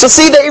 So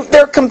see,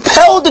 they're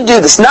compelled to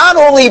do this, not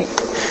only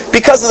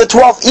because of the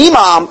 12th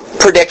Imam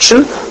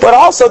prediction, but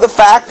also the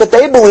fact that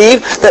they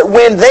believe that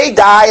when they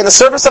die in the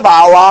service of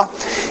Allah,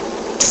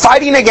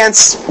 fighting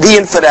against the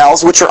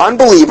infidels, which are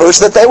unbelievers,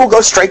 that they will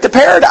go straight to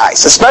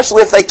paradise,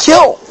 especially if they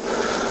kill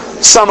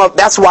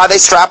that's why they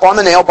strap on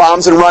the nail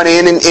bombs and run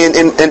in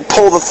and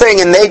pull the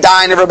thing, and they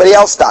die and everybody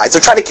else dies.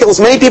 They're trying to kill as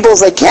many people as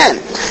they can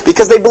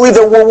because they believe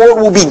their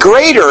reward will be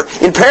greater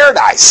in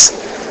paradise.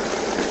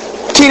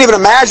 Can't even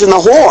imagine the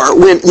horror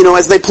when,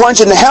 as they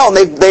plunge into hell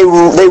and they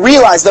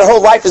realize their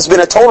whole life has been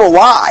a total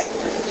lie.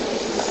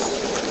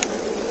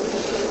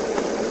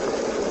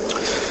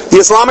 The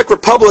Islamic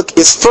Republic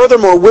is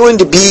furthermore willing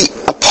to be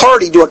a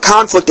party to a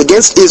conflict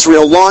against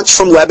Israel launched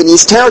from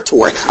Lebanese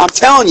territory. I'm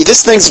telling you,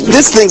 this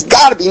thing's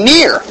got to be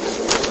near.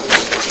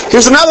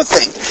 Here's another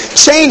thing.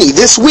 Cheney,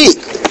 this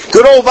week,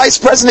 good old Vice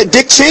President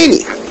Dick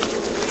Cheney,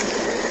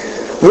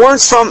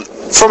 warns from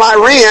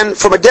Iran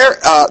from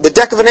the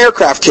deck of an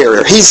aircraft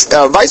carrier.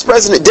 Vice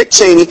President Dick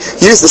Cheney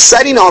used the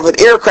setting of an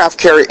aircraft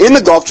carrier in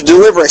the Gulf to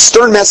deliver a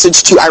stern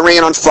message to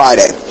Iran on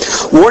Friday,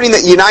 warning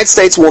that the United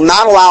States will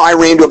not allow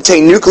Iran to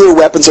obtain nuclear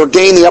weapons or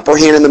gain the upper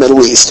hand in the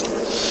Middle East.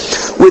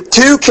 With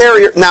two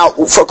carriers, now,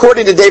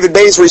 according to David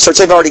Bay's research,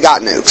 they've already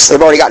got nukes.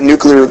 They've already got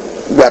nuclear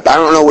weapons. I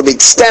don't know what the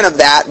extent of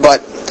that,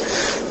 but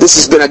this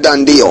has been a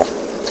done deal.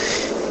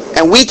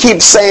 And we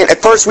keep saying,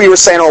 at first we were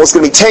saying, it's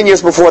going to be 10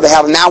 years before they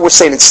have them. Now we're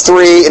saying it's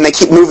 3, and they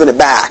keep moving it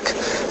back.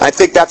 And I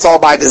think that's all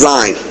by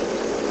design.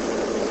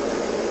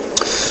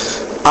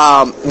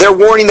 They're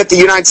warning that the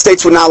United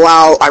States would not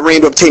allow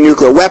Iran to obtain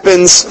nuclear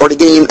weapons or to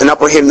gain an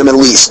upper hand in the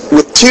Middle East.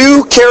 With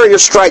 2 carrier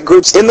strike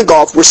groups in the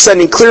Gulf, we're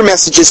sending clear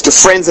messages to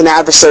friends and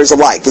adversaries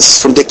alike. This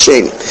is from Dick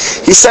Cheney.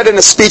 He said in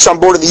a speech on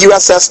board of the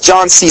USS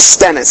John C.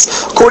 Stennis,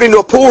 according to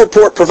a pool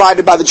report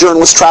provided by the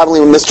journalist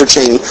traveling with Mr.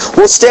 Cheney,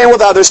 we'll stand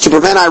with others to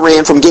prevent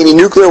Iran from gaining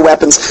nuclear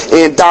weapons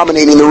and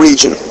dominating the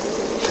region.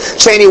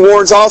 Cheney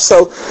warns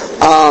also,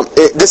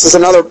 this is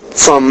another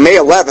from May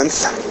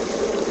 11th,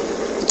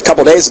 a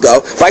couple days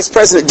ago, Vice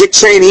President Dick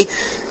Cheney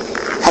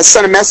has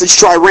sent a message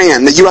to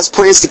Iran. The U.S.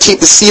 plans to keep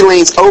the sea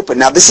lanes open.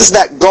 Now, this is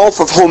that Gulf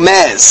of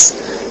Hormuz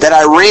that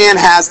Iran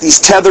has these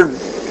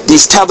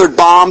tethered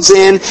bombs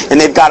in, and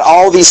they've got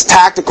all these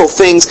tactical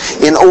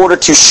things in order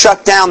to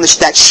shut down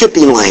that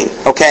shipping lane.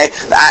 Okay,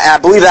 I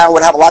believe that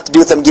would have a lot to do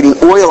with them getting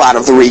oil out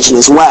of the region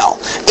as well,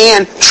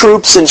 and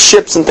troops and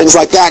ships and things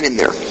like that in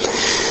there.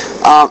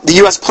 The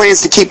U.S.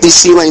 plans to keep these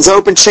sea lanes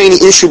open. Cheney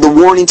issued the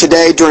warning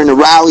today during a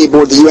rally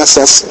aboard the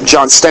USS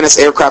John Stennis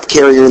aircraft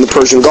carrier in the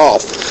Persian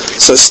Gulf.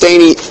 So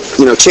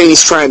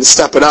Cheney's trying to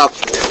step it up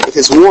with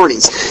his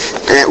warnings.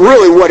 And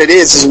really what it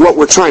is what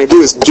we're trying to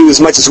do is do as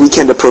much as we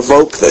can to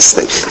provoke this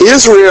thing.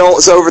 Israel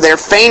is over there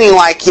feigning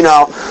like,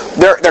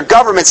 their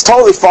government's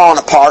totally falling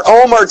apart.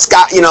 Olmert's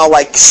got,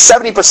 like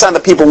 70% of the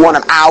people want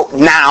him out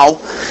now.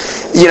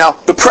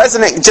 The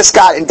president just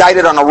got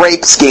indicted on a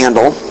rape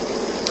scandal.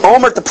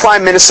 Olmert, the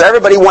prime minister,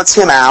 everybody wants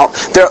him out.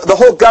 The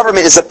whole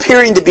government is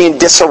appearing to be in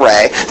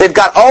disarray. They've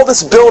got all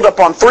this buildup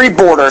on 3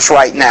 borders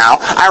right now.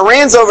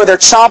 Iran's over there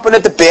chomping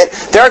at the bit.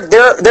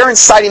 They're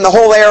inciting the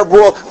whole Arab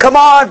world. Come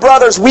on,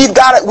 brothers, we've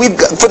got it.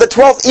 For the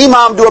 12th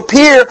Imam to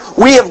appear,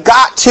 we've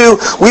got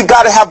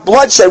to have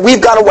bloodshed.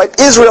 We've got to wipe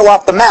Israel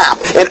off the map.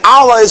 And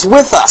Allah is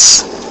with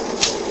us.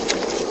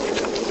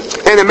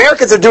 And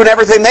Americans are doing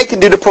everything they can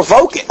do to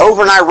provoke it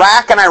over in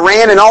Iraq and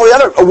Iran and all the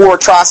other war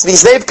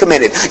atrocities they've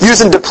committed.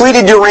 Using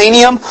depleted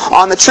uranium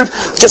on the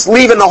troops, just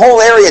leaving the whole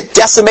area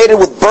decimated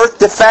with birth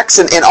defects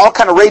and all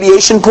kind of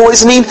radiation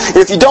poisoning. And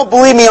if you don't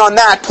believe me on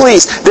that,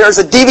 please, there's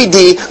a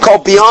DVD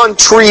called Beyond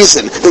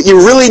Treason that you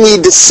really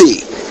need to see.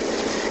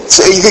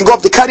 So you can go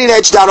up to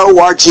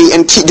cuttingedge.org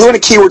and doing a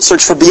keyword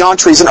search for Beyond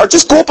Treason, or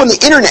just go up on the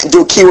internet and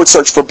do a keyword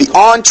search for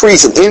Beyond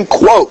Treason, in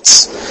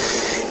quotes.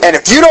 And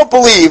if you don't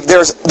believe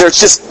there's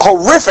just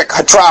horrific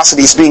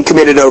atrocities being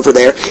committed over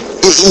there,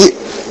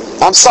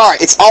 I'm sorry,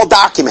 it's all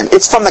documented.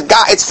 It's from the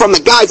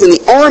guys in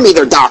the army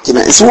they're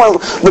documenting. It's one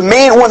of the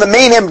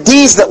main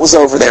MDs that was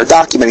over there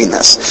documenting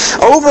this.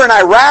 Over in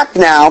Iraq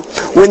now,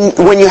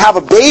 when you have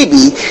a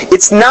baby,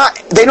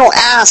 they don't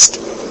ask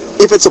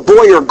if it's a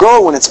boy or a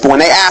girl when it's born.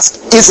 They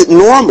ask, is it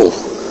normal?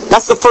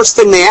 That's the first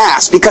thing they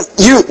ask, because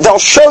they'll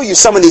show you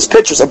some of these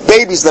pictures of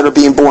babies that are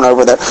being born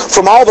over there,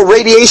 from all the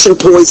radiation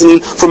poisoning,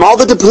 from all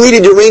the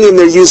depleted uranium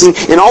they're using,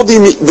 and all the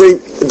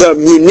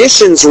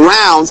munitions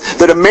rounds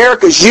that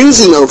America's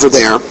using over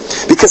there.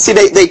 Because see,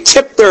 they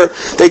tip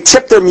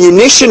their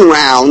munition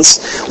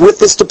rounds with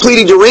this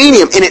depleted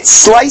uranium, and it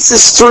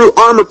slices through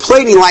armor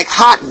plating like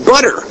hot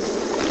butter.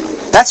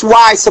 That's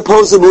why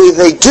supposedly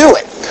they do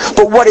it.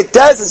 But what it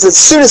does is, as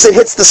soon as it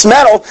hits this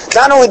metal,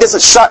 not only does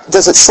it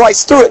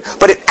slice through it,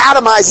 but it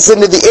atomizes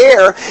into the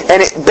air,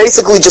 and it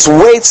basically just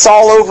wafts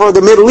all over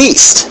the Middle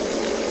East.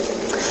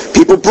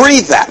 People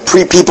breathe that.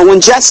 People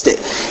ingest it.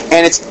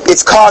 And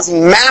it's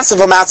causing massive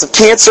amounts of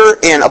cancer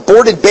and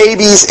aborted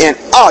babies and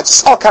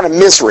just all kind of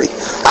misery.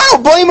 I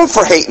don't blame them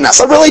for hating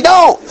us. I really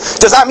don't.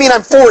 Does that mean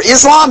I'm for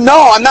Islam?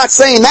 No, I'm not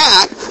saying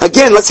that.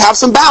 Again, let's have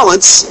some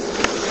balance.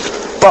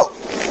 But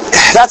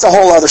that's a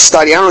whole other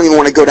study. I don't even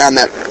want to go down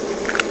that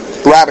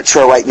rabbit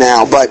trail right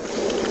now, but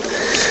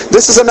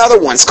this is another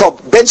one. It's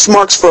called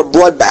Benchmarks for a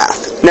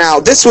Bloodbath. Now,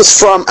 this was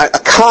from a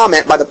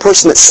comment by the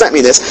person that sent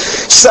me this.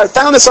 She said, I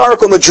found this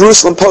article in the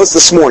Jerusalem Post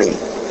this morning.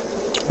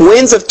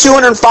 Winds of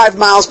 205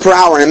 miles per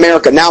hour in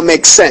America now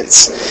make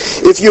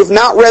sense. If you have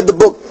not read the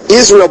book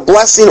Israel,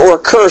 Blessing or a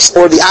Curse,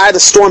 or The Eye of the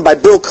Storm by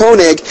Bill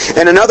Koenig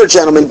and another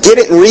gentleman, get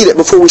it and read it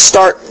before we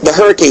start the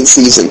hurricane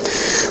season.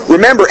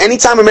 Remember,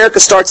 anytime America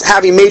starts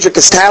having major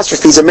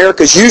catastrophes,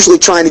 America's usually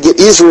trying to get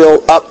Israel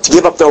to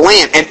give up their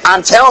land. And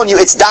I'm telling you,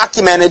 it's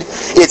documented.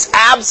 It's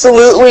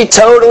absolutely,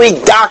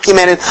 totally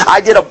documented. I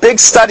did a big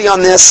study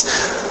on this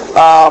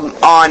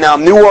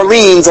on New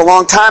Orleans a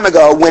long time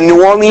ago when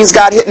New Orleans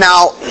got hit.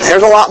 Now,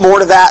 there's a lot more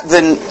to that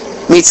than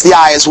meets the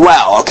eye as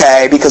well,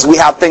 okay? Because we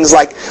have things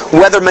like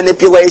weather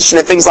manipulation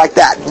and things like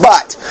that.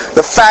 But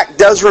the fact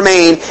does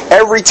remain,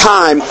 every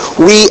time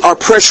we are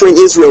pressuring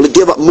Israel to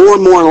give up more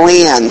and more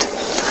land,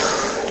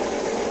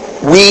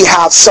 we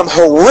have some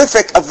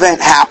horrific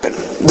event happen.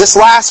 This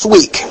last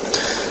week.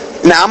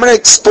 Now, I'm going to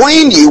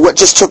explain to you what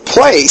just took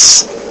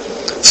place,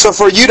 so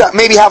for you to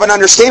maybe have an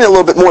understanding a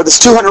little bit more. This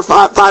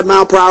 205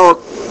 mile per hour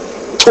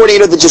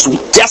tornado that just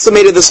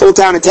decimated this whole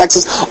town in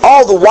Texas.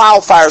 All the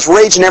wildfires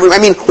raging everywhere.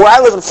 I mean, where I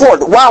live in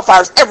Florida,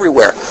 wildfires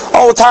everywhere,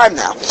 all the time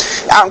now.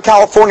 Out in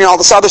California, all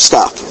this other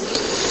stuff.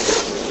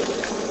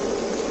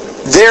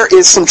 There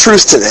is some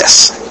truth to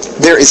this.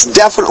 There is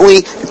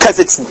definitely, because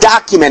it's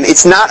documented,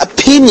 it's not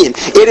opinion.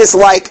 It is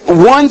like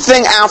one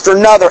thing after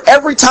another.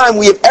 Every time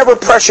we have ever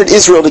pressured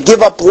Israel to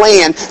give up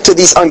land to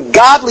these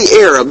ungodly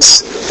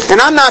Arabs, and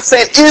I'm not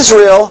saying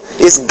Israel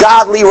is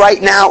godly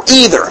right now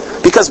either,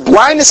 because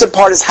blindness in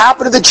part has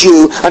happened to the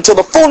Jew until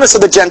the fullness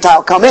of the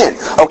Gentile come in,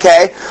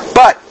 okay?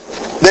 But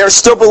they're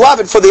still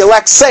beloved for the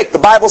elect's sake. The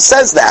Bible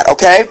says that,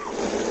 okay?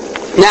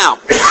 Now,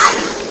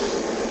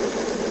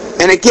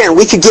 and again,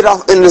 we could get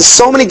off into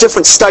so many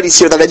different studies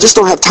here that I just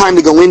don't have time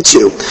to go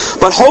into.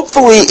 But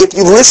hopefully, if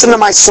you listen to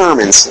my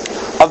sermons,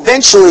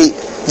 eventually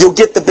you'll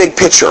get the big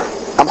picture.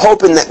 I'm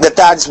hoping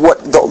that is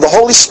what the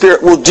Holy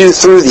Spirit will do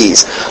through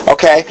these.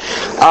 Okay?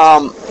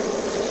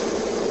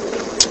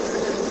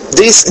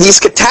 These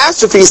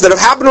catastrophes that have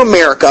happened to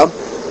America,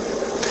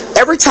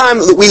 every time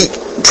that we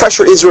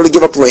pressure Israel to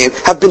give up land,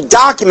 have been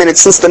documented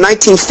since the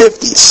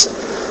 1950s.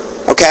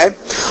 Okay?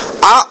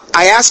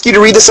 I ask you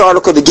to read this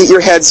article to get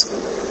your heads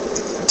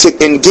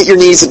and get your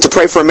knees to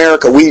pray for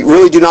America. We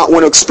really do not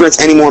want to experience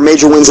any more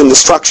major wins and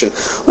destruction.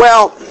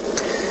 Well,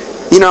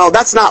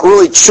 that's not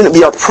really, shouldn't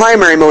be our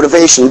primary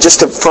motivation,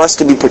 just for us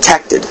to be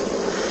protected.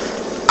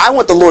 I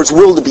want the Lord's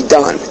will to be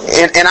done.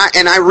 And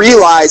I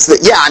realize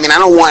that, I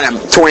don't want a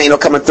tornado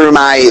coming through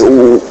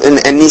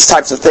and these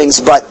types of things,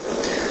 but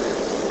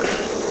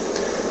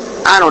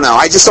I don't know.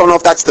 I just don't know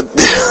if that's the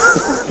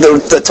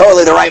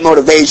totally the right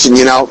motivation,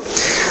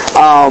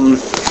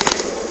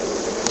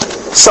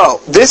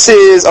 So, this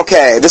is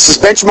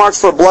benchmarks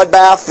for a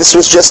bloodbath. This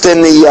was just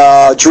in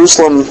the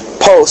Jerusalem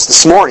Post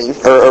this morning,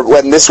 or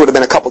when this would have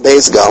been a couple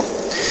days ago.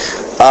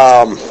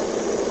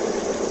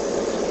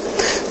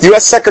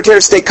 U.S. Secretary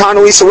of State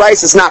Condoleezza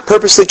Rice is not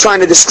purposely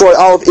trying to destroy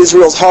all of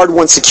Israel's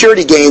hard-won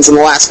security gains in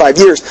the last 5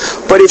 years,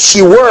 but if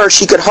she were,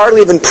 she could hardly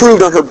have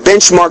improved on her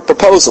benchmark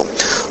proposal.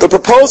 The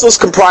proposals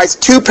comprise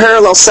two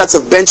parallel sets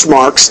of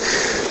benchmarks.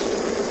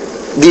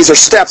 These are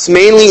steps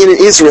mainly in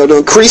Israel to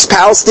increase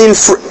Palestinian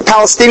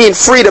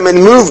freedom and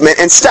movement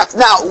and steps.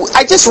 Now,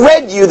 I just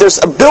read you there's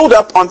a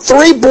buildup on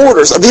 3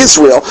 borders of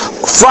Israel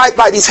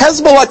by these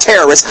Hezbollah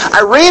terrorists.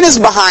 Iran is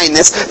behind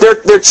this.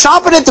 They're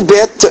chomping at the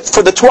bit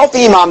for the 12th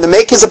Imam to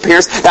make his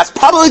appearance. That's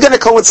probably going to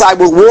coincide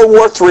with World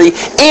War III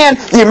and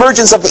the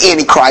emergence of the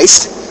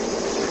Antichrist.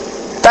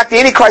 In fact, the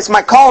Antichrist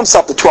might call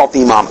himself the 12th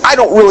Imam. I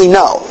don't really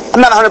know. I'm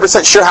not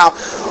 100% sure how,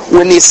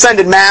 when the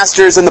Ascended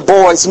Masters and the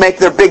boys make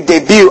their big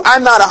debut,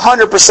 I'm not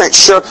 100%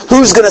 sure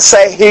who's going to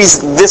say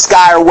he's this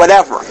guy or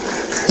whatever.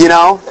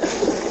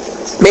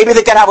 Maybe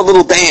they could have a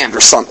little band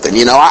or something,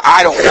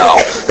 I don't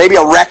know. Maybe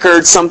a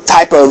record, some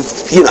type of,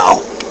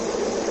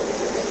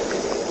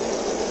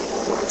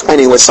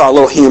 Anyway, saw a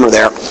little humor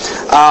there.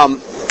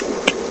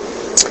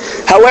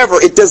 However,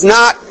 it does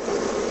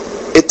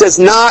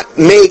not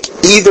make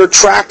either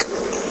track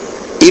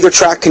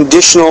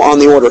conditional on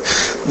the order.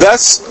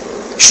 Thus,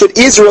 should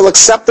Israel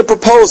accept the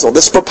proposal,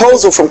 this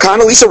proposal from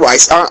Condoleezza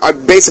Rice,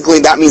 basically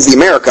that means the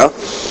America,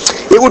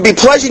 it would be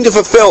pledging to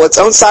fulfill its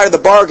own side of the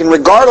bargain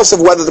regardless of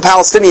whether the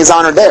Palestinians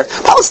honor theirs.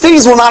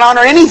 Palestinians will not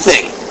honor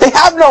anything. They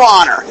have no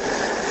honor.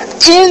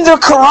 In the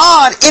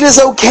Quran, it is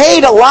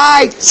okay to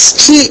lie,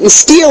 cheat, and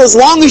steal as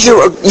long as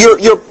you're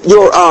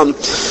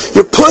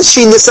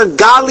pushing this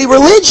ungodly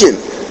religion.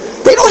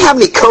 They don't have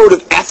any code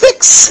of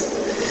ethics.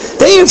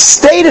 They have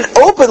stated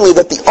openly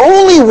that the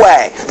only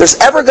way there's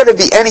ever going to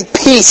be any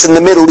peace in the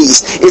Middle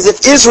East is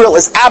if Israel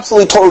is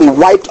absolutely totally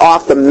wiped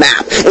off the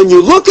map. And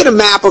you look at a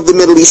map of the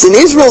Middle East, and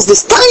Israel's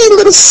this tiny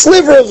little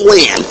sliver of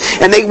land,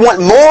 and they want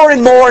more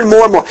and more and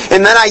more and more.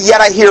 And then I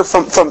hear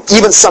from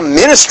even some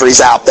ministries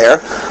out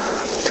there,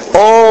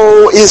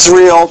 oh,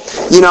 Israel,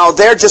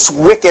 they're just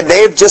wicked.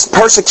 They've just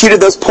persecuted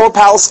those poor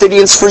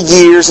Palestinians for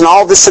years and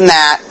all this and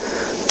that.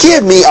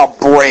 Give me a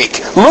break.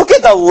 Look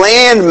at the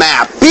land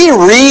map. Be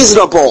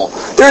reasonable.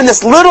 They're in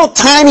this little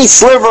tiny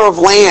sliver of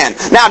land.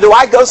 Now, do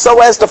I go so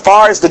as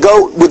far as to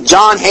go with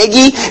John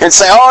Hagee and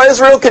say, oh,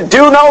 Israel can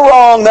do no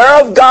wrong. They're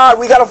of God.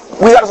 We gotta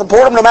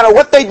support them no matter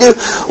what they do.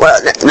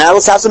 Well, now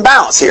let's have some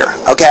balance here.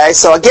 Okay?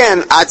 So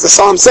again, that's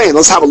all I'm saying.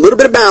 Let's have a little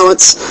bit of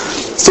balance.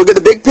 Let's look at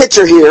the big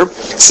picture here.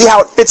 See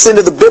how it fits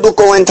into the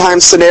biblical end time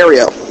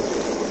scenario.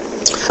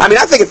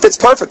 I think it fits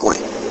perfectly.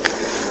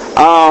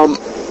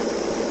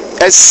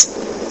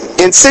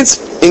 And since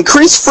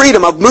increased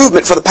freedom of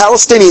movement for the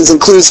Palestinians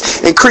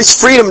includes increased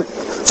freedom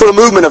for the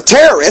movement of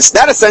terrorists,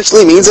 that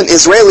essentially means an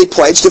Israeli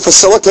pledge to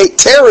facilitate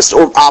terrorist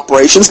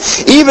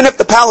operations, even if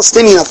the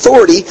Palestinian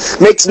Authority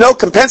makes no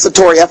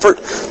compensatory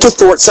effort to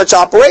thwart such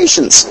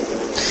operations.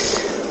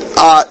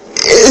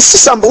 It's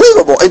just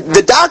unbelievable.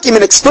 The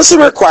document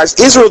explicitly requires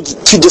Israel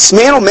to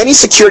dismantle many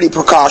security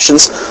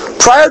precautions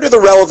prior to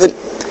the relevant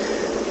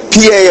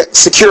PA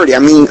security.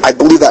 I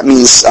believe that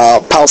means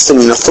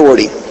Palestinian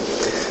Authority.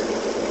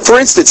 For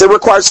instance, it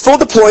requires full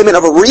deployment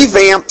of a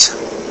revamped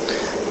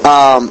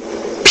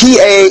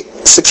PA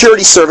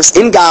security service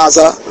in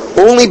Gaza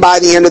only by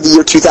the end of the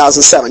year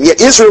 2007.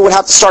 Yet Israel would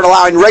have to start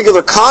allowing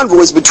regular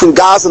convoys between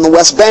Gaza and the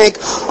West Bank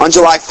on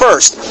July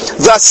 1st.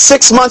 Thus,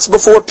 6 months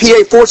before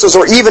PA forces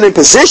are even in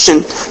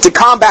position to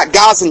combat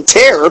Gazan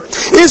terror,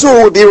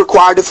 Israel would be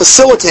required to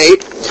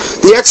facilitate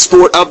the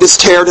export of this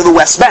terror to the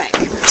West Bank.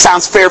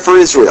 Sounds fair for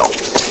Israel.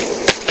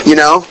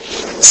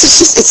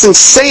 It's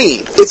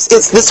insane. It's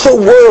this whole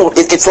world.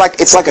 It's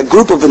like a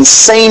group of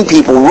insane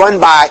people run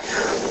by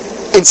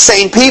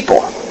insane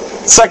people.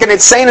 It's like an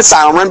insane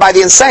asylum run by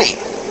the insane.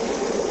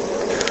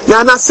 Now,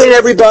 I'm not saying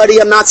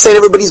everybody. I'm not saying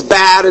everybody's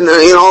bad and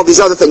all these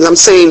other things. I'm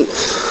saying,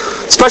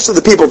 especially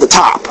the people at the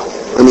top.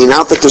 I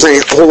don't think there's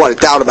a whole lot of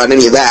doubt about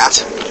any of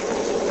that.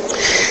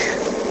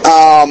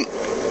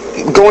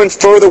 Going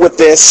further with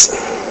this.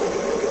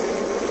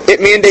 It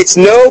mandates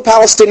no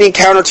Palestinian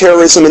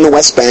counterterrorism in the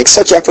West Bank.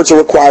 Such efforts are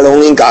required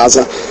only in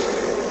Gaza.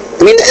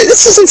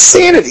 This is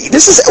insanity.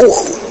 This is,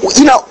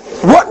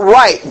 what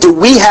right do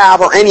we have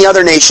or any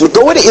other nation to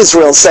go into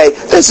Israel and say,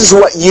 this is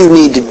what you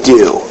need to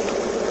do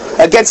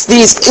against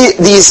these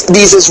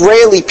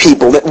Israeli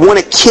people that want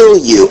to kill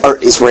you,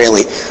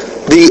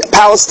 the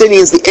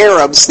Palestinians, the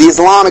Arabs, the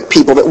Islamic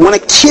people that want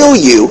to kill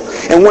you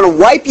and want to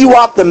wipe you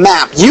off the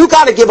map, you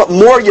got to give up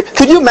more.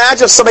 Could you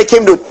imagine if somebody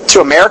came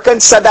to America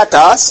and said that to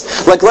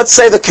us? Like, let's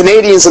say the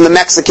Canadians and the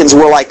Mexicans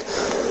were like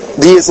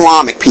the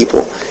Islamic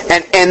people,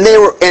 and they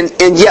were,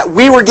 and yet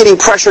we were getting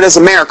pressured as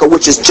America,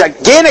 which is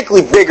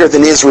gigantically bigger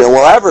than Israel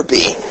will ever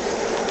be,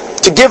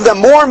 to give them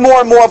more and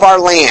more and more of our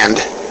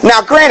land. Now,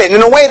 granted,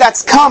 in a way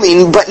that's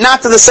coming, but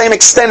not to the same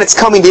extent it's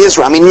coming to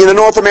Israel. I mean, the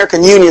North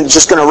American Union is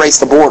just going to erase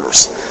the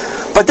borders.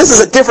 But this is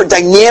a different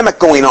dynamic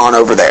going on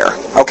over there,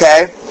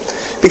 okay?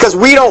 Because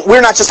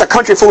we're not just a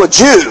country full of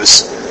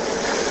Jews.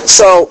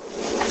 So,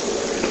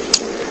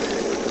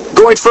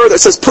 going further,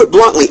 it says, put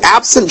bluntly,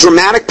 absent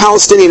dramatic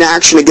Palestinian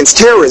action against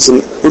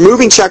terrorism,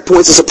 removing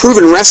checkpoints is a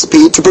proven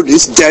recipe to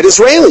produce dead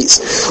Israelis.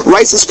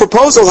 Rice's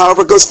proposal,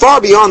 however, goes far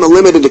beyond the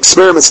limited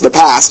experiments of the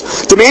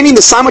past, demanding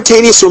the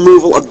simultaneous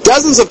removal of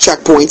dozens of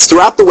checkpoints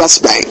throughout the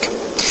West Bank.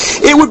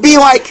 It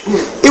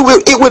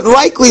would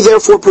likely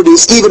therefore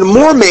produce even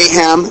more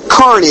mayhem,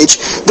 carnage,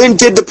 than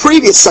did the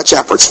previous such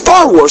efforts.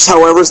 Far worse,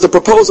 however, is the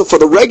proposal for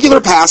the regular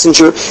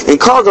passenger and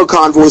cargo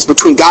convoys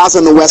between Gaza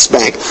and the West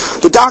Bank.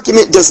 The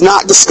document does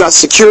not discuss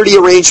security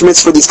arrangements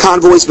for these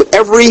convoys, but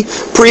every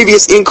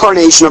previous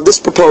incarnation of this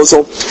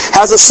proposal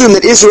has assumed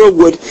that Israel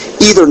would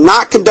either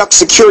not conduct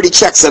security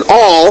checks at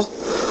all,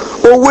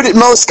 or would at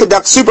most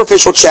conduct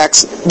superficial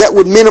checks that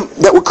would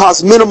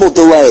cause minimal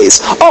delays.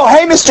 Oh,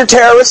 hey, Mr.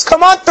 Terrorist,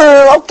 come on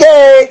through.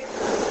 Okay,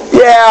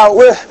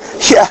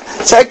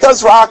 take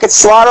those rockets,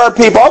 slaughter our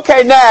people.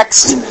 Okay,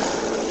 next.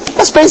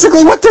 That's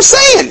basically what they're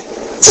saying.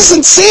 This is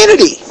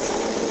insanity.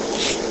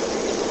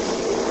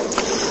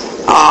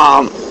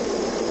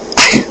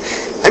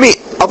 I mean,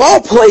 of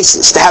all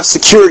places to have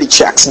security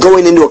checks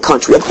going into a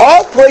country, of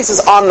all places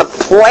on the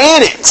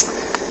planet,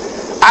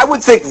 I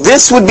would think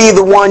this would be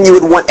the one you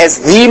would want as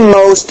the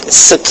most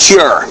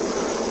secure.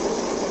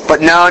 But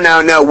no.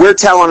 We're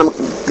telling them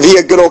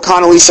via good old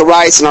Condoleezza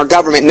Rice and our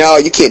government, no,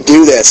 you can't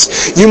do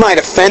this. You might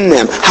offend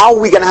them. How are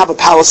we going to have a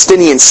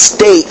Palestinian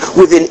state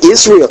within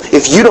Israel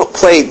if you don't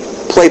play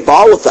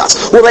ball with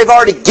us? Well, they've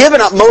already given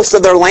up most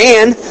of their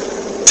land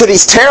to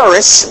these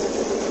terrorists.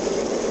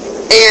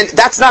 And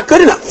that's not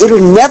good enough. It'll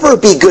never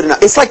be good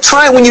enough. It's like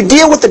when you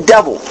deal with the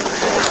devil.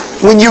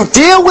 When you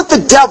deal with the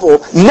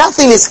devil,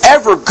 nothing is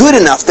ever good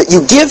enough that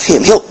you give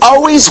him. He'll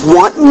always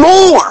want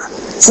more.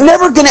 It's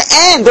never going to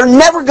end. They're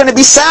never going to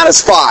be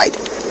satisfied.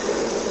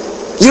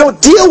 You don't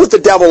deal with the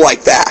devil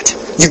like that.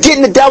 You get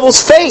in the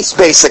devil's face,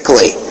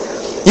 basically.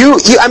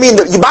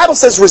 The Bible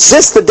says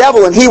resist the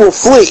devil and he will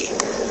flee.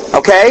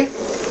 Okay?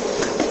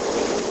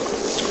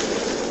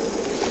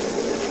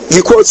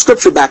 You quote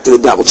scripture back to the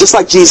devil, just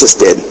like Jesus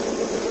did.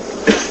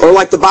 Or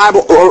like the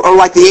Bible, or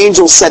like the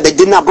angels said, they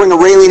did not bring a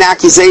railing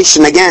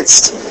accusation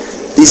against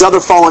these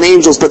other fallen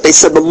angels, but they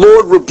said, the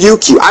Lord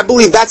rebuke you. I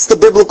believe that's the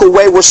biblical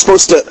way we're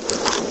supposed to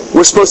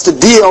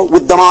deal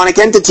with demonic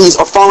entities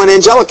or fallen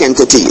angelic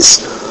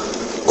entities.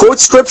 Quote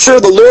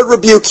scripture, the Lord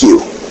rebuke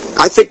you.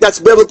 I think that's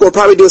biblical. We'll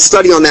probably do a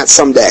study on that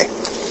someday.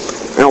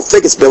 I don't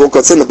think it's biblical.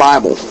 It's in the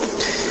Bible.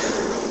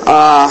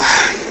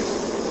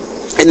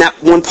 And that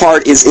one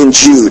part is in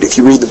Jude. If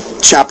you read the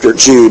chapter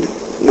Jude,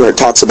 where it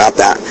talks about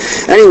that.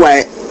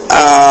 Anyway,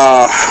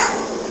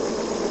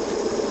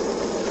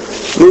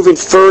 moving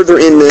further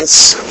in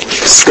this,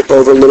 skip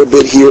over a little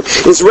bit here.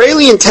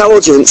 Israeli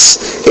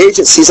intelligence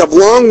agencies have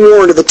long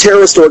warned of the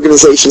terrorist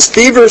organizations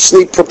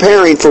feverishly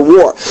preparing for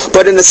war.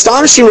 But an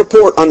astonishing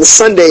report on the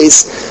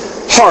Sunday's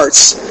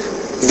Hearts,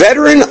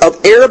 veteran of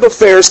Arab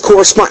Affairs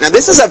correspondent. Now,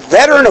 this is a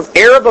veteran of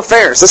Arab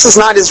Affairs. This is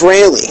not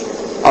Israeli.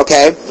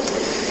 Okay?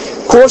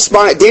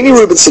 Correspondent Danny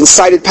Rubinson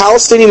cited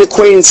Palestinian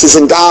acquaintances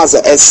in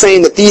Gaza as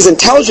saying that these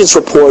intelligence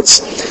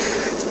reports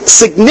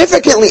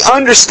significantly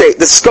understate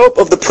the scope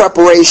of the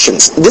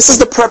preparations. This is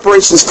the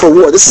preparations for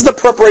war. This is the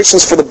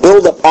preparations for the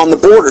buildup on the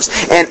borders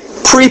and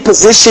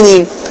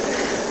pre-positioning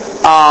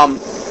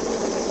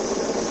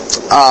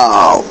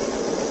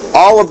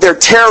all of their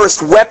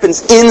terrorist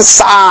weapons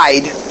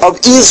inside of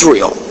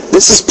Israel.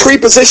 This is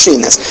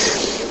pre-positioning this.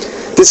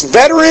 This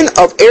veteran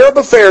of Arab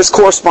Affairs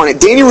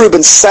correspondent, Danny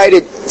Rubin,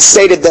 stated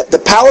that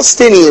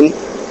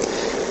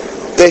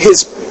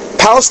his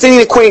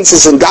Palestinian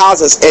acquaintances in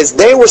Gaza, as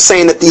they were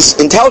saying that these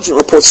intelligence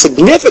reports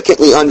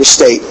significantly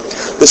understate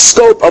the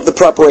scope of the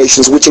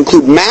preparations, which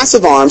include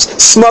massive arms,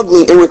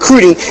 smuggling, and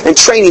recruiting and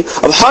training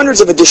of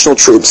hundreds of additional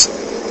troops.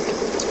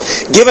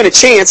 Given a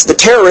chance, the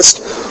terrorists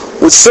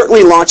would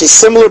certainly launch a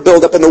similar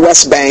buildup in the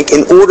West Bank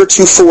in order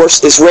to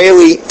force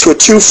Israeli to a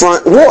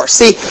two-front war.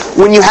 See,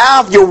 when you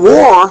have your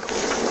war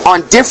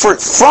on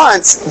different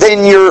fronts,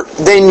 then your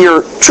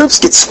troops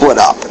get split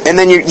up, and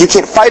then you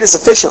can't fight as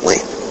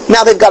efficiently.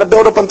 Now they've got to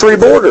build up on three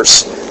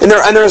borders, and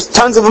there's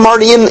tons of them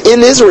already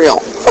in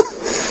Israel.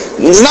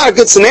 It's not a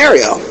good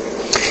scenario.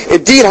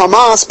 Indeed,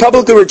 Hamas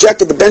publicly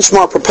rejected the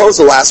benchmark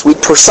proposal last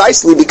week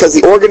precisely because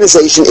the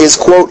organization is,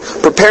 quote,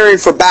 preparing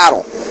for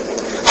battle.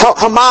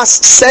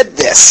 Hamas said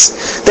this.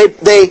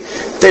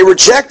 They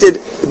rejected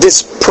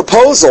this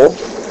proposal.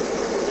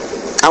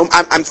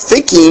 I'm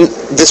thinking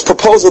this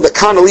proposal that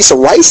Condoleezza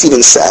Rice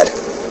even said.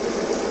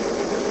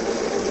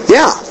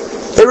 Yeah.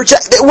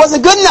 It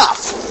wasn't good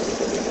enough.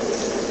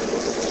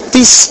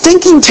 these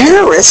stinking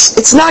terrorists,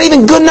 it's not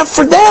even good enough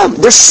for them.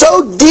 They're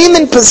so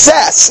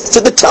demon-possessed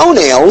to the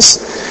toenails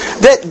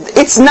that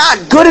it's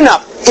not good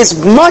enough. As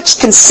much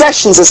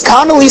concessions as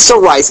Condoleezza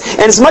Rice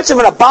and as much of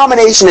an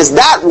abomination as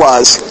that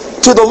was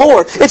to the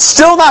Lord, it's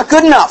still not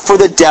good enough for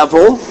the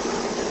devil.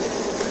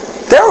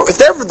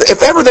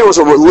 If ever there was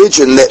a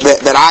religion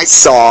that I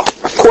saw,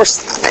 of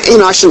course,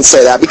 I shouldn't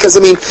say that because,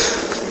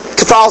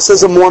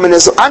 Catholicism,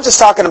 Mormonism, I'm just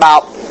talking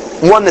about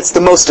one that's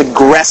the most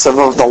aggressive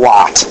of the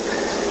lot.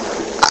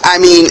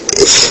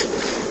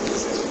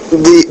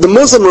 The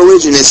Muslim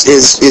religion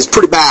is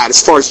pretty bad as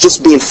far as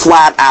just being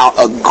flat out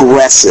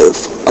aggressive.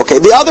 Okay,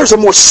 the others are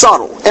more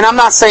subtle, and I'm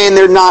not saying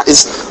they're not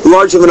as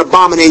large of an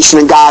abomination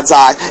in God's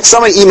eye.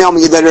 Somebody emailed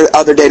me the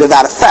other day to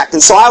that effect,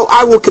 and so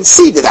I will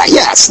concede to that.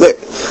 Yes, I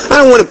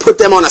don't want to put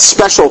them on a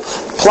special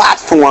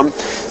platform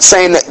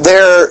saying that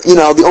they're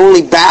the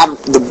only bad,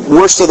 the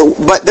worst of the,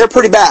 but they're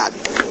pretty bad.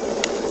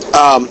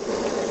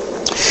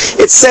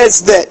 It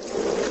says that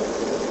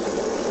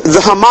the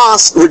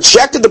Hamas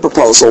rejected the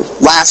proposal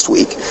last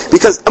week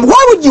because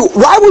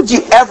why would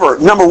you ever,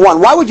 number one,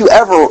 why would you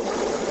ever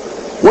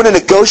want to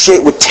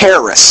negotiate with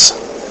terrorists?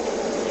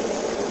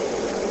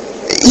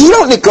 You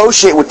don't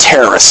negotiate with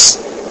terrorists.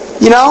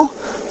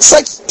 It's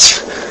like,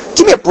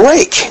 give me a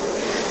break.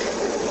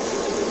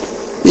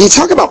 You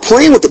talk about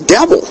playing with the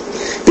devil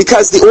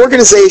because the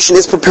organization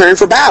is preparing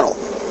for battle.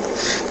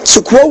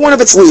 To quote one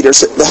of its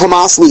leaders, the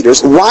Hamas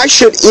leaders, why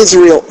should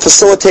Israel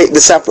facilitate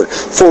this effort?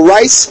 For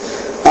Rice,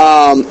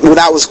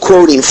 that was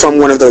quoting from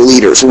one of their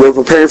leaders. We're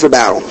preparing for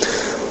battle.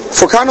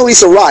 For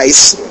Condoleezza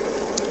Rice,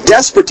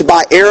 desperate to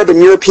buy Arab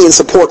and European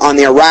support on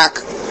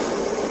Iraq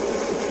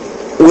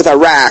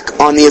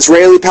on the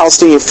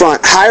Israeli-Palestinian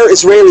front, higher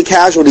Israeli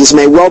casualties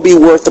may well be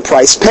worth the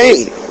price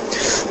paying.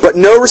 But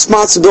no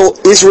responsible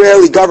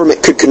Israeli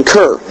government could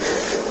concur.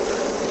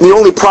 The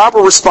only proper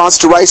response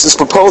to Rice's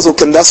proposal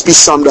can thus be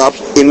summed up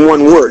in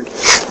one word: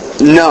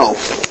 no.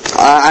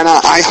 And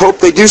I hope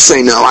they do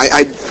say no.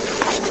 I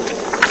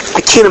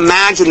can't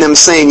imagine them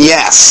saying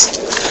yes.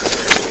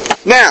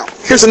 Now,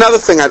 here's another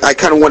thing I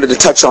kind of wanted to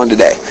touch on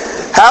today.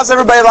 How's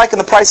everybody liking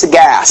the price of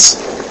gas?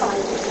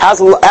 How's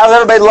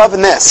everybody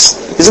loving this?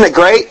 Isn't it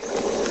great?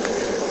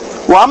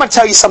 Well, I'm going to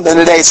tell you something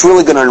today. It's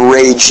really going to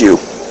enrage you.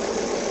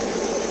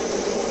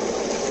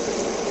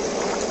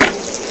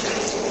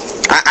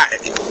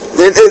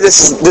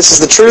 This is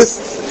the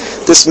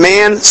truth. This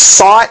man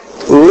saw it,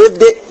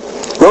 lived it,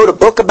 wrote a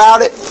book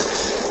about it.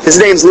 His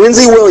name's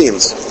Lindsey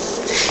Williams.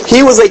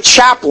 He was a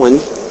chaplain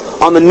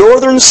on the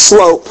northern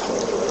slope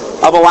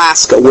of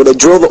Alaska where they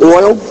drill the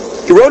oil.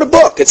 He wrote a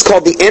book. It's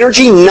called The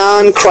Energy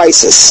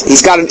Non-Crisis.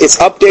 It's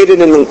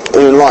updated and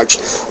enlarged.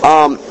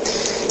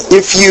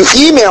 If you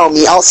email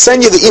me, I'll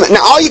send you the email.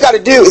 Now, all you got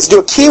to do is do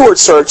a keyword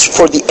search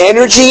for The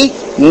Energy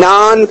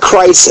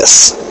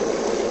Non-Crisis.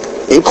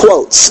 In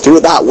quotes. Do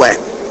it that way.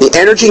 The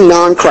Energy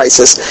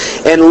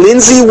Non-Crisis. And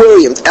Lindsey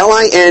Williams,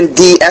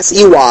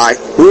 Lindsey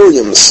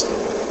Williams.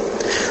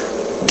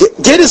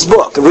 Get his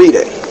book and read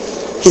it.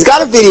 He's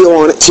got a video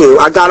on it too.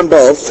 I got them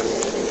both.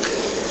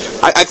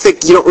 I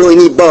think you don't really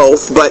need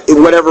both, but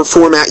in whatever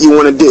format you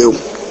want to do.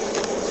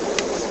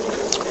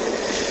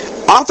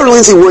 Author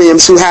Lindsey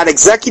Williams, who had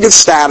executive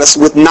status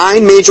with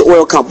 9 major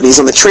oil companies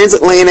on the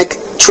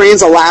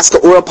Trans-Alaska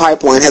Oil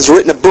Pipeline, has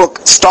written a book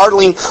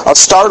stating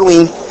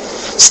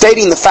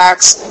the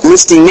facts,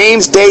 listing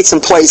names, dates,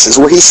 and places,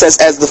 where he says,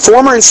 as the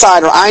former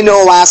insider, I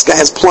know Alaska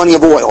has plenty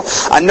of oil,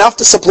 enough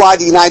to supply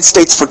the United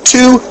States for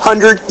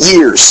 200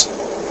 years.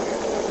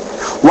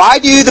 Why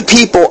do the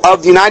people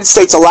of the United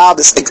States allow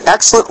this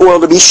excellent oil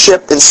to be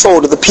shipped and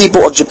sold to the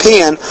people of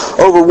Japan,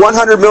 over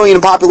 100 million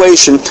in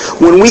population,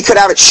 when we could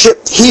have it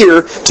shipped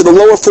here to the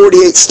lower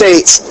 48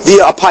 states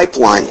via a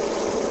pipeline?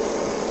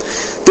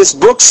 This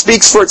book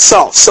speaks for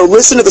itself, so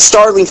listen to the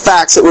startling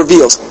facts it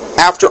reveals.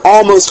 After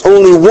almost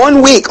only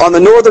 1 week on the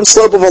northern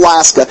slope of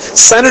Alaska,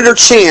 Senator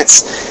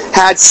Chance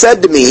had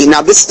said to me,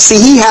 now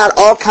he had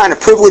all kind of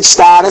privileged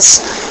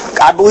status.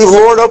 I believe the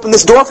Lord opened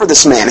this door for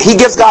this man. He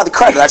gives God the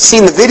credit. I've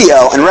seen the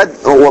video and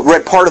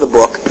read part of the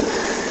book.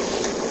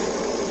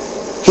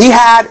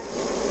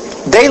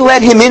 They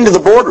let him into the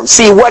boardroom.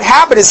 See, what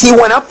happened is he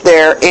went up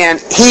there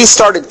and he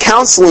started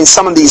counseling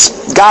some of these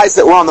guys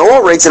that were on the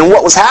oil rigs, and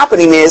what was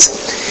happening is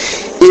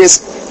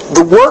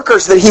the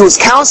workers that he was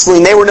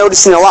counseling, they were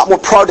noticing a lot more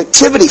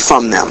productivity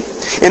from them.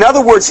 In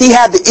other words, he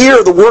had the ear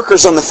of the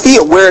workers on the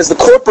field, whereas the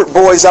corporate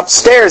boys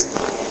upstairs,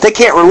 they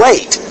can't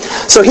relate.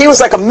 So he was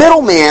like a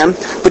middleman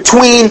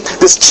between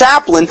this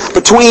chaplain,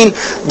 between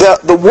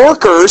the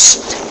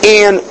workers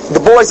and the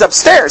boys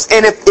upstairs.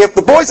 And if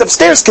the boys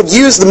upstairs could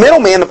use the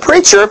middleman, the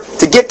preacher,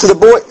 to get to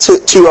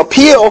to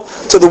appeal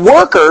to the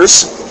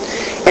workers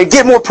and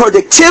get more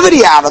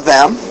productivity out of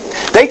them,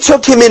 they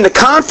took him into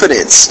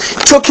confidence,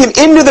 took him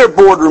into their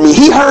boardroom.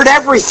 He heard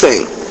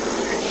everything.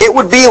 It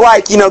would be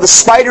like, the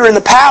spider in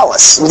the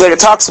palace that it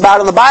talks about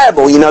in the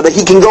Bible, that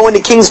he can go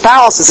into king's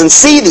palaces and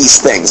see these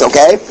things,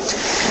 okay?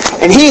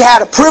 And he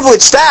had a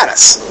privileged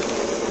status.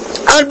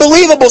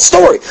 Unbelievable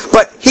story.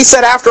 But he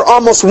said after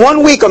almost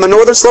 1 week on the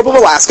northern slope of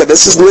Alaska,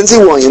 this is Lindsey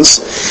Williams,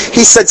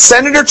 he said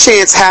Senator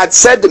Chance had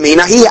said to me,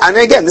 now and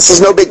again, this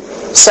is no big,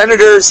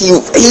 senators,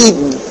 he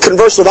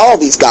conversed with all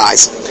these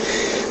guys.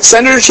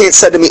 Senator Chance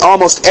said to me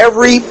almost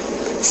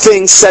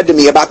everything said to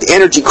me about the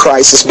energy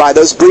crisis by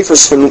those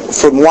briefers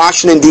from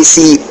Washington,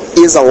 D.C.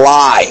 is a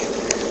lie.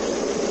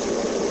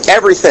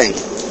 Everything.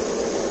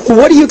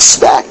 What do you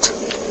expect?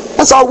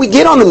 That's all we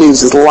get on the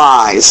news is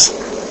lies.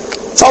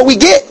 That's all we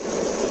get.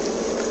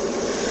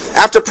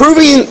 After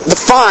proving the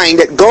find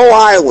at Gull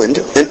Island,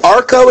 an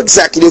ARCO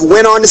executive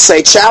went on to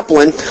say,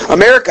 Chaplain,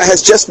 America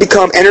has just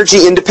become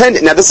energy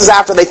independent. Now this is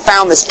after they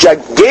found this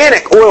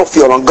gigantic oil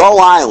field on Gull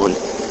Island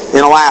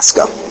in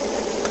Alaska.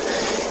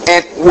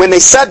 And when they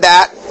said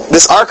that,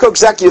 this ARCO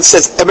executive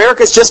says,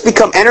 America has just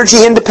become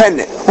energy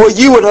independent. Well,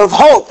 you would have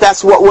hoped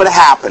that's what would have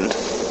happened.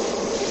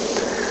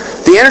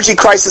 The energy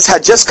crisis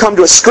had just come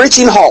to a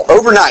screeching halt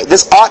overnight.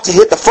 This ought to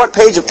hit the front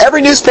page of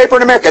every newspaper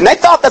in America. And they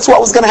thought that's what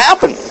was going to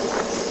happen.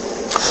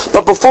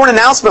 But before an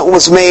announcement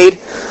was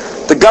made,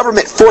 the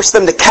government forced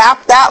them to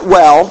cap that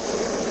well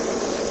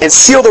and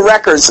seal the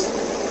records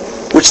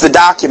which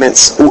document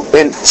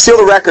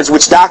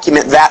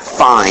that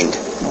find.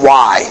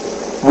 Why?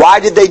 Why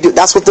did they do?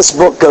 That's what this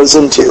book goes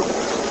into.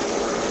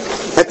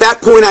 At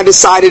that point, I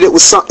decided it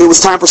was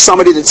time for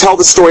somebody to tell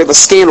the story of a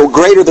scandal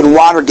greater than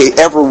Watergate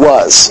ever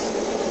was.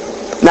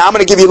 Now, I'm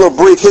going to give you a little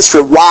brief history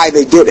of why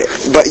they did it,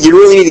 but you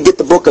really need to get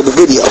the book or the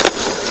video.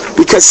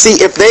 Because,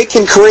 see, if they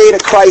can create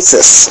a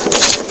crisis,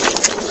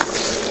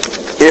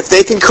 if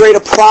they can create a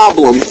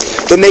problem,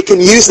 then they can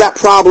use that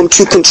problem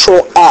to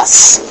control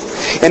us.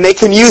 And they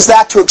can use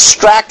that to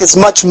extract as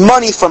much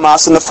money from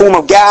us in the form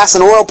of gas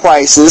and oil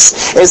prices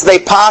as they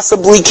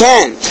possibly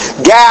can.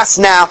 Gas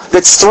now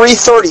that's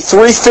 $3.30,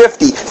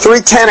 $3.50,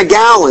 $3.10 a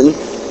gallon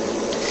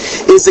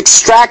is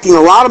extracting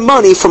a lot of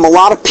money from a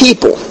lot of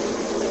people.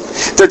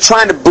 They're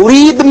trying to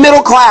bleed the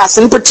middle class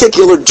in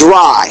particular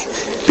dry.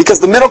 Because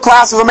the middle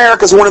class of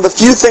America is one of the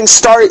few things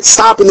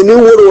stopping the New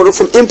World Order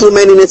from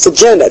implementing its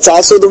agenda. It's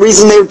also the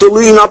reason they're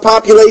diluting our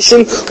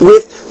population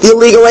with the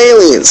illegal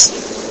aliens.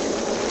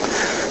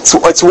 So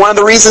it's one of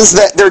the reasons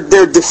that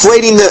they're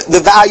deflating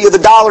the value of the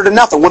dollar to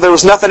nothing. Well, there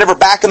was nothing ever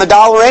back in the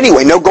dollar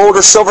anyway. No gold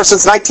or silver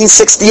since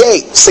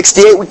 1968.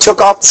 68 we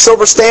took off the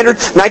silver standard.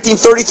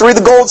 1933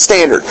 the gold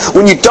standard.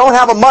 When you don't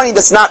have a money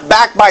that's not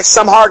backed by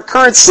some hard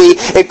currency,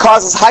 it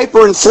causes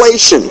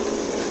hyperinflation.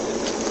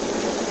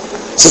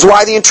 This is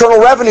why the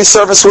Internal Revenue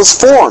Service was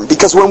formed,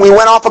 because when we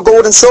went off a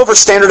gold and silver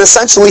standard,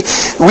 essentially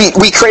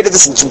we created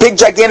this big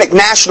gigantic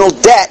national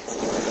debt,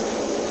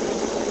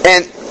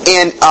 and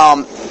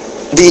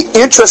the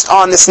interest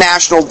on this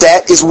national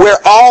debt is where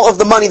all of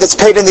the money that's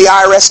paid in the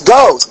IRS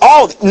goes.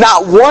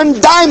 Not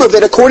one dime of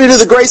it, according to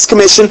the Grace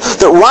Commission,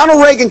 the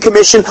Ronald Reagan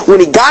Commission, when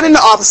he got into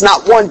office,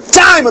 not one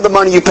dime of the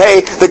money you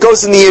pay that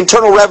goes in the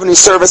Internal Revenue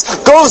Service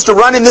goes to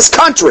running this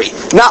country.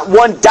 Not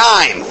one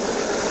dime.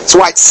 That's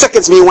why it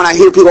sickens me when I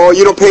hear people,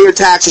 you don't pay your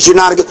taxes, you're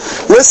not a good...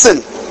 Listen,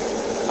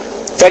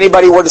 if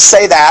anybody were to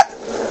say that,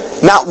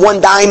 not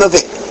one dime of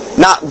it,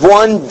 not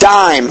one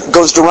dime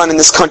goes to running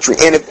this country.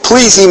 And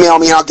please email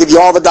me and I'll give you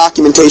all the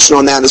documentation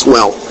on that as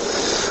well.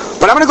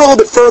 But I'm going to go a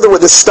little bit further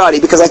with this study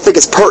because I think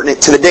it's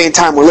pertinent to the day and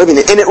time we're living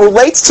in. And it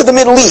relates to the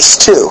Middle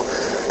East too.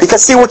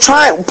 Because see, big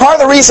part of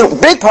the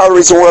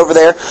reason we're over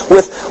there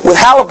with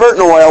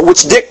Halliburton Oil,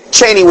 which Dick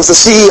Cheney was the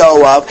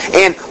CEO of,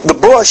 and the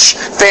Bush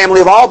family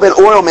have all been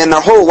oil men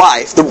their whole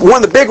life.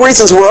 One of the big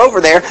reasons we're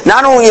over there,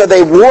 not only are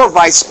they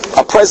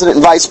president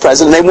and vice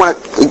president, they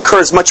want to incur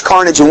as much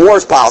carnage and war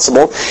as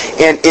possible,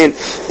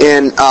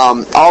 and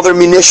all their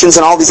munitions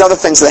and all these other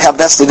things that they have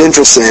vested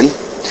interests in,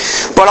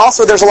 but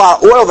also there's a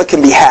lot of oil that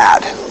can be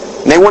had.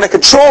 And they want to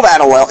control that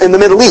oil in the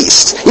Middle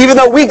East, even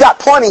though we've got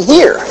plenty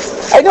here.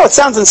 I know it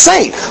sounds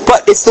insane,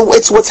 but it's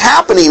what's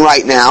happening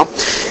right now,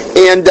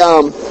 and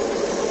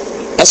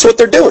that's what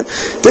they're doing.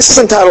 This is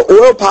entitled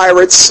 "Oil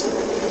Pirates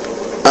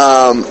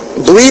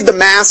Bleed the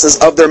Masses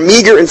of Their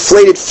Meager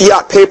Inflated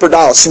Fiat Paper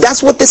Dollars." See,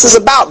 that's what this is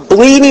about,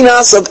 bleeding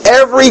us of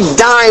every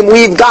dime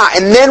we've got.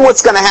 And then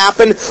what's going to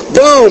happen?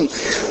 Boom!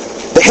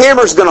 The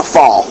hammer's going to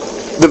fall.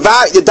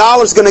 The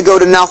dollar's going to go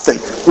to nothing.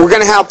 We're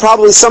going to have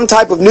probably some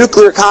type of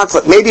nuclear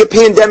conflict, maybe a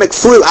pandemic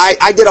flu.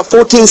 I did a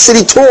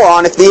 14-city tour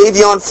on if the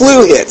avian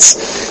flu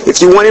hits. If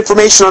you want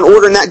information on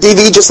ordering that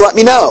DVD, just let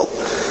me know.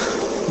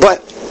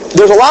 But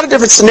there's a lot of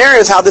different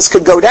scenarios how this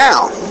could go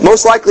down.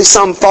 Most likely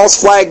some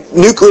false flag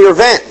nuclear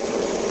event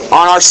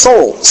on our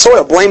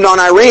soil blamed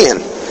on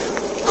Iran.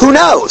 Who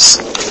knows?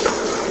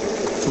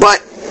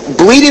 But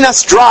bleeding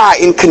us dry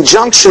in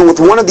conjunction with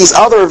one of these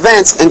other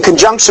events, in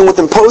conjunction with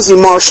imposing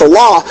martial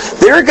law,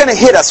 they're going to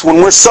hit us when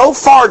we're so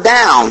far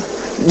down,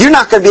 you're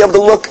not going to be able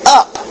to look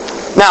up.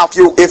 Now, if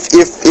you're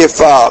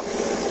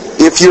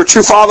a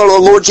true follower of the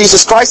Lord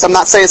Jesus Christ, I'm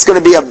not saying it's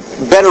going to be a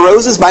bed of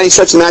roses by any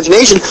stretch of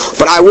imagination,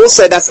 but I will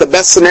say that's the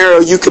best scenario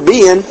you could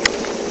be in.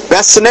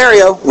 Best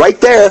scenario, right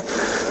there,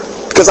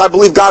 because I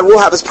believe God will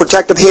have His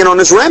protective hand on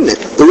His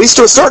remnant, at least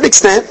to a certain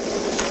extent.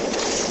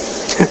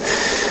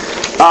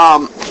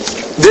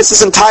 This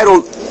is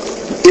entitled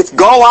If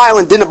Gull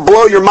Island didn't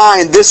blow your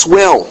mind, this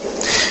will.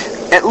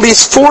 At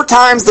least 4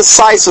 times the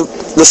size of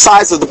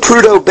the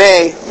Prudhoe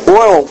Bay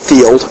oil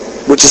field,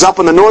 which is up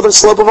on the northern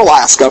slope of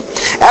Alaska.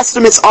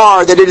 Estimates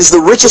are that it is the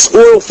richest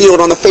oil field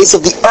on the face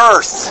of the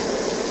earth.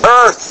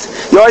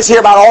 You always hear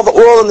about all the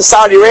oil in the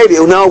Saudi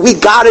Arabia. No, we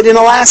got it in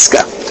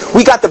Alaska.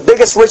 We got the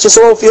biggest, richest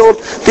oil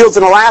fields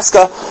in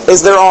Alaska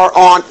as there are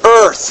on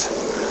Earth.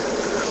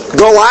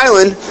 Gull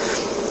Island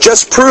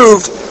just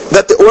proved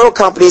that the oil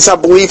companies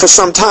have believed for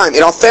some time.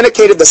 It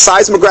authenticated the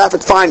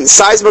seismographic findings.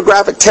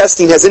 Seismographic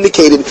testing has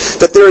indicated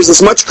that there is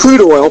as much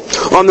crude oil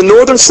on the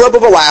northern slope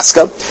of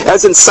Alaska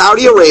as in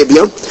Saudi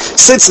Arabia.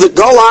 Since the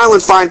Gull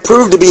Island find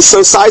proved to be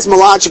so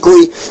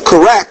seismologically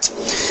correct,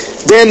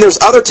 then there's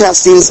other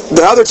testings.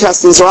 The other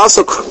testings are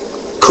also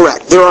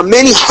correct. There are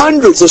many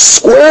hundreds of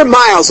square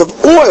miles of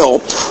oil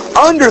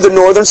under the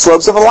northern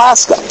slopes of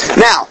Alaska.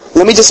 Now,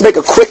 let me just make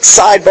a quick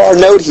sidebar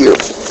note here.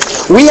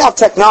 We have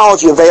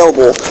technology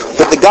available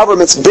that the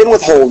government's been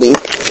withholding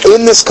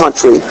in this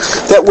country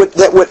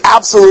that would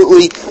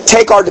absolutely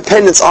take our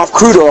dependence off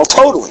crude oil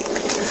totally.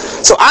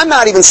 So I'm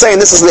not even saying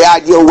this is the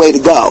ideal way to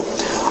go.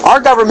 Our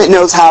government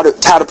knows how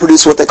to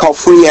produce what they call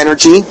free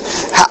energy.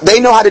 They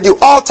know how to do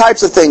all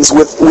types of things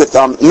with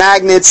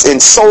magnets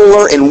and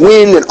solar and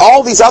wind and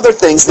all these other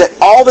things, that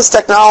all this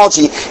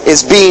technology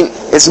is being,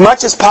 as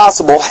much as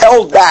possible,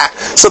 held back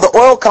so the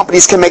oil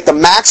companies can make the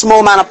maximum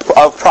amount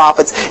of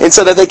profits and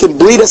so that they can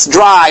bleed us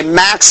dry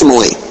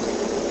maximally.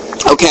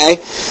 Okay?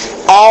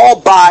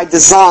 All by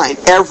design,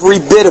 every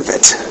bit of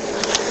it.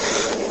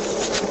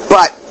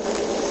 But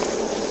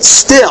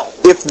still,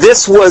 if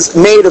this was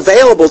made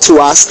available to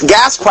us,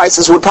 gas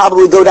prices would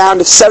probably go down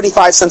to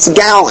 75 cents a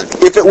gallon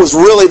if it was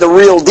really the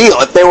real deal,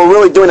 if they were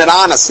really doing it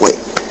honestly.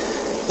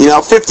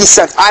 50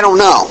 cents, I don't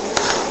know.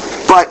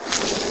 But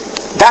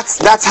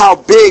that's how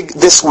big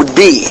this would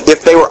be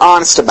if they were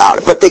honest about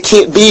it. But they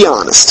can't be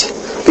honest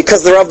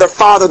because they're of their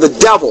father the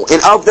devil,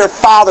 and of their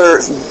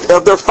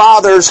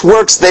father's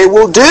works they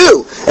will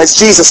do, as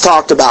Jesus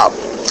talked about.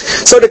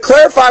 So to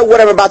clarify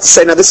what I'm about to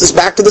say, now this is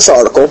back to this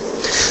article,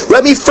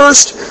 let me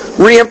first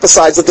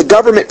reemphasize that the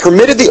government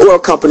permitted the oil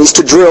companies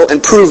to drill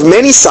and prove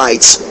many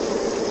sites.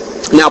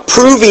 Now,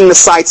 proving the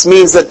sites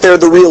means that they're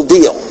the real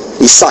deal,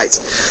 these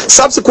sites.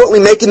 Subsequently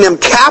making them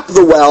cap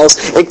the wells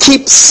and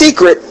keep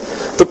secret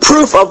the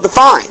proof of the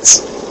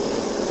finds.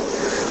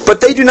 But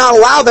they do not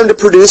allow them to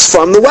produce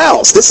from the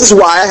wells. This is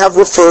why I have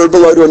referred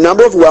below to a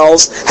number of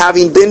wells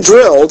having been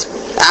drilled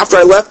after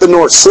I left the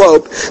North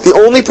Slope. The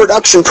only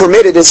production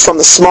permitted is from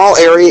the small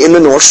area in the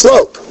North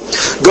Slope.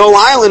 Gull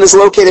Island is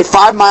located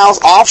 5 miles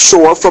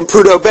offshore from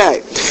Prudhoe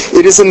Bay.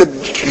 It is in the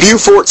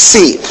Beaufort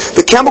Sea.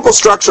 The chemical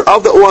structure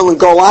of the oil in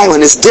Gull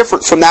Island is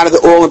different from that of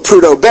the oil in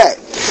Prudhoe Bay,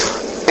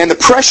 and the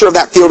pressure of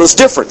that field is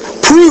different,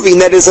 proving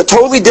that it is a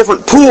totally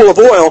different pool of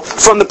oil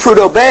from the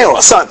Prudhoe Bay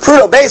oil. So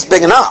Prudhoe Bay is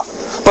big enough,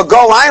 but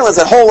Gull Island is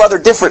a whole other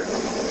different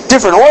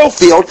oil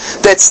field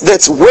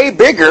that's way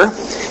bigger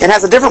and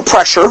has a different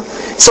pressure,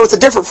 so it's a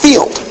different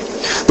field.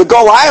 The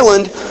Gull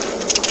Island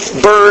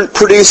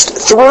produced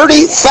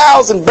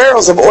 30,000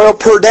 barrels of oil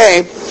per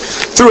day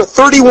through a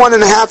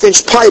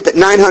 31.5-inch pipe at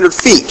 900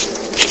 feet.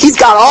 He's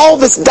got all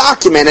this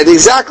documented,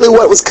 exactly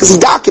what it was, because he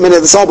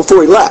documented this all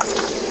before he left.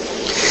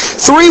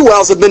 3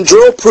 wells have been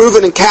drilled,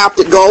 proven, and capped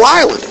at Gull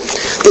Island.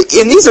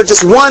 And these are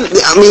just one,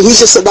 he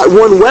just said that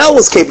one well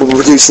was capable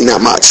of producing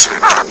that much.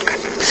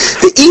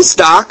 The East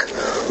Dock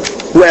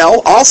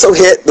well also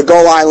hit the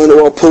Gull Island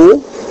oil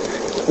pool,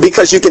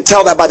 because you can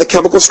tell that by the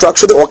chemical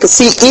structure of the oil. Because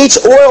see, each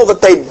oil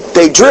that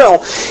they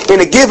drill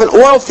in a given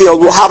oil field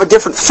will have a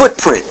different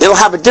footprint. It'll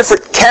have a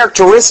different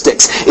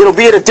characteristics. It'll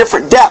be at a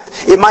different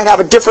depth. It might have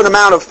a different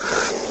amount of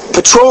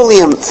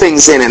petroleum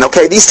things in it,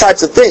 okay? These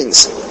types of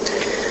things.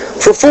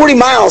 For 40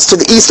 miles to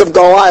the east of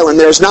Gull Island,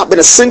 there has not been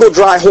a single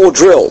dry hole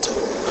drilled.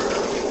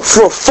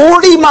 For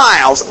 40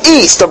 miles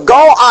east of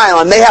Gull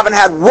Island, they haven't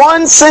had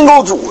one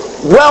single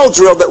well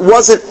drilled that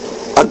wasn't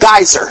a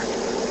geyser.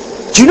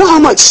 Do you know how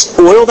much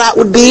oil that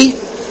would be?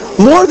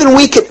 More than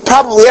we could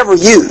probably ever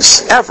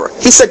use, ever.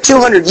 He said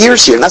 200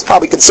 years here, and that's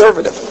probably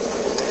conservative.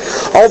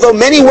 Although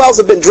many wells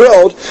have been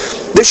drilled,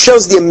 this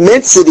shows the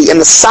immensity and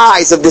the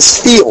size of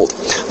this field.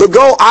 The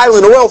Gull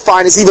Island oil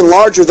find is even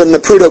larger than the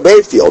Prudhoe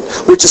Bay field,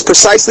 which is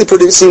precisely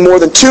producing more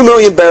than 2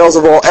 million barrels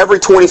of oil every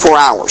 24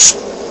 hours.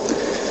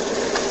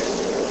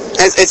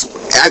 I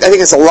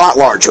think it's a lot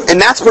larger.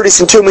 And that's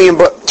producing 2 million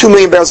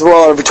barrels of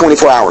oil every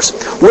 24 hours.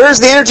 Where's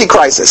the energy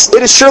crisis?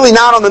 It is surely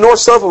not on the North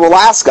Slope of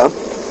Alaska,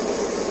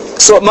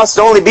 so it must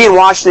only be in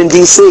Washington,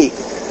 D.C.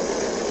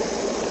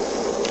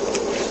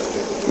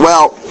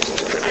 Well,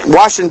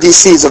 Washington,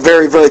 D.C. is a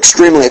very, very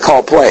extremely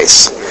occult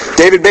place.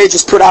 David Bay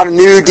just put out a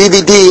new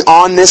DVD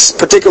on this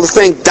particular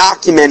thing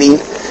documenting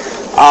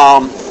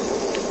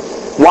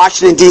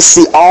Washington,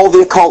 D.C., all the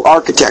occult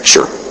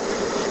architecture.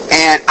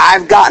 And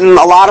I've gotten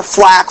a lot of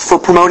flack for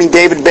promoting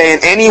David Bay in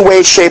any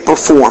way, shape, or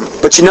form.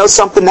 But you know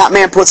something? That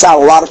man puts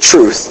out a lot of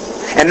truth.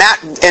 And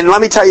let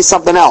me tell you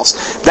something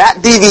else.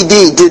 That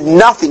DVD did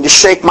nothing to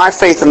shake my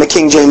faith in the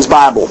King James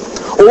Bible.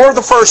 Or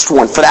the first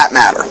one, for that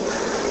matter.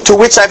 to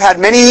which I've had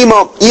many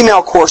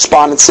email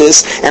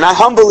correspondences, and I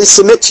humbly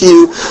submit to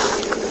you,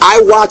 I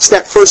watched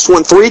that first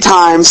one 3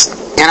 times,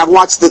 and I've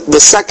watched the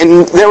second,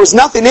 and there was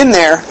nothing in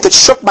there that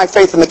shook my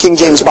faith in the King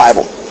James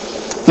Bible.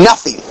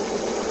 Nothing.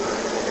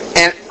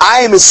 And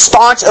I am as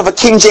staunch of a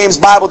King James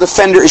Bible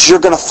defender as you're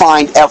going to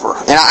find ever.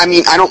 And I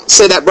mean, I don't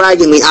say that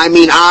braggingly. I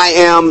mean, I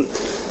am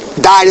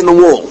dyed in the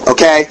wool,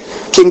 okay?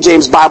 King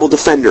James Bible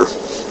defender.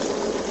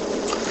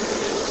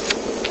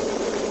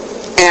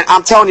 And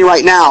I'm telling you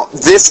right now,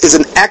 this is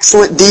an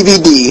excellent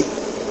DVD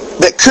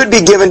that could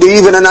be given to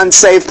even an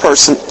unsaved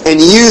person and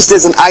used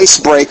as an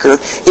icebreaker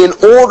in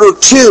order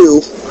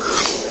to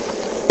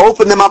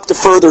open them up to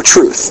further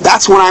truth.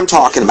 That's what I'm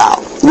talking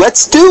about.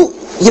 Let's do,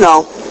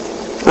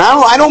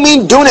 I don't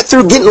mean doing it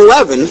through getting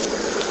leaven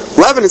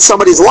in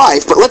somebody's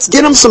life, but let's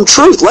get them some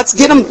truth. Let's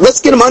get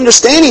them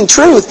understanding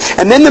truth,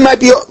 and then they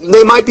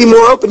might be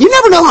more open. You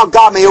never know how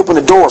God may open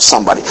a door to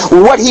somebody,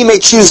 or what He may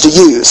choose to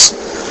use.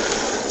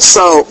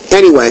 So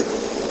anyway,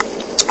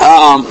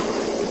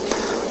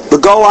 the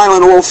Gull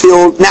Island oil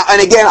field. Now,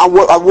 and again, I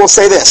will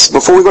say this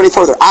before we go any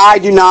further. I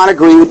do not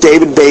agree with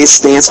David Bay's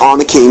stance on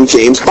the King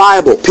James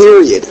Bible.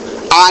 Period.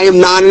 I am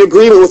not in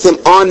agreement with him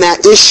on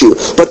that issue.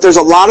 But there's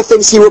a lot of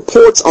things he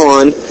reports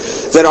on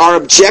that are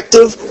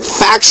objective,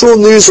 factual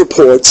news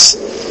reports.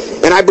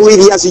 And I believe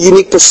he has a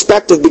unique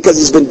perspective because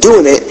he's been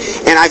doing it.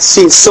 And I've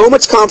seen so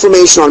much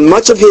confirmation on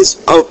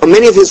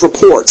many of his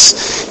reports.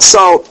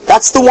 So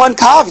that's the one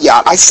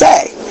caveat I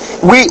say.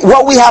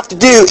 What we have to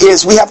do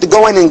is we have to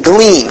go in and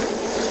glean.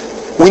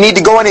 We need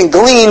to go in and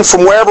glean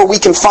from wherever we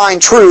can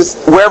find truth,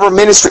 wherever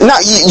ministry. No,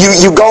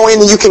 you go in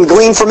and you can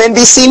glean from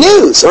NBC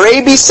News or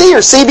ABC or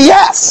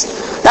CBS.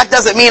 That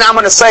doesn't mean I'm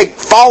going to say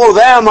follow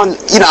them on,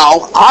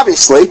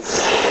 obviously.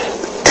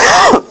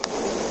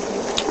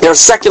 They're a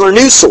secular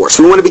news source.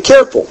 We want to be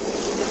careful.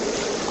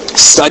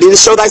 Study to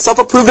show thyself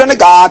approved unto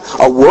God,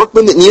 a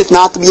workman that needeth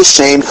not to be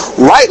ashamed,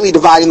 rightly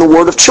dividing the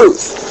word of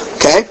truth.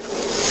 Okay?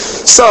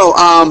 So,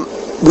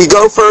 we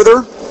go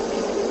further.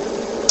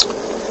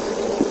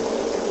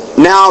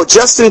 Now,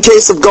 just in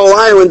case of Gull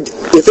Island,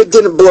 if it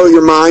didn't blow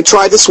your mind,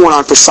 try this one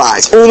on for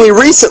size. Only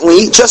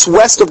recently, just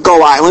west of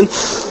Gull Island,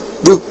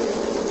 the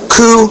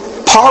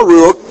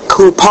Kuparuk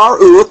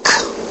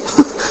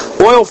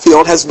oil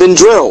field has been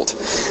drilled.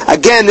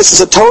 Again, this is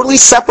a totally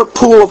separate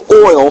pool of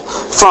oil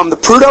from the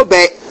Prudhoe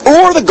Bay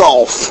or the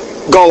Gull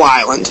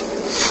Island.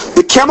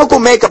 The chemical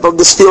makeup of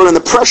this field and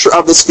the pressure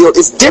of this field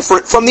is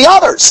different from the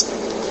others,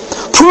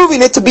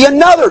 proving it to be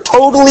another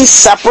totally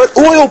separate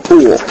oil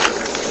pool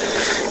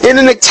in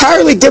an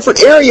entirely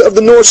different area of the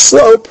North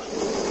Slope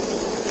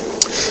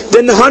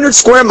than the 100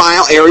 square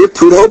mile area of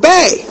Prudhoe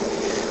Bay.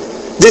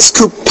 This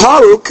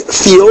Kuparuk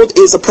field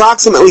is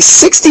approximately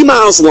 60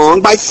 miles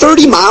long by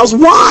 30 miles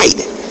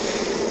wide.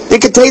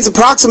 It contains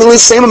approximately the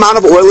same amount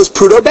of oil as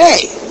Prudhoe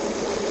Bay.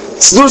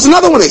 So there's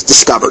another one they've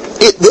discovered.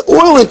 The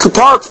oil in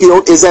Kuparuk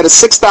field is at a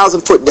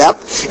 6,000 foot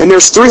depth, and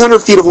there's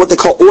 300 feet of what they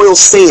call oil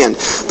sand.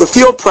 The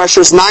field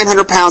pressure is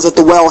 900 pounds at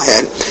the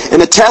wellhead,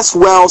 and the test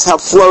wells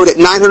have flowed at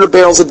 900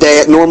 barrels a day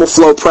at normal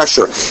flow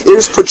pressure. It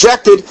is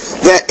projected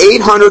that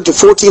 800 to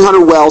 1,400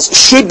 wells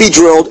should be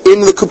drilled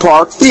in the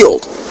Kuparuk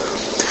field.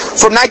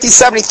 From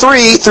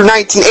 1973 through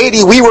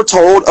 1980, we were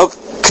told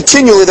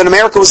continually that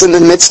America was in the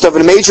midst of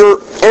a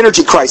major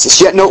energy crisis,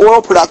 yet no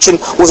oil production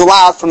was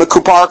allowed from the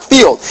Kuparuk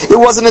field. It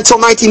wasn't until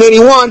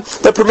 1981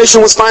 that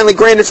permission was finally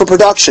granted for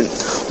production.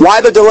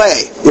 Why the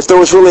delay if there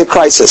was really a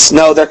crisis?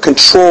 No, they're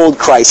controlled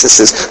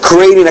crises,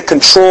 creating a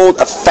controlled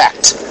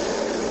effect.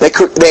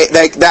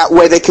 That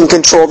way they can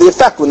control the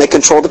effect when they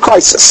control the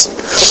crisis.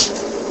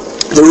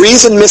 The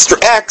reason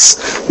Mr. X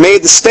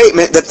made the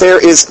statement that there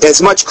is as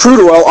much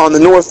crude oil on the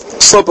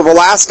north slope of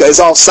Alaska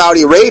as all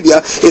Saudi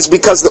Arabia is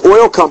because the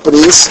oil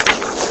companies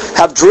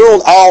have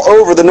drilled all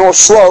over the North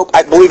Slope.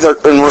 I believe they're,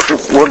 in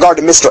regard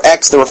to Mr.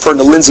 X, they're referring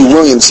to Lindsey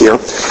Williams here.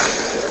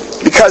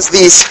 Because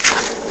there's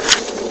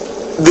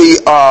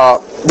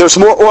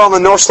more oil on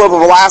the North Slope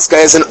of Alaska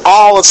as in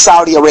all of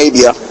Saudi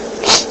Arabia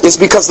is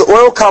because the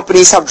oil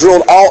companies have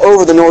drilled all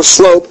over the North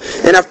Slope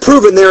and have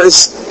proven there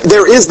is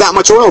that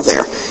much oil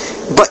there.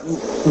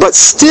 But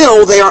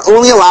still, they are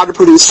only allowed to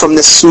produce from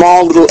this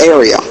small little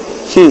area.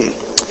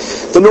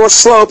 The North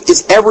Slope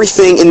is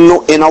everything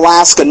in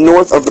Alaska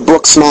north of the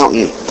Brooks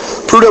Mountain.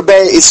 Prudhoe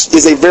Bay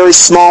is a very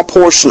small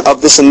portion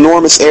of this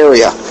enormous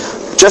area.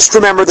 Just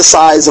remember the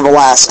size of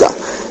Alaska.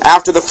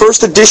 After the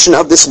first edition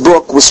of this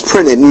book was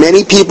printed,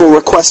 many people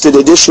requested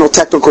additional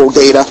technical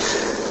data,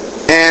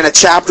 and a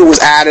chapter was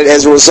added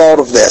as a result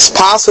of this.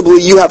 Possibly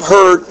you have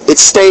heard it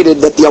stated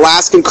that the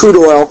Alaskan crude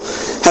oil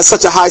has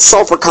such a high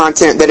sulfur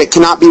content that it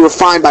cannot be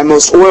refined by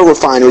most oil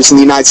refineries in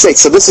the United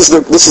States. So this is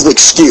the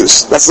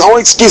excuse. That's the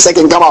only excuse they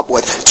can come up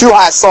with. Too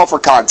high sulfur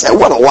content.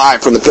 What a lie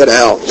from the pit of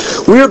hell.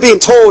 We are being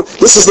told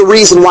this is the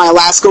reason why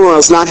Alaskan oil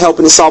is not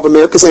helping to solve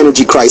America's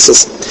energy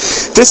crisis.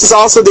 This is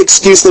also the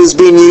excuse that is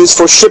being used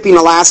for shipping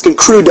Alaskan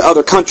crude to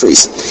other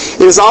countries.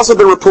 It has also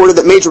been reported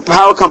that major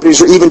power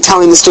companies are even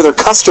telling this to their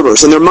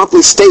customers in their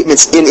monthly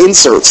statements in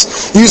inserts,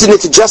 using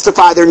it to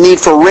justify their need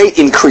for rate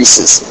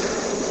increases.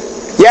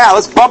 Yeah,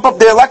 let's bump up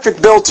the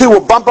electric bill too.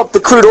 We'll bump up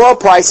the crude oil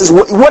prices.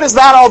 What does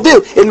that all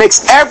do? It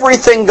makes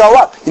everything go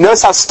up. You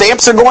notice how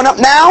stamps are going up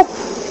now?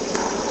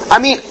 I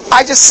mean,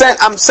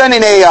 I'm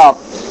sending a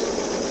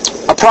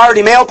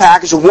priority mail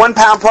package, a 1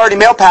 pound priority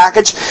mail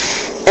package,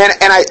 and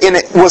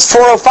it was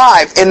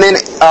 $4.05. And then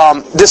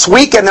this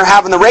weekend they're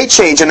having the rate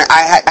change, and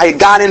I had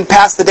gone in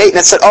past the date, and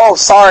it said, "Oh,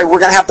 sorry, we're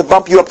going to have to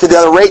bump you up to the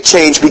other rate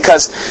change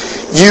because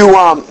you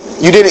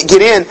didn't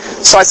get in."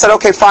 So I said,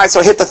 "Okay, fine."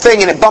 So I hit the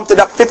thing, and it bumped it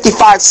up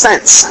 55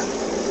 cents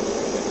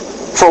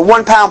for a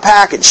 1 pound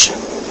package.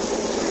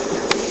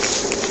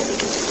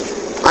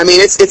 I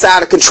mean, it's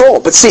out of control.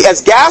 But see,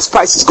 as gas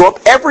prices go up,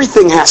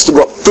 everything has to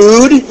go up.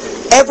 Food,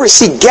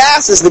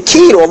 gas is the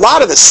key to a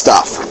lot of this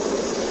stuff.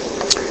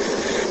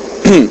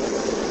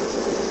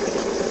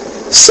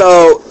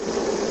 So,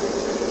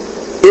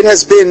 it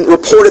has been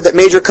reported that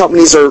major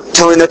companies are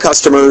telling their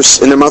customers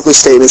in their monthly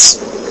statements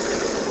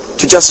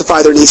to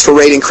justify their needs for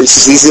rate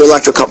increases. These are the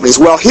electric companies.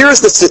 Well, here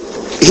is a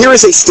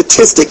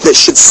statistic that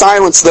should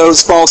silence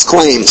those false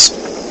claims.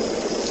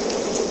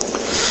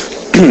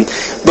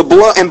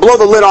 Blow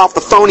the lid off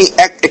the phony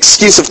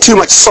excuse of too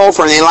much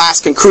sulfur in the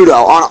Alaskan crude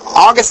oil. On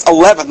August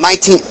 11,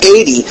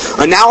 1980,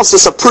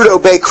 analysis of Prudhoe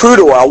Bay crude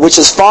oil, which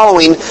is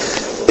following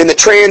in the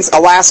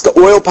Trans-Alaska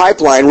Oil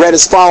Pipeline, read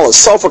as follows.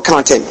 Sulfur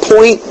content,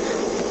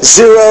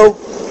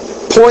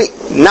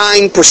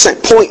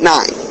 0.9%.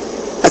 0.9.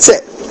 That's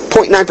it.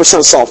 0.9%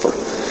 of sulfur.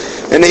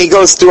 And then he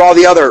goes through all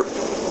the other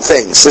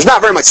things. There's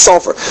not very much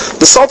sulfur.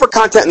 The sulfur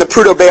content in the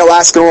Prudhoe Bay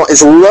Alaskan oil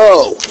is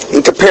low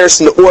in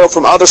comparison to oil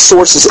from other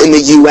sources in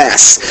the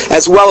U.S.,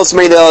 as well as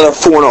many other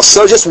foreign oils.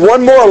 So just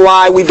one more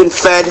lie we've been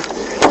fed,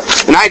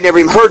 and I had never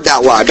even heard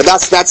that lie, but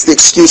that's the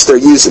excuse they're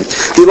using.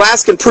 The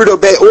Alaskan Prudhoe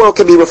Bay oil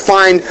can be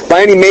refined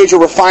by any major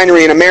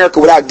refinery in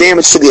America without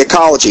damage to the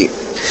ecology.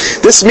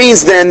 This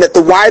means then that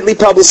the widely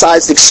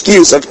publicized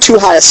excuse of too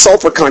high a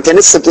sulfur content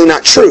is simply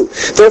not true.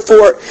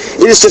 Therefore,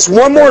 it is just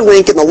one more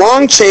link in the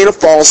long chain of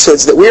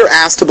falsehoods that we are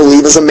asked to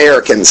believe as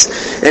Americans.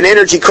 An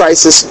energy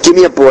crisis, give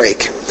me a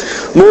break.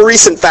 More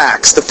recent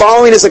facts. The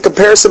following is a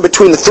comparison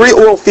between the 3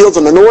 oil fields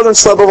on the northern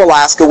slope of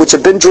Alaska, which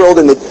have been drilled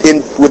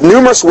with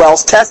numerous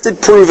wells, tested,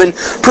 proven.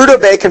 Prudhoe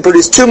Bay can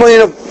produce 2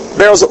 million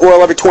barrels of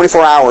oil every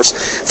 24 hours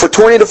for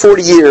 20 to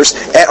 40 years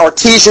at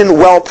artesian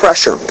well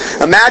pressure.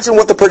 Imagine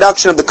what the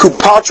production of the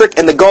Kilpatrick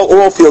and the Gull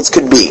oil fields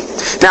could be.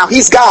 Now,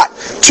 he's got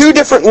 2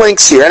 different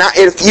links here, and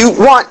if you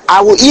want, I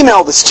will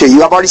email this to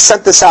you. I've already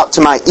sent this out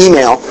to my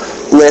email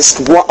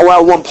list, well,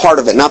 one part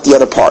of it, not the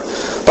other part.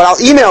 But I'll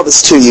email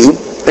this to you,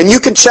 and you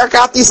can check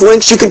out these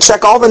links. You can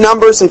check all the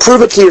numbers and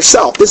prove it to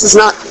yourself. This is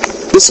not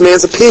this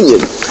man's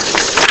opinion.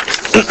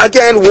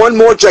 Again, one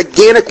more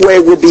gigantic way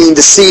we're being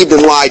deceived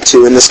and lied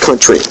to in this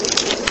country.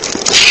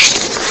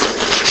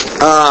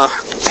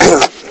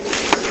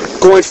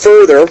 Going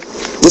further,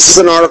 this is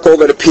an article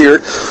that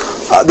appeared.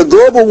 The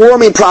global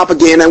warming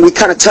propaganda, and we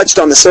kind of touched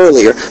on this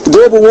earlier, the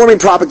global warming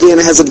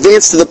propaganda has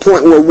advanced to the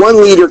point where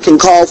one leader can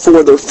call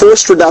for the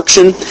forced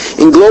reduction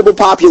in global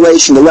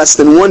population to less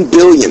than 1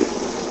 billion.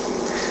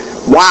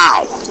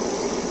 Wow.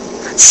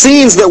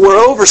 Seems that we're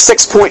over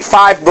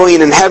 6.5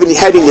 billion and heading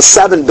to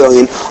 7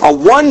 billion. A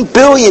 $1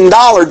 billion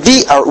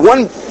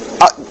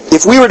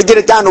if we were to get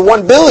it down to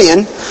 1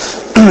 billion,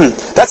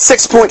 that's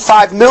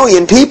 6.5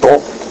 million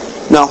people.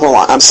 No, hold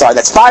on. I'm sorry.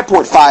 That's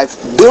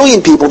 5.5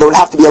 billion people that would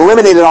have to be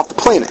eliminated off the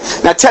planet.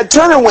 Now, Ted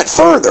Turner went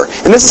further,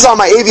 and this is on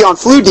my Avian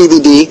Flu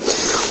DVD,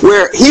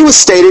 where he was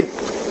stated,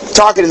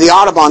 talking to the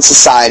Audubon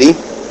Society,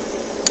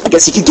 I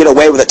guess he could get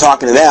away with it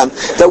talking to them,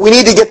 that we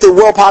need to get the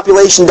world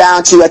population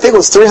down to, I think it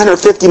was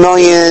 350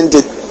 million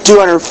to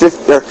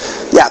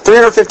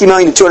 350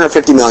 million to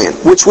 250 million,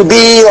 which would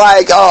be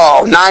like,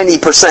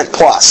 90%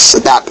 plus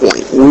at that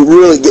point. We're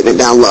really getting it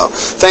down low.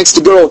 Thanks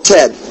to good old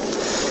Ted.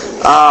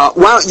 Why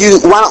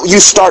don't you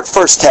start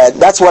first, Ted?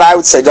 That's what I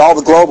would say to all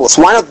the globalists.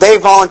 Why don't they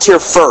volunteer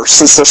first,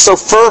 since they're so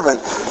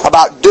fervent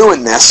about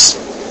doing this?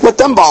 Let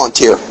them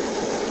volunteer.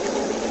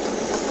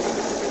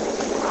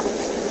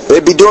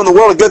 They'd be doing the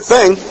world a good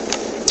thing.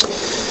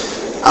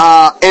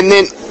 And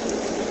then,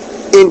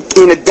 in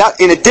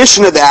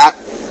addition to that,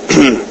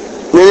 and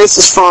this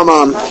is from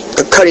a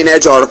Cutting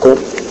Edge article.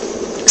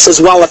 It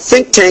says, while a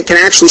think tank can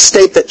actually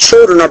state that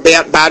children are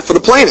bad for the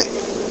planet.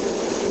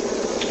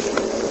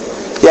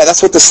 Yeah,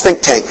 that's what this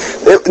think tank.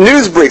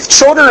 News brief.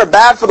 Children are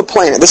bad for the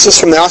planet. This is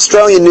from the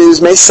Australian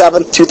News, May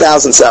 7th,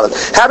 2007.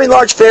 Having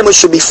large families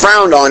should be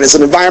frowned on as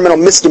an environmental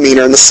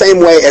misdemeanor in the same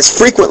way as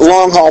frequent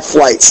long-haul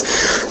flights.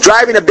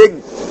 Driving a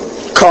big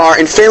car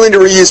and failing to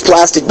reuse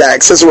plastic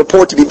bags, says a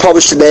report to be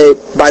published today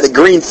by the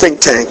Green Think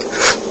Tank.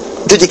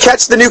 Did you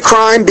catch the new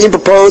crime being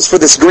proposed for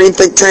this Green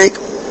Think Tank?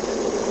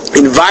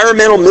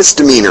 Environmental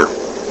misdemeanor.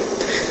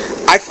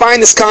 I find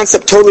this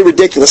concept totally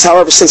ridiculous.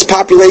 However, since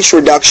population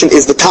reduction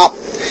is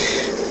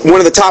one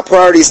of the top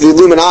priorities of the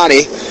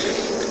Illuminati,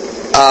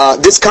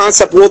 this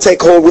concept will take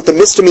hold, with the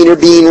misdemeanor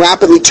being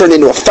rapidly turned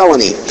into a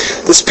felony.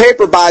 This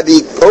paper by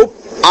the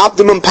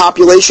Optimum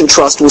Population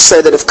Trust will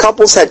say that if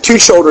couples had 2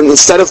 children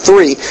instead of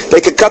 3,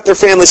 they could cut their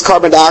family's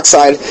carbon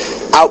dioxide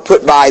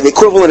output by the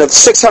equivalent of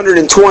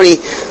 620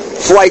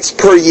 flights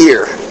per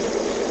year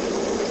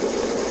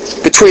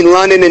between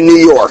London and New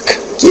York.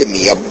 Give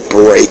me a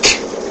break.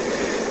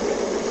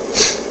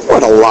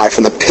 What a lie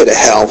from the pit of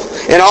hell.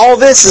 And all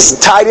this is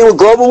tied in with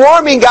global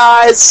warming,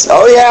 guys.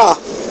 Oh, yeah.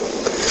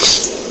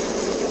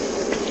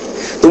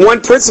 The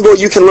one principle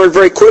you can learn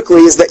very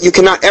quickly is that you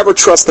cannot ever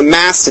trust the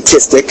mass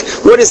statistic.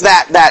 What is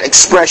that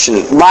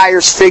expression?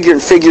 Liars figure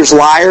and figures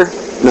liar?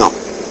 No.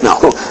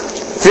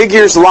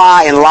 Figures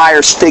lie and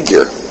liars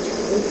figure.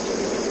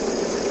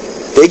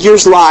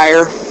 Figures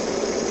lie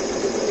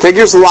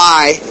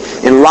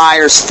and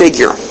liars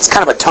figure. It's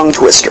kind of a tongue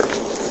twister,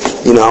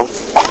 you know.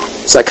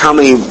 It's like how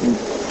many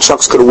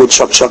chucks could a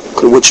woodchuck chuck?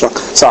 Could a woodchuck?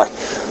 Sorry.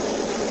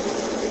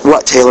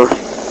 What, Taylor?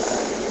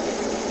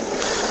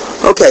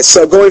 Okay,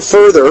 so going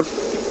further,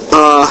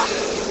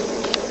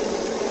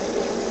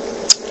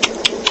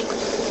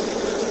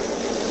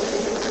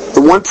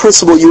 the one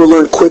principle you will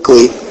learn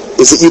quickly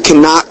is that you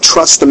cannot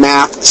trust the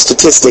math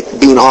statistic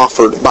being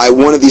offered by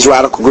one of these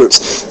radical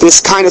groups. This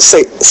kind of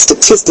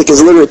statistic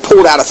is literally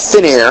pulled out of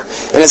thin air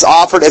and is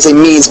offered as a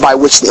means by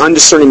which the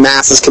undiscerning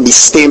masses can be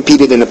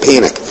stampeded in a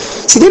panic.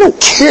 See, they don't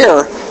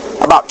care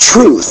about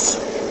truth.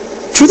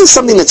 Truth is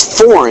something that's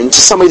foreign to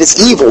somebody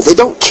that's evil. They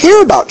don't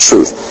care about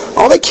truth.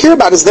 All they care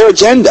about is their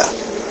agenda.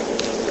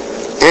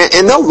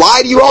 And they'll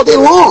lie to you all day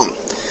long.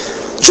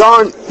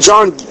 John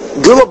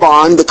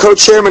Gulabon, the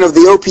co-chairman of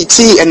the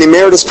OPT and the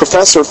emeritus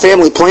professor of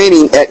family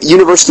planning at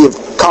University of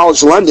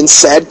College London,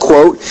 said,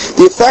 quote,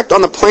 "The effect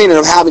on the planet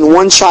of having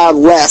one child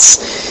less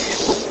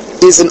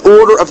is an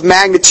order of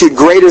magnitude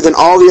greater than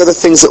all the other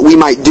things that we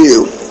might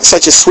do,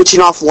 such as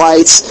switching off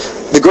lights.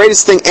 The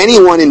greatest thing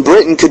anyone in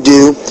Britain could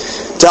do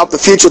to help the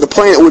future of the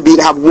planet would be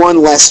to have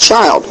one less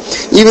child.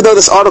 Even though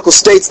this article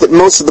states that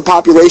most of the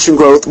population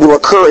growth will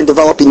occur in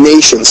developing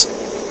nations,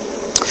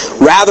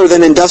 rather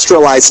than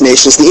industrialized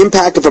nations, the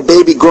impact of a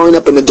baby growing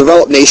up in a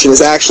developed nation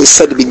is actually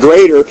said to be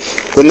greater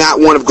than that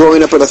one of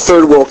growing up in a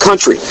third world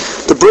country.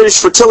 The British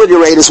fertility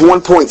rate is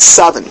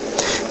 1.7.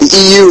 The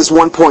EU is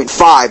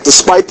 1.5.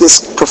 Despite this,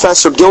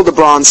 Professor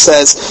Gildebrand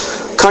says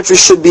countries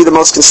should be the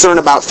most concerned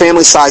about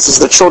family sizes.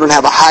 Their children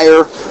have a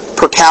higher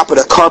per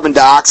capita carbon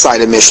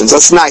dioxide emissions.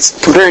 That's nice.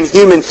 Comparing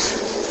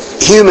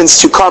humans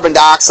to carbon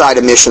dioxide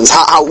emissions.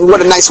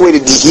 What a nice way to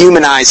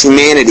dehumanize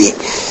humanity.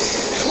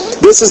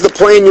 This is the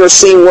plan you're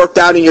seeing worked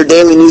out in your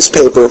daily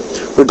newspaper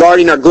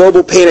regarding our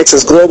global panics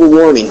as global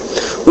warming.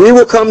 We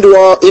will come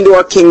into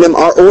our kingdom.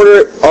 Our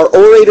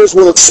orators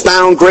will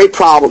expound great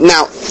problems.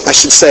 Now, I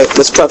should say,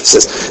 let's preface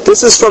this.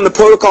 This is from the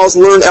Protocols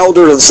Learned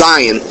Elder of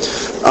Zion,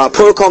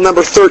 Protocol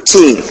number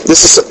 13.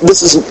 This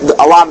is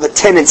a lot of the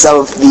tenets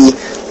of the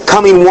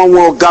coming one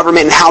world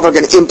government and how they're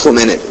going to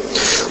implement it.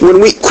 When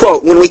we,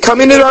 quote, "When we come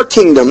into our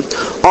kingdom,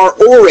 our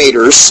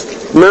orators,"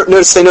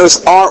 notice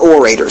our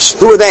orators.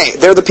 Who are they?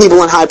 They're the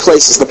people in high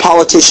places, the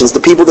politicians, the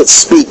people that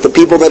speak, the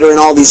people that are in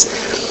all these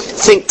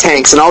think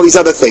tanks and all these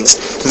other things.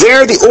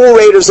 They're the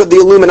orators of the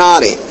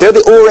Illuminati. They're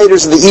the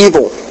orators of the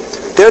evil.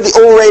 They're the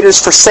orators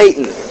for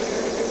Satan.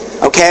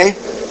 Okay?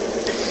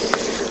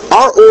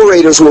 Our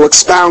orators will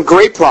expound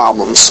great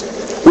problems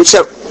which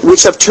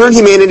have turned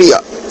humanity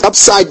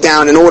upside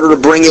down in order to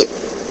bring it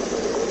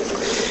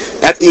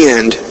at the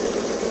end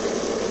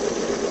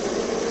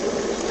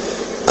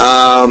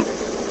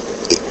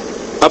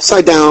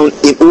upside down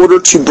in order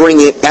to bring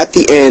it at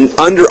the end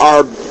under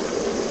our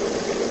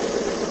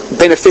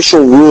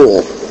beneficial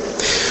rule.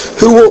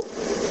 Who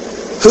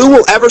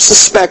will ever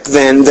suspect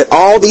then that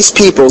all these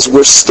peoples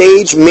were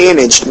stage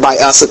managed by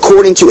us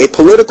according to a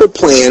political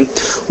plan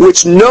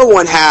which no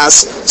one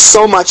has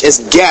so much as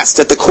guessed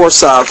at the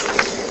course of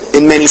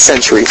in many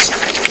centuries?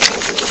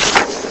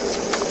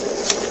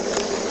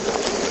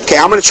 Okay,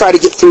 I'm going to try to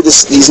get through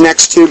these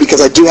next two because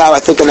I do have, I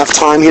think, enough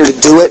time here to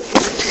do it.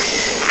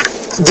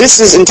 This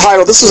is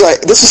entitled, this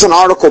is an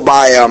article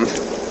by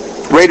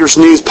Raiders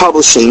News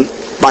Publishing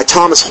by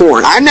Thomas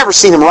Horn. I've never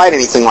seen him write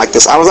anything like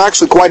this. I was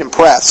actually quite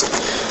impressed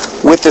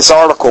with this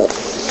article.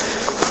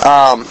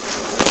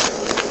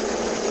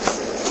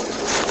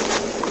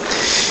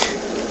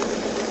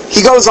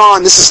 He goes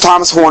on, this is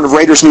Thomas Horn of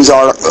Raiders News,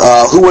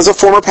 who was a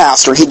former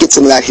pastor. He gets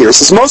into that here. He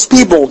says, most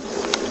people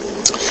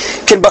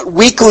can but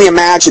weakly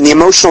imagine the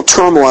emotional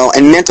turmoil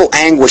and mental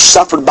anguish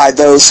suffered by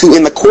those who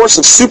in the course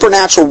of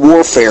supernatural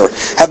warfare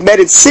have met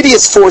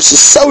insidious forces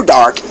so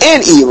dark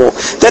and evil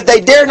that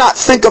they dare not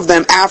think of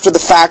them after the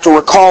fact or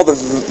recall the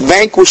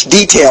vanquished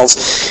details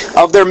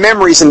of their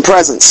memories and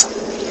presence.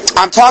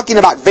 I'm talking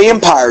about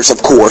vampires,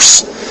 of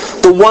course,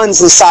 the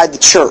ones inside the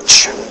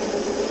church.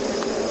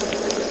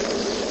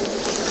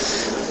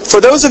 For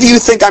those of you who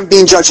think I'm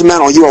being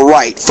judgmental, you are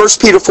right. 1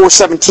 Peter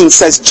 4:17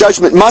 says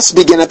judgment must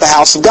begin at the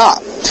house of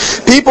God.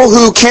 People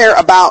who care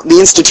about the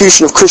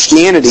institution of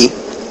Christianity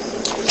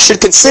should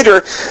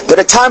consider that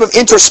a time of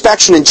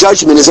introspection and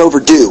judgment is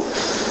overdue.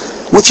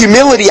 With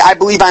humility, I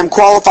believe I am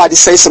qualified to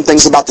say some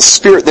things about the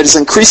spirit that is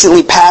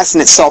increasingly passing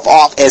itself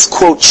off as,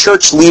 quote,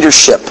 church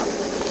leadership.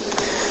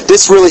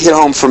 This really hit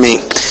home for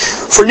me.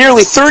 For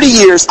nearly 30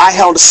 years, I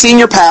held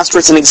senior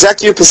pastorates and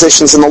executive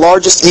positions in the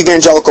largest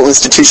evangelical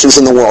institutions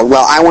in the world.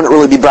 Well, I wouldn't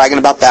really be bragging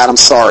about that, I'm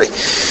sorry.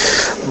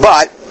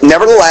 But,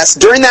 nevertheless,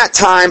 during that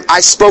time, I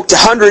spoke to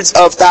hundreds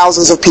of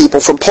thousands of people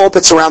from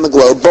pulpits around the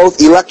globe,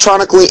 both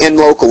electronically and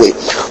locally.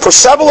 For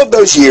several of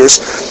those years,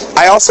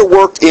 I also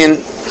worked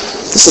in...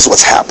 This is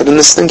what's happening.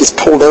 This thing gets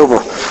pulled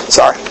over.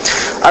 Sorry.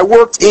 I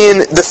worked in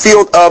the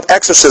field of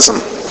exorcism.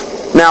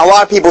 Now, a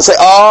lot of people say,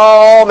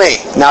 oh,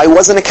 me. Now, he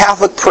wasn't a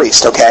Catholic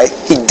priest, okay?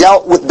 He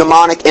dealt with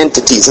demonic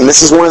entities, and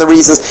this is one of the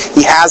reasons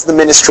he has the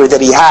ministry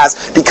that he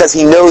has, because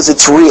he knows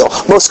it's real.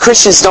 Most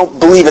Christians don't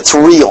believe it's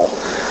real.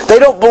 They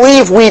don't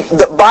believe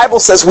the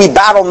Bible says we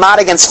battle not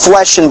against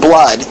flesh and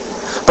blood,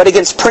 but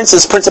against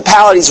princes,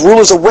 principalities,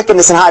 rulers of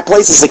wickedness in high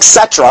places,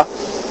 etc.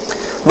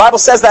 The Bible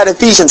says that in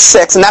Ephesians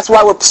 6, and that's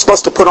why we're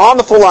supposed to put on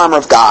the full armor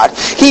of God.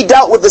 He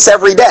dealt with this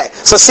every day.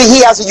 So see,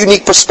 he has a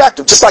unique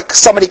perspective, just like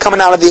somebody coming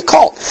out of the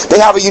occult. They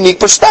have a unique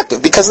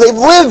perspective because they've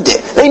lived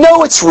it. They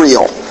know it's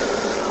real.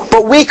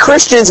 But we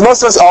Christians,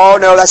 most of us, oh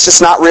no, that's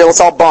just not real, it's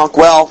all bunk.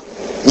 Well,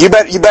 you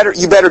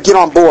better get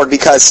on board,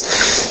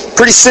 because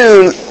pretty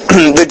soon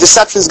the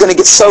deception is going to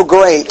get so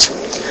great.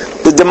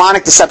 The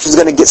demonic deception is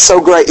going to get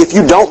so great. If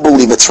you don't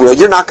believe it's real,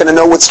 you're not going to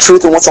know what's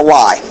truth and what's a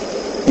lie.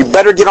 You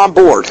better get on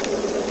board.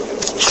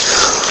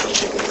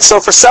 So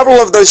for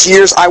several of those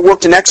years, I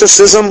worked in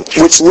exorcism,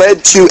 which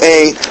led to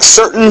a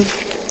certain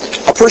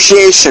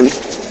appreciation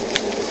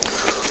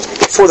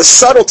for the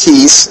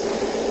subtleties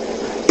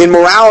in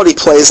morality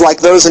plays like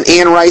those in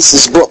Anne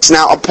Rice's books.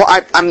 Now,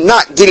 I'm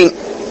not getting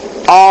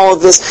all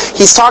of this.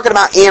 He's talking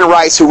about Anne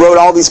Rice, who wrote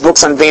all these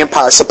books on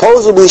vampires.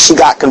 Supposedly she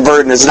got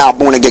converted and is now a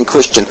born-again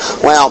Christian.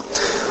 Well,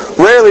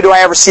 rarely do I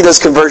ever see those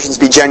conversions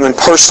be genuine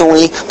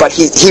personally, but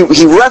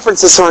he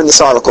references her in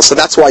this article, so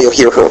that's why you'll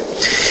hear her.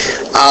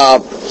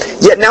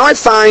 Yet now I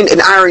find an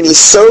irony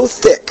so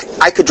thick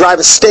I could drive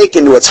a stake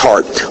into its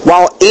heart.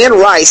 While Anne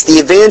Rice, the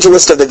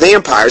evangelist of the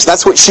vampires,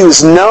 that's what she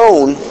was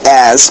known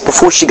as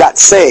before she got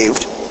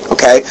saved,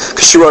 okay,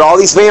 because she wrote all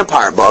these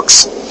vampire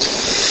books.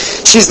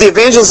 She's the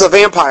evangelist of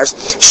vampires.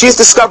 She has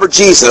discovered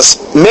Jesus.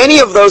 Many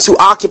of those who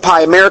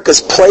occupy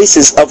America's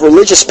places of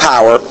religious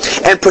power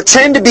and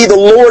pretend to be the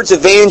Lord's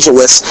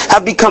evangelists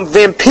have become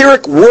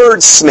vampiric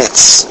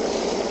wordsmiths.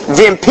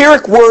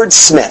 Vampiric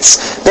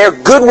wordsmiths. They're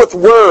good with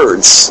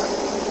words.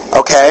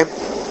 Okay?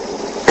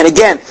 And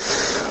again,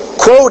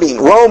 quoting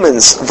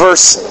Romans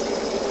verse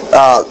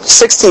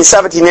 16,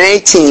 17, and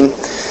 18,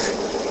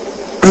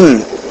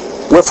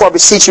 wherefore I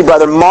beseech you,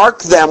 brethren,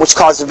 mark them which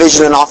cause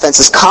division and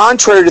offenses,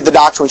 contrary to the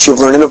doctrine which you have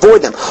learned, and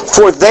avoid them.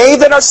 For they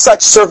that are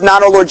such serve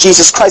not our Lord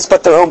Jesus Christ,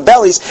 but their own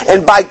bellies,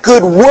 and by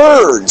good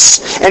words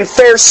and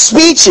fair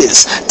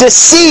speeches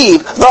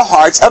deceive the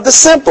hearts of the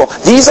simple.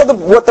 These are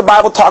what the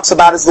Bible talks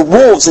about as the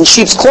wolves in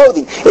sheep's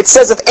clothing. It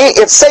says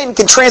if Satan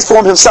can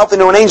transform himself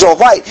into an angel of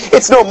light,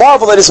 it's no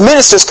marvel that his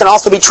ministers can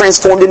also be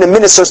transformed into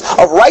ministers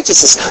of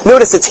righteousness.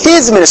 Notice it's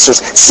his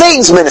ministers,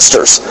 Satan's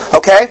ministers.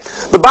 Okay?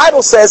 The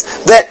Bible says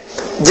that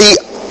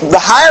the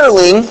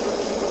hireling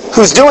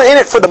who's doing in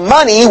it for the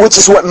money, which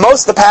is what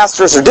most of the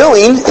pastors are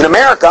doing in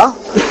America,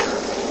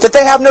 that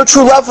they have no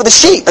true love for the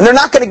sheep, and they're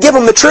not going to give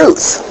them the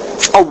truth.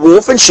 A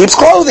wolf in sheep's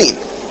clothing.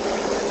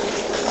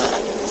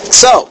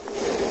 So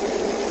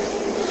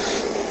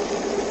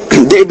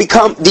they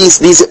become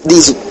these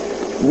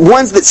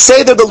ones that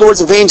say they're the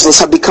Lord's evangelists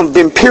have become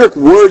vampiric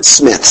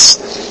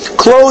wordsmiths,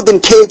 clothed in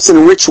capes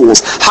and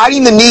rituals,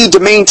 hiding the need to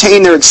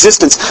maintain their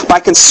existence by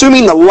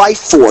consuming the life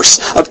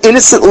force of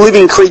innocent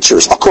living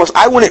creatures. Of course,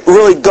 I wouldn't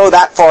really go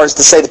that far as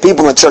to say the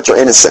people in the church are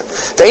innocent.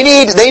 They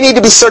need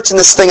to be searching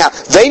this thing out.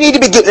 They need to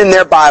be getting in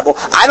their Bible.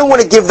 I don't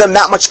want to give them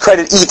that much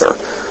credit either.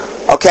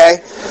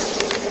 Okay?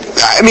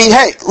 I mean,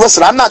 hey,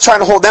 listen, I'm not trying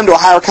to hold them to a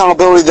higher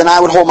accountability than I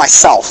would hold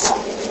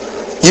myself.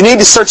 You need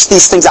to search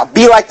these things out.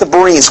 Be like the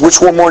Bereans,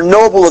 which were more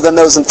noble than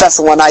those in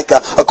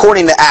Thessalonica,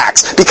 according to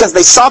Acts, because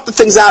they sought the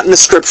things out in the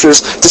Scriptures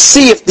to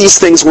see if these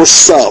things were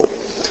so.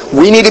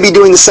 We need to be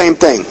doing the same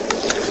thing.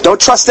 Don't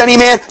trust any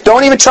man.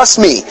 Don't even trust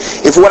me.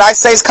 If what I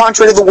say is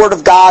contrary to the Word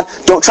of God,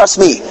 don't trust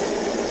me.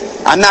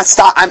 I'm not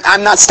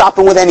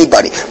stopping with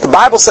anybody. The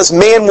Bible says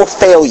man will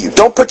fail you.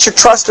 Don't put your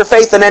trust or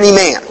faith in any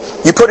man.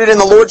 You put it in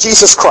the Lord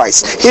Jesus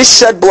Christ. His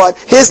shed blood,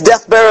 His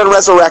death, burial, and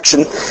resurrection,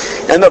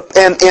 and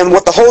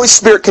what the Holy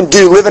Spirit can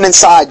do living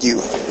inside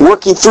you,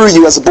 working through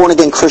you as a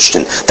born-again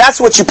Christian. That's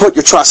what you put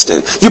your trust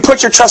in. You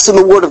put your trust in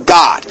the Word of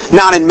God,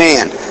 not in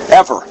man,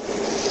 ever.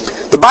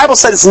 The Bible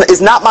says,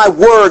 is not my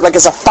word like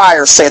as a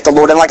fire, saith the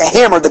Lord, and like a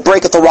hammer that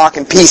breaketh the rock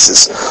in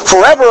pieces.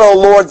 Forever, O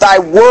Lord, thy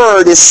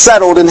word is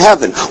settled in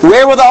heaven.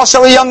 Wherewithal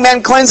shall a young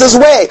man cleanse his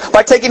way?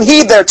 By taking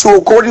heed thereto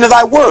according to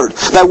thy word.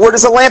 Thy word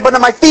is a lamp unto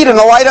my feet and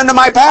a light unto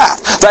my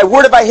path. Thy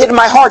word have I hid in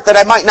my heart that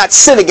I might not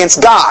sin against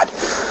God.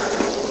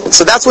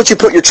 So that's what you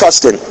put your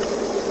trust in.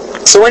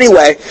 So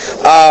anyway,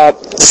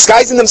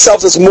 disguising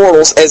themselves as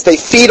mortals as they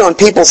feed on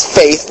people's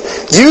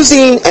faith,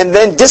 using and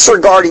then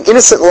disregarding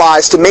innocent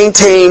lies to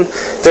maintain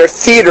their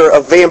theater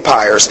of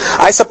vampires.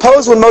 I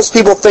suppose when most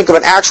people think of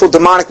an actual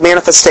demonic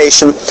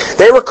manifestation,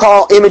 they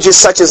recall images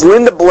such as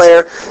Linda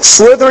Blair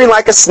slithering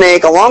like a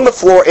snake along the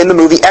floor in the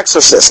movie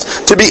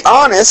Exorcist. To be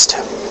honest,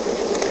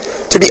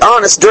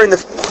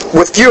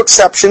 with few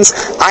exceptions,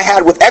 I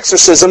had with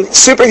Exorcism,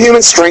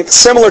 superhuman strength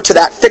similar to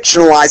that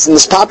fictionalized in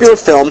this popular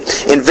film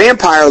in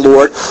Vampire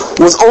Lord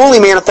was only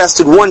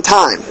manifested one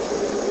time.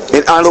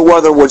 In other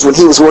words, when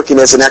he was working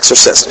as an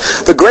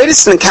exorcist. The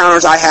greatest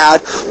encounters I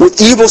had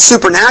with evil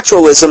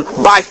supernaturalism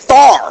by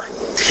far,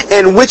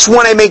 and which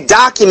one I may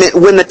document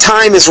when the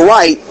time is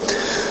right,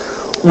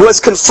 was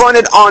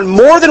confronted on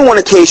more than one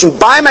occasion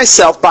by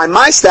myself, by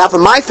my staff,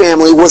 and my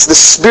family, was the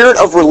spirit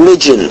of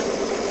religion.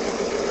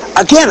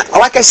 Again,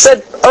 like I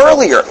said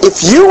earlier,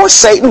 if you were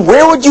Satan,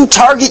 where would you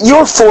target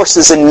your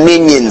forces and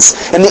minions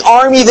and the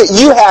army that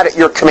you had at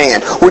your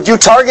command? Would you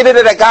target it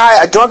at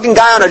a drunken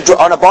guy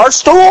on a bar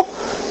stool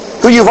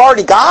who you've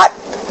already got?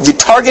 Would you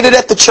target it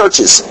at the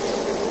churches?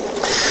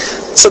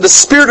 So the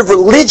spirit of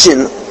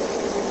religion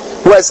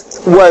was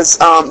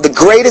the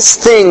greatest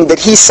thing that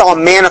he saw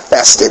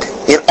manifested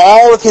in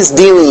all of his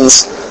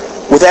dealings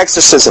with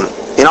exorcism,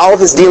 in all of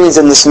his dealings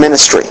in this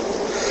ministry.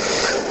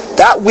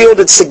 That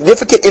wielded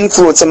significant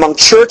influence among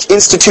church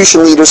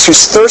institution leaders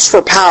whose thirst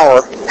for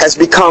power has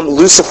become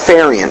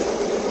Luciferian.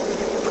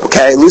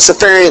 Okay,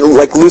 Luciferian,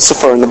 like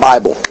Lucifer in the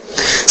Bible.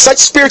 Such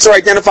spirits are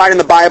identified in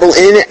the Bible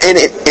and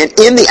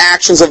in the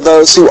actions of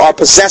those who are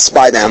possessed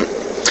by them.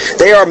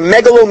 They are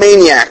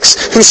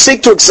megalomaniacs who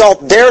seek to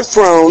exalt their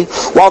throne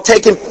while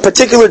taking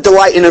particular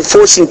delight in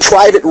enforcing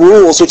private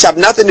rules which have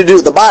nothing to do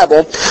with the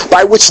Bible,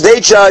 by which they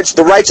judge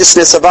the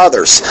righteousness of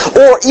others.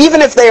 Or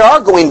even if they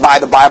are going by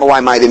the Bible, I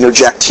might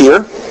interject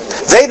here,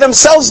 they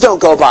themselves don't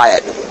go by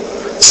it.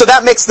 So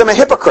that makes them a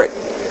hypocrite.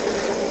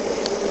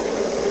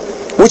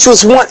 Which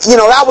was one,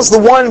 that was the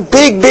one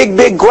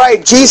big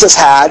gripe Jesus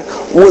had,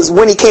 was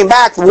when he came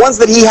back, the ones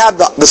that he had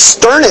the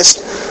sternest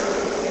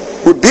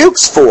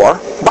rebukes for,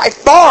 by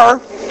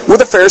far, were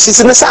the Pharisees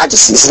and the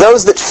Sadducees.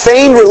 Those that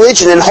feigned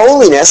religion and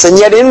holiness, and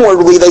yet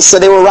inwardly they said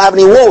they were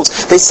ravening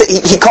wolves. They said,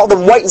 he called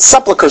them whitened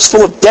sepulchres,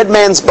 full of dead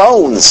man's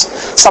bones.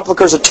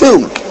 Sepulchres, a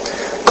tomb.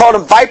 Called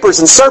them vipers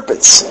and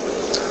serpents.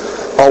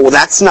 Oh, well,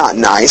 that's not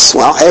nice.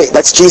 Well, hey,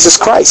 that's Jesus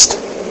Christ.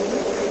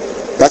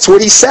 That's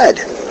what he said.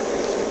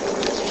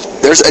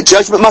 There's a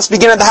judgment must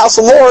begin at the house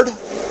of the Lord.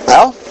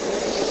 Well,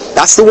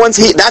 that's the ones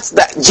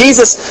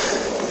Jesus.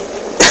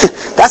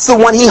 That's the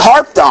one he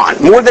harped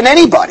on more than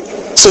anybody.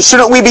 So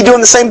shouldn't we be doing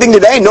the same thing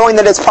today, knowing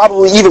that it's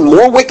probably even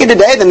more wicked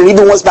today than it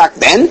even was back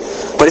then?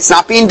 But it's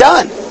not being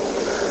done.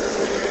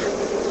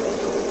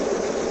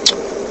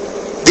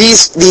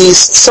 These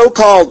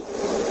so-called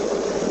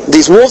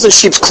wolves in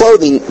sheep's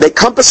clothing, they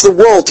compass the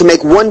world to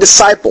make one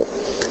disciple,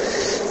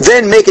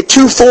 then make it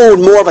twofold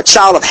more of a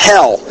child of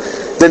hell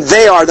than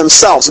they are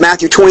themselves.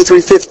 Matthew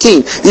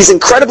 23:15. These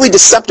incredibly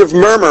deceptive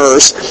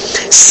murmurers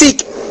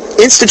seek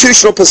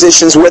institutional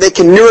positions where they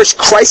can nourish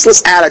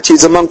Christless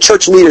attitudes among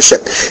church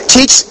leadership.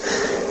 Teach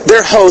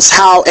their hosts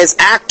how, as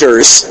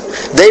actors,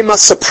 they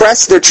must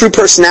suppress their true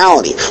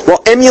personality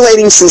while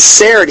emulating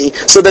sincerity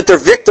so that their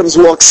victims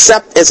will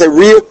accept as the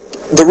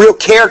real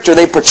character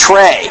they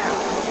portray.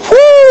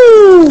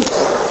 Woo!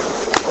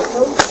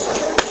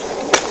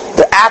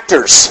 They're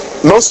actors.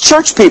 Most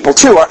church people,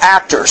 too, are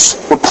actors.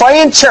 We're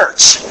playing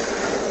church.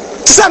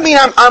 Does that mean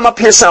I'm up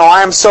here saying, oh,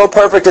 I am so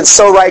perfect and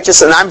so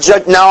righteous and I'm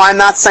judged? No, I'm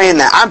not saying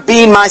that. I'm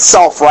being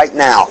myself right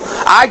now.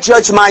 I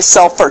judge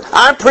myself first.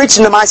 I'm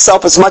preaching to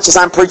myself as much as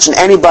I'm preaching to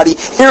anybody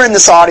hearing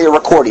this audio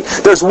recording.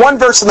 There's one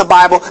verse in the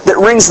Bible that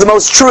rings the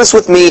most truest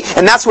with me,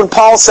 and that's when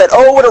Paul said,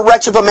 oh, what a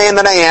wretch of a man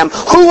that I am.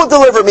 Who will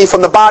deliver me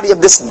from the body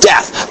of this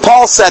death?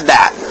 Paul said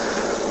that.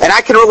 And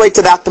I can relate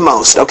to that the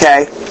most,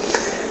 okay?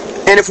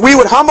 And if we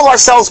would humble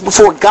ourselves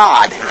before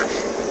God,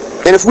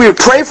 and if we would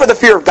pray for the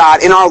fear of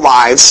God in our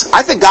lives,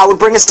 I think God would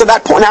bring us to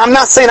that point. Now, I'm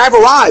not saying I've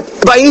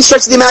arrived by any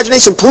stretch of the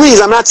imagination. Please,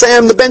 I'm not saying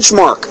I'm the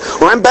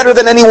benchmark or I'm better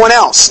than anyone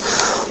else.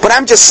 But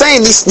I'm just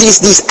saying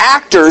these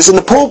actors in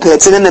the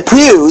pulpits and in the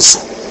pews,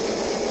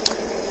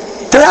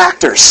 they're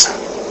actors.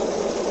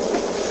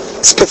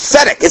 It's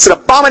pathetic. It's an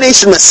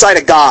abomination in the sight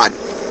of God.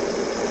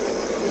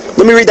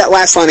 Let me read that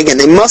last line again.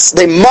 They must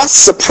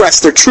suppress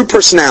their true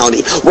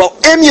personality while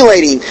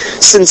emulating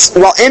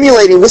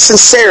with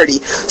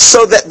sincerity,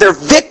 so that their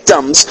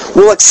victims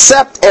will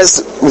accept as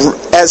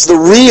the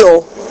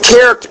real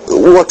character,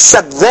 will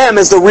accept them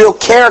as the real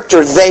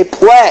character they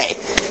play.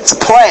 It's a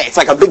play. It's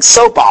like a big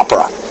soap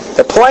opera.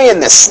 They're playing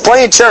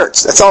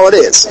church. That's all it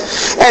is.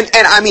 And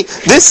I mean,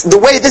 the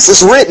way this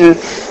is written,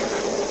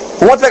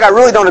 one thing I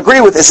really don't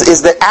agree with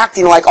is that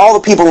acting like all the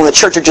people in the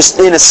church are just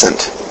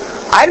innocent.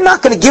 I'm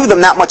not going to give them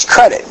that much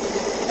credit.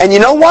 And you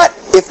know what?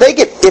 If they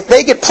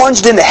get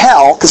plunged into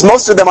hell, because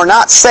most of them are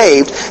not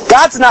saved,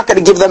 God's not going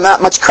to give them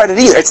that much credit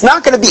either. It's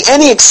not going to be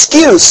any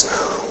excuse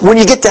when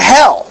you get to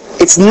hell.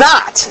 It's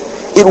not.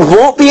 It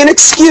won't be an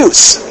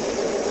excuse.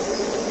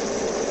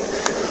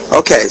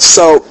 Okay,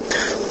 so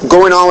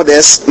going on with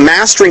this,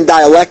 mastering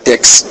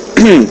dialectics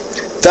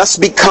thus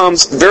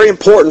becomes very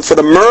important for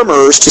the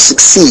murmurers to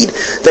succeed.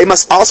 They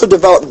must also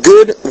develop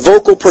good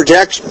vocal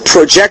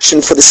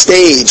projection for the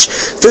stage,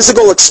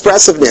 physical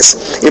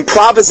expressiveness,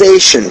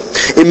 improvisation,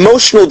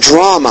 emotional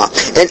drama,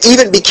 and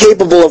even be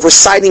capable of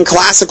reciting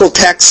classical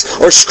texts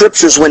or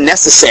scriptures when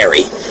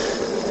necessary.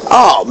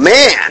 Oh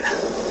man,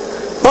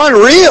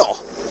 unreal!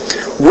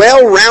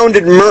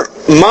 Well-rounded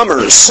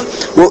mummers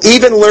will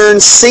even learn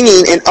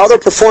singing and other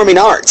performing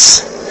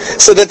arts,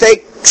 so that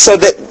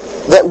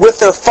with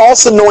their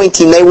false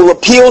anointing they will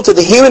appeal to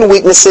the human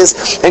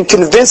weaknesses and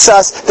convince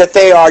us that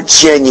they are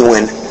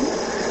genuine.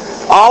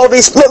 All of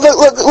these,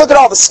 look at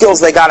all the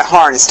skills they got to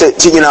harness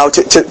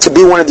to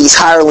be one of these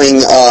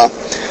hirelings.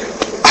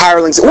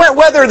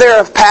 Whether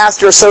they're a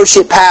pastor,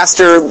 associate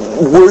pastor,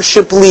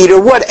 worship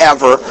leader,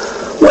 whatever.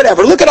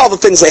 Look at all the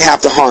things they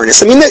have to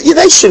harness. I mean,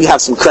 they should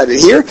have some credit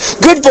here.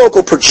 Good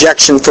vocal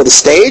projection for the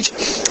stage,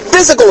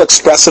 physical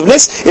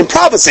expressiveness,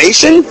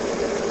 improvisation,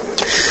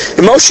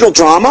 emotional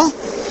drama,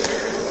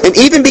 and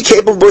even be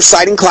capable of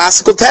reciting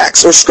classical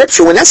texts or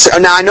scripture when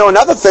necessary. Now, I know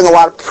another thing a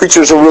lot of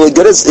preachers are really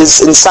good at is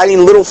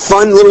inciting little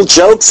fun little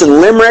jokes and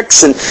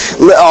limericks, and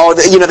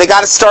they got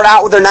to start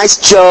out with their nice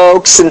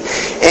jokes and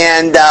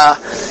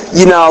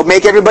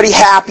make everybody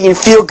happy and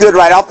feel good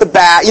right off the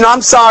bat.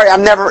 I'm sorry,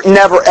 I've never,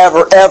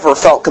 ever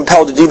felt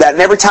compelled to do that.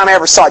 And every time I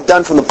ever saw it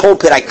done from the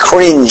pulpit, I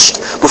cringed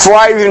before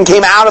I even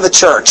came out of the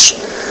church.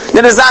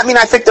 Now, does that mean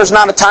I think there's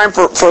not a time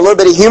for a little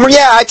bit of humor?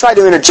 Yeah, I try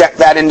to interject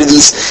that into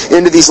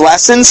these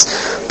lessons,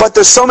 but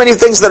there's so many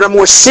things that are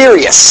more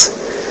serious.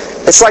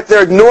 It's like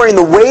they're ignoring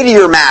the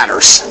weightier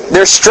matters.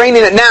 They're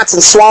straining at gnats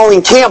and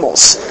swallowing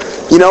camels.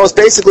 Is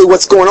basically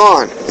what's going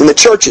on in the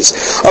churches.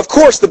 Of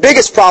course, the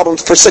biggest problem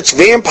for such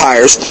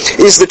vampires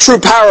is the true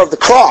power of the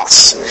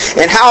cross,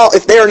 and how,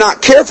 if they are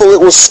not careful, it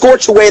will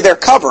scorch away their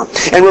cover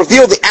and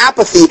reveal the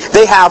apathy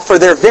they have for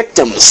their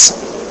victims.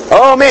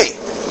 Oh, me.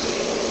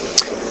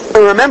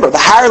 And remember, the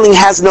hireling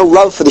has no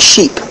love for the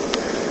sheep.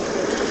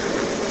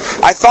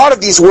 I thought of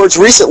these words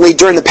recently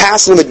during the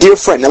passing of a dear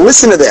friend. Now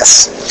listen to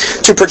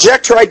this. To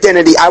project her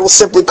identity, I will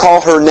simply call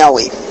her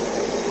Nellie.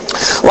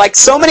 Like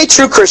so many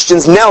true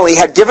Christians, Nellie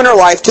had given her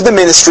life to the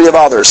ministry of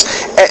others.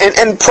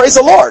 And praise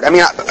the Lord. I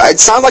mean, it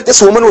sounds like this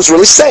woman was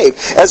really saved.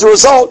 As a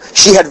result,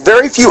 she had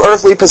very few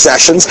earthly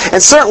possessions,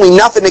 and certainly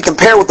nothing to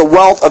compare with the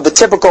wealth of the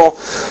typical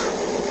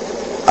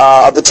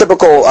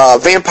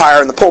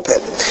vampire in the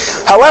pulpit.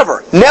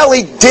 However,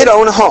 Nellie did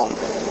own a home.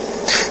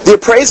 The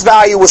appraised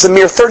value was a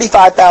mere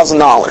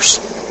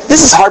 $35,000.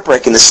 This is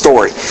heartbreaking, this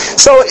story.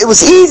 So it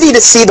was easy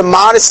to see the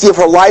modesty of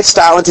her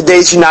lifestyle in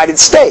today's United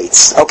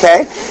States,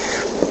 okay?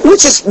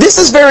 This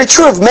is very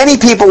true of many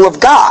people of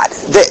God.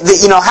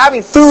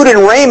 Having food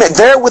and raiment,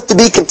 therewith to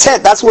be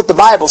content, that's what the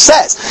Bible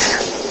says.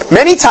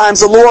 Many times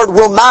the Lord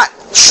will not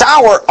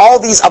shower all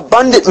these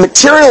abundant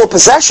material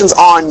possessions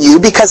on you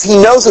because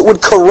He knows it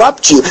would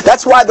corrupt you.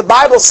 That's why the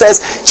Bible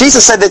says,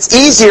 Jesus said that it's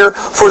easier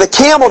for the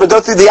camel to go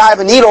through the eye of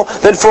a needle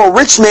than for a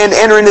rich man to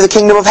enter into the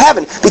kingdom of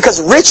heaven,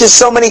 because riches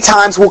so many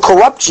times will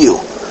corrupt you.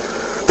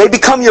 They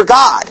become your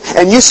God,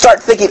 and you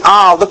start thinking,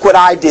 look what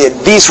I did.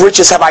 These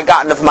riches have I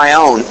gotten of my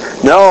own.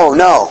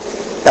 No,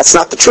 that's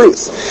not the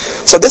truth.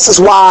 So this is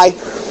why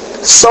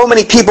so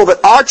many people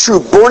that are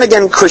true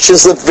born-again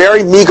Christians live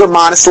very meager,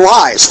 modest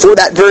lives, for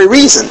that very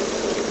reason.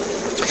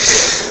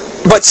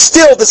 But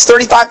still, this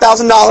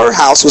 $35,000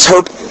 house was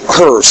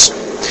hers.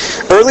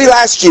 Early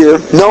last year,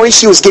 knowing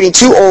she was getting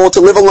too old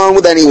to live alone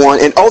with anyone,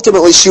 and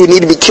ultimately she would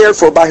need to be cared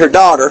for by her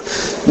daughter,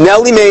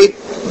 Nellie made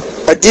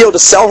a deal to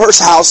sell her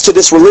house to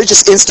this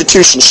religious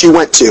institution she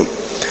went to.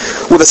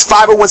 With its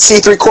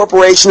 501c3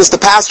 corporation as the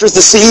pastor is the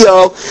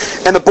CEO,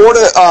 and the board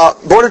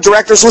of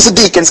directors was the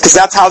deacons, because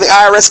that's how the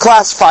IRS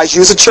classifies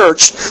you as a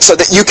church, so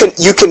that you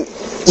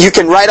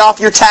can write off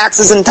your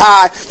taxes and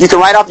you can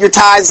write off your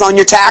tithes on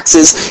your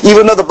taxes,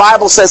 even though the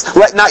Bible says,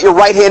 let not your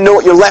right hand know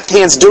what your left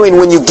hand's doing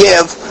when you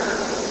give.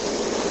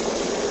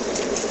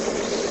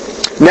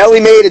 Nellie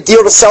made a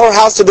deal to sell her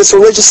house to this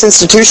religious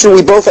institution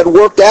we both had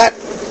worked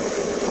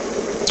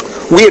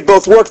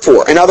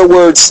for. In other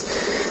words,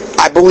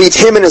 I believe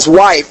him and his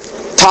wife,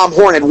 Tom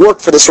Horn, had worked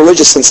for this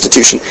religious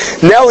institution.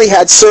 Nellie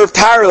had served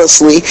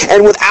tirelessly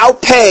and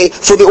without pay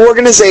for the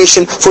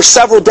organization for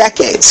several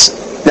decades.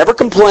 Never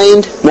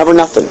complained, never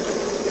nothing.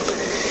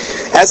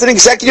 As an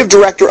executive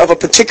director of a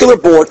particular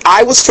board,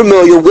 I was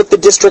familiar with the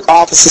district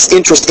office's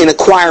interest in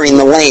acquiring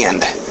the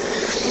land.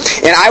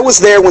 And I was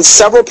there when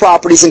several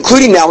properties,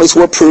 including Nellie's,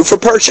 were approved for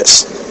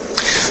purchase.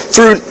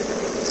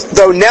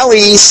 Though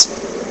Nellie's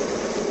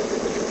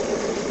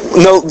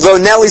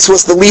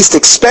was the least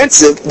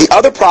expensive, the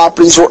other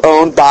properties were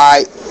owned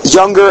by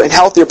younger and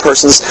healthier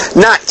persons,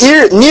 not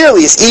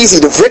nearly as easy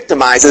to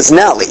victimize as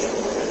Nellie.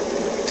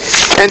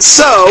 And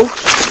so,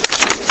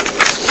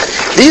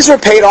 these were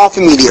paid off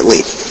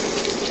immediately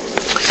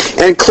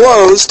and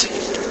closed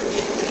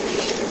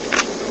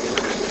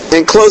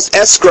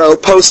escrow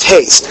post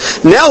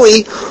haste.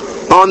 Nellie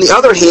on the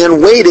other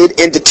hand, waited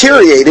and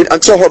deteriorated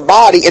until her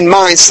body and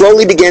mind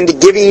slowly began to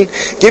giving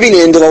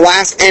in to the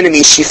last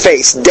enemy she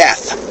faced,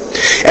 death.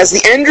 As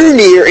the end drew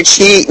near and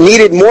she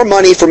needed more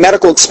money for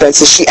medical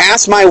expenses, she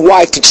asked my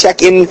wife to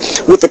check in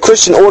with the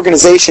Christian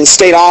organization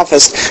state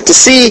office to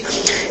see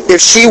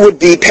if she would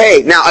be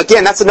paid. Now,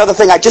 again, that's another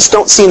thing I just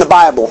don't see in the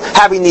Bible.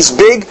 Having these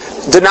big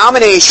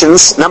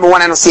denominations, number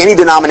one, I don't see any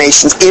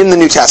denominations in the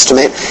New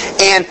Testament,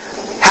 and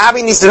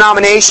having these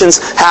denominations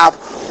have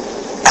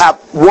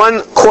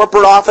one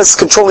corporate office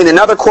controlling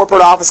another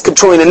corporate office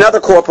controlling another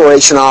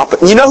corporation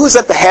office. You know who's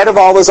at the head of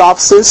all those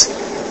offices?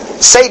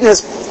 Satan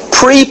has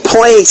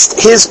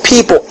pre-placed his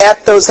people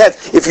at those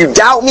heads. If you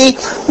doubt me,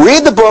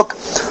 read the book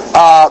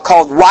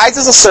called Wise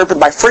as a Serpent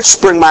by Fritz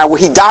Springmeier, where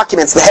he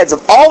documents the heads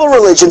of all the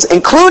religions,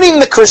 including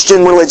the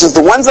Christian religions,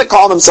 the ones that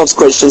call themselves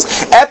Christians.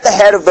 At the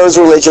head of those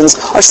religions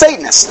are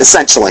Satanists,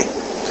 essentially.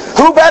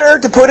 Who better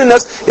to put in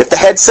those? If the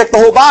head's sick, the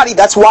whole body.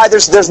 That's why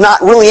there's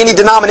not really any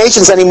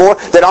denominations anymore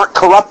that aren't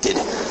corrupted.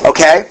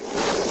 Okay?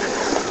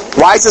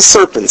 Wise as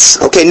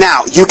serpents. Okay,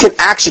 now, you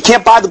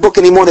can't buy the book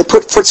anymore. They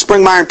put Fritz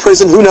Springmeier in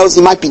prison. Who knows?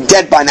 He might be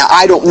dead by now.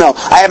 I don't know.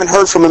 I haven't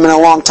heard from him in a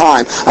long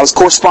time. I was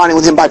corresponding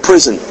with him by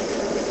prison.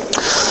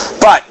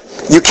 But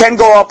you can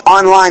go up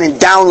online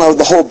and download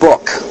the whole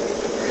book.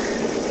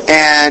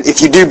 And if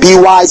you do Be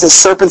Wise as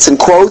Serpents in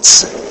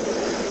quotes,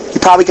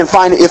 you probably can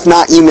find it. If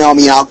not, email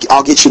me.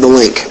 I'll get you the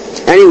link.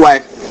 Anyway,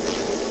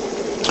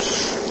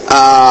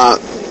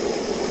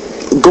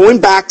 going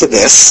back to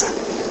this,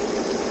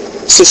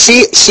 so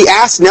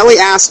Nellie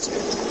asked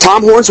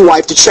Tom Horn's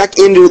wife to check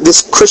into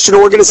this Christian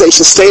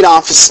organization state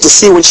office to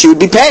see when she would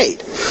be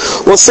paid.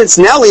 Well, since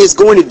Nellie is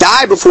going to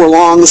die before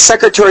long, the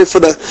secretary for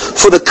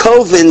the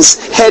Coven's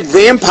head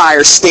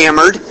vampire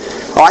stammered.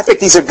 Oh, I think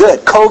these are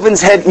good.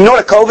 Coven's head. You know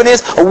what a coven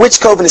is? A witch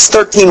coven is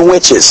 13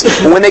 witches.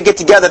 And when they get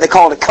together, they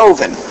call it a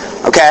coven.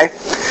 Okay?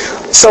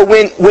 So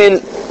when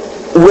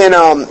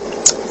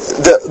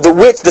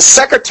the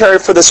secretary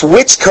for this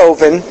witch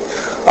coven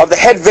of the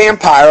head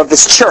vampire of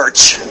this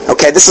church,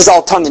 okay, this is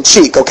all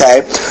tongue-in-cheek,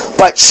 okay,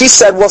 but she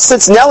said, well,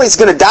 since Nellie's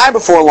going to die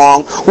before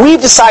long, we've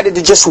decided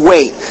to just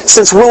wait,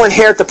 since we'll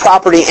inherit the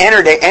property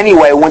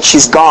anyway when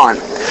she's gone.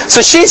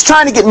 So she's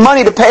trying to get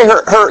money to pay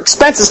her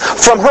expenses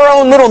from her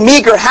own little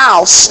meager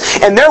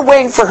house, and they're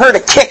waiting for her to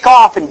kick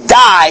off and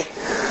die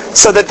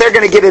so that they're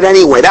going to get it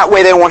anyway. That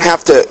way they won't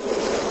have to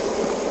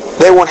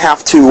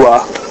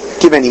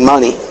give any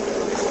money.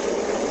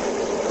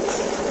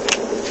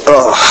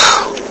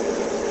 Ugh.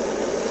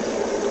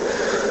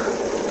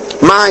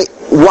 My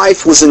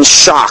wife was in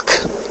shock.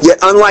 Yet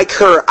unlike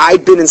her,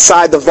 I'd been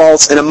inside the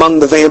vaults and among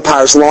the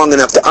vampires long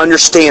enough to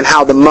understand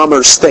how the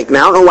mummers think.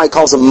 Now, I don't know why he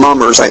calls them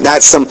mummers.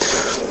 That's some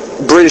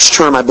British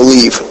term, I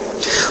believe.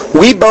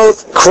 We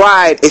both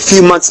cried a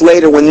few months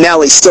later when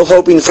Nellie, still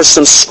hoping for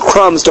some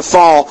crumbs to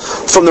fall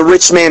from the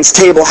rich man's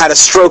table, had a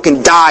stroke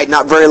and died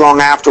not very long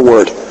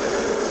afterward.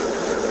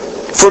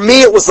 For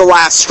me, it was the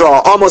last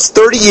straw. Almost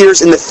 30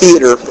 years in the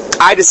theater,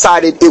 I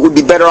decided it would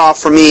be better off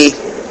for me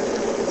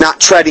not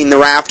treading the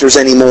rafters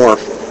anymore.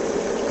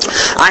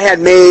 I had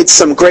made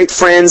some great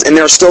friends, and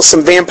there are still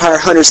some vampire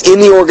hunters in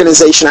the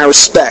organization I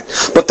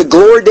respect. But the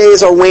glory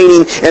days are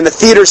waning, and the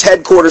theater's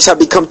headquarters have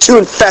become too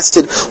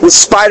infested with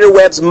spider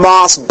webs,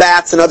 moths,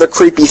 bats, and other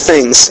creepy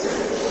things.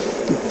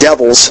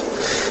 Devils.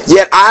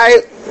 Yet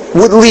I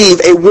would leave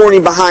a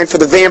warning behind for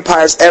the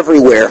vampires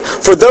everywhere.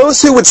 For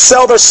those who would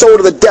sell their soul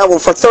to the devil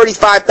for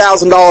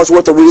 $35,000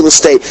 worth of real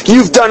estate,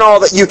 you've done all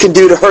that you can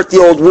do to hurt the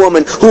old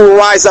woman who will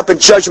rise up in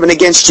judgment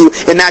against you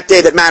in that day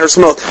that matters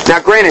most.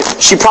 Now granted,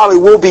 she probably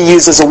will be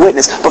used as a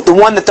witness, but the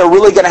one that they're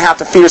really going to have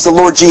to fear is the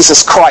Lord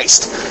Jesus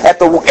Christ at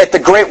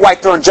the great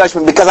white throne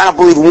judgment, because I don't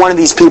believe one of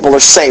these people are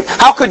saved.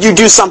 How could you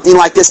do something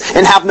like this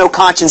and have no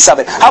conscience of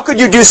it? How could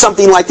you do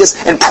something like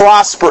this and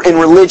prosper in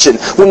religion?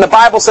 When the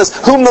Bible says,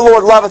 whom the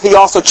Lord loveth, he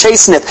also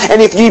chasteneth,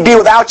 and if ye be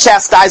without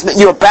chastisement,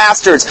 you are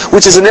bastards,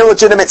 which is an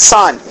illegitimate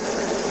son.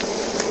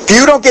 If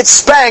you don't get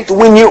spanked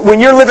when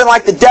you're living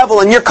like the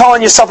devil and you're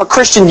calling yourself a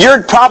Christian,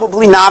 you're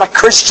probably not a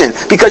Christian,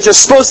 because you're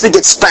supposed to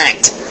get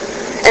spanked.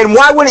 And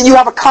why wouldn't you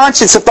have a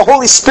conscience if the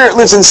Holy Spirit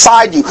lives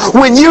inside you?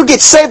 When you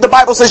get saved, the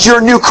Bible says you're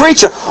a new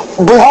creature.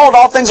 Behold,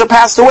 all things are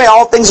passed away,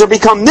 all things are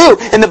become new.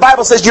 And the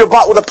Bible says you're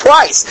bought with a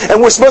price,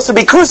 and we're supposed to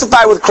be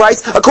crucified with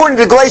Christ according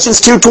to Galatians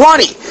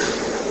 2:20.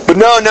 But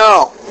no,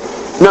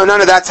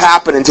 none of that's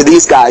happening to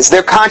these guys.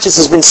 Their conscience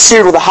has been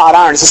seared with a hot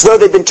iron. It's as though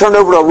they've been turned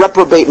over to a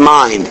reprobate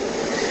mind.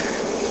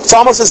 It's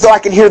almost as though I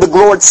can hear the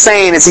Lord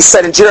saying, as he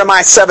said in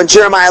Jeremiah 7,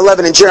 Jeremiah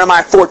 11, and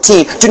Jeremiah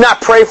 14, do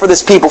not pray for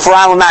this people, for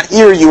I will not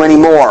hear you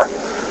anymore.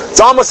 It's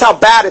almost how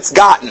bad it's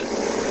gotten.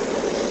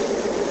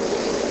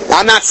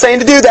 I'm not saying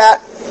to do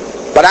that,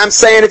 but I'm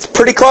saying it's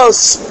pretty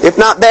close, if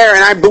not there,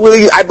 and I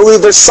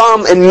believe there's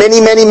some, and many.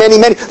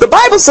 The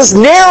Bible says,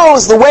 narrow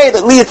is the way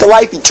that leadeth to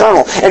life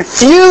eternal, and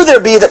few there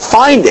be that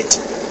find it.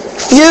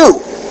 Few.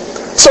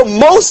 So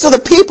most of the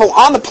people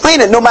on the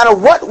planet, no matter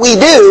what we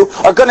do,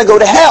 are going to go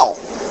to hell.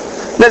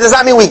 Now, does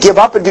that mean we give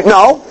up and do?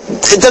 No,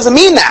 it doesn't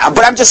mean that.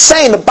 But I'm just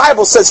saying, the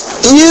Bible says,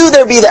 few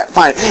there be that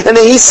find. And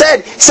then he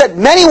said,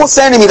 many will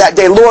say unto me that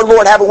day, Lord,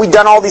 Lord, haven't we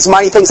done all these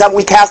mighty things? Haven't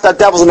we cast out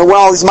devils and done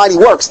all these mighty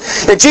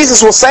works? And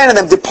Jesus will say unto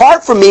them,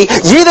 depart from me,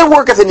 ye that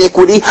worketh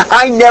iniquity,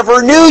 I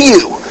never knew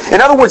you.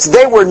 In other words,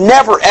 they were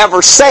never,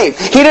 ever saved.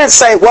 He didn't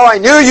say, well, I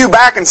knew you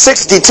back in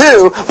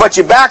 62, but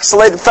you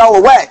backslid and fell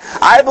away.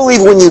 I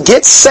believe when you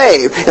get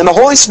saved, and the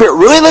Holy Spirit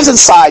really lives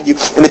inside you,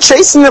 and the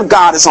chastening of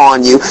God is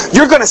on you,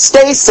 you're going to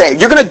stay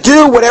saved. You're going to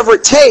do whatever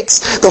it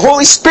takes. The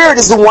Holy Spirit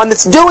is the one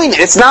that's doing it.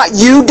 It's not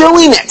you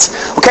doing it.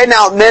 Okay,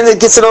 now, then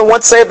it gets into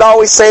once saved,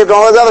 always saved, and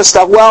all that other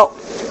stuff. Well,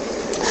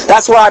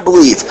 that's what I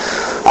believe.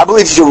 I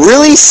believe if you're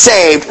really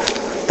saved,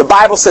 the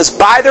Bible says,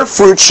 by their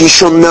fruits ye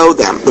shall know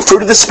them. The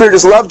fruit of the Spirit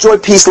is love, joy,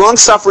 peace,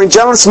 long-suffering,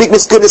 gentleness,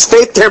 meekness, goodness,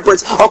 faith,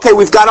 temperance. Okay,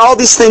 we've got all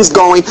these things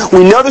going.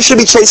 We know there should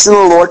be chastening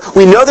of the Lord.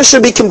 We know there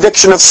should be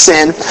conviction of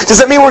sin. Does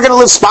that mean we're going to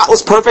live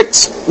spotless,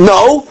 perfect?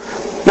 No,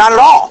 not at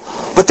all.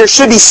 But there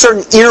should be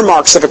certain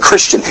earmarks of a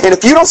Christian. And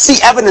if you don't see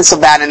evidence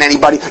of that in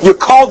anybody, you're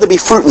called to be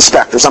fruit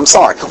inspectors. I'm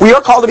sorry. We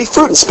are called to be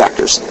fruit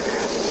inspectors.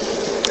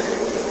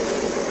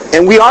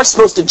 And we are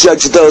supposed to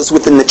judge those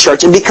within the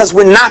church. And because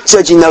we're not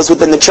judging those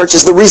within the church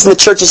is the reason the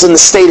church is in the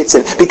state it's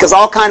in. Because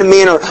all kind of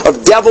manner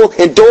of devil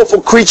and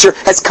doleful creature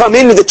has come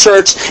into the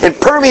church and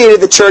permeated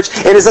the church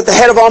and is at the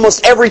head of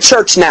almost every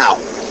church now.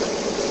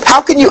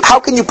 How can you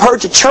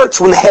purge a church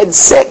when the head's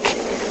sick?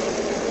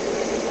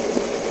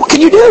 What can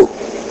you do?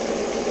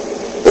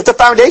 If the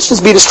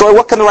foundations be destroyed,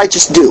 what can the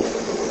righteous do?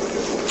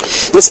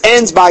 This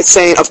ends by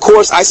saying, of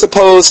course, I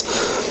suppose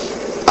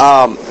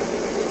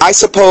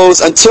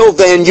until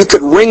then you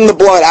could wring the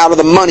blood out of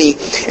the money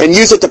and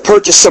use it to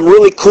purchase some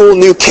really cool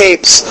new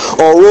capes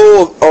or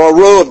a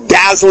row of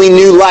dazzling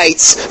new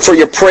lights for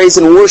your praise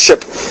and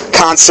worship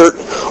concert,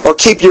 or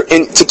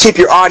to keep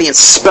your audience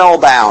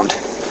spellbound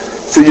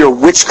through your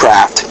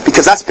witchcraft,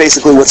 because that's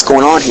basically what's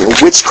going on here,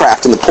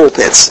 witchcraft in the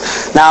pulpits.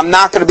 Now, I'm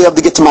not going to be able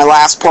to get to my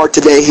last part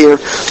today here,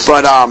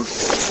 but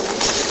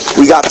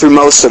we got through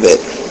most of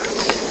it.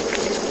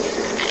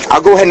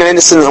 I'll go ahead and end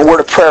this in a word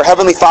of prayer.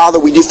 Heavenly Father,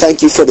 we do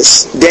thank you for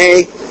this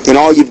day and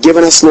all you've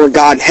given us, Lord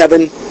God in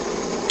heaven.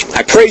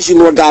 I praise you,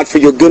 Lord God, for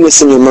your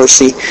goodness and your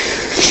mercy.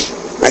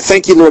 I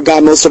thank you, Lord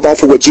God, most of all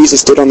for what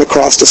Jesus did on the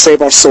cross to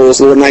save our souls,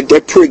 Lord. And I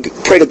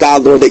pray to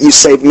God, Lord, that you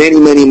save many,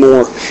 many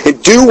more.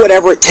 And do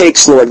whatever it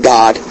takes, Lord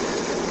God,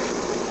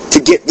 to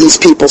get these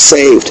people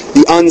saved.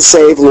 The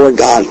unsaved, Lord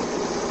God.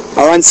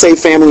 Our unsaved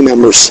family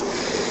members.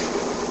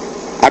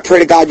 I pray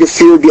to God your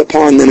fear would be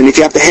upon them. And if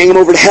you have to hang them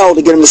over to hell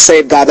to get them to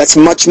save, God, that's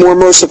much more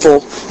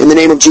merciful in the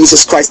name of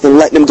Jesus Christ than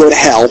letting them go to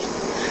hell.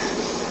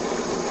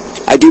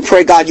 I do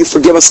pray, God, you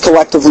forgive us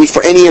collectively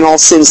for any and all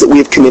sins that we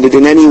have committed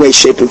in any way,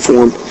 shape, and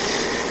form.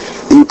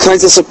 That you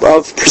cleanse us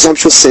of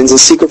presumptuous sins and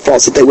secret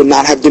faults, that they would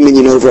not have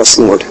dominion over us,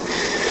 Lord.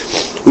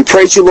 We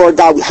praise you, Lord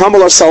God. We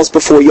humble ourselves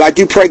before you. I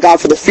do pray,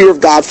 God, for the fear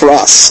of God for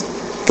us,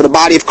 for the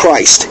body of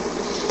Christ.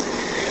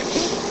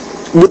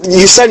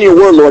 You said in your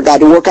word, Lord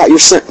God, to work out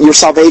your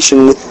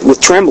salvation with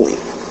trembling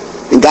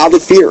and godly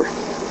fear.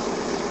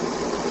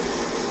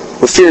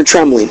 With fear and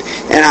trembling.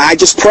 And I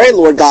just pray,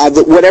 Lord God,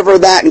 that whatever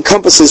that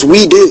encompasses,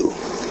 we do.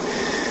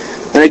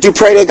 And I do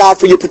pray to God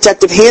for your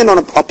protective hand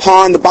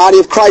upon the body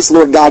of Christ,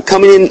 Lord God,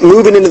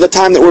 moving into the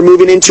time that we're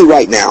moving into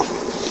right now.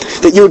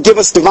 That you would give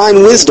us divine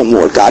wisdom,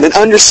 Lord God, and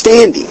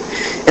understanding,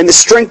 and the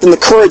strength and the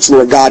courage,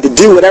 Lord God, to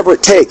do whatever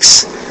it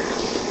takes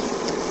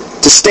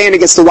to stand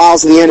against the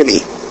wiles of the enemy.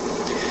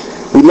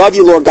 We love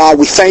you, Lord God.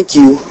 We thank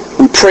you.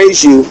 We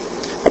praise you.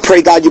 I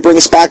pray, God, you bring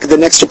us back at the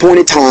next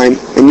appointed time,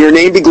 and your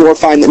name be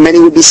glorified, and that many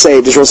would be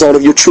saved as a result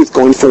of your truth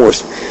going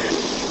forth.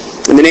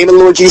 In the name of the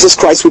Lord Jesus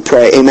Christ we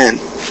pray. Amen.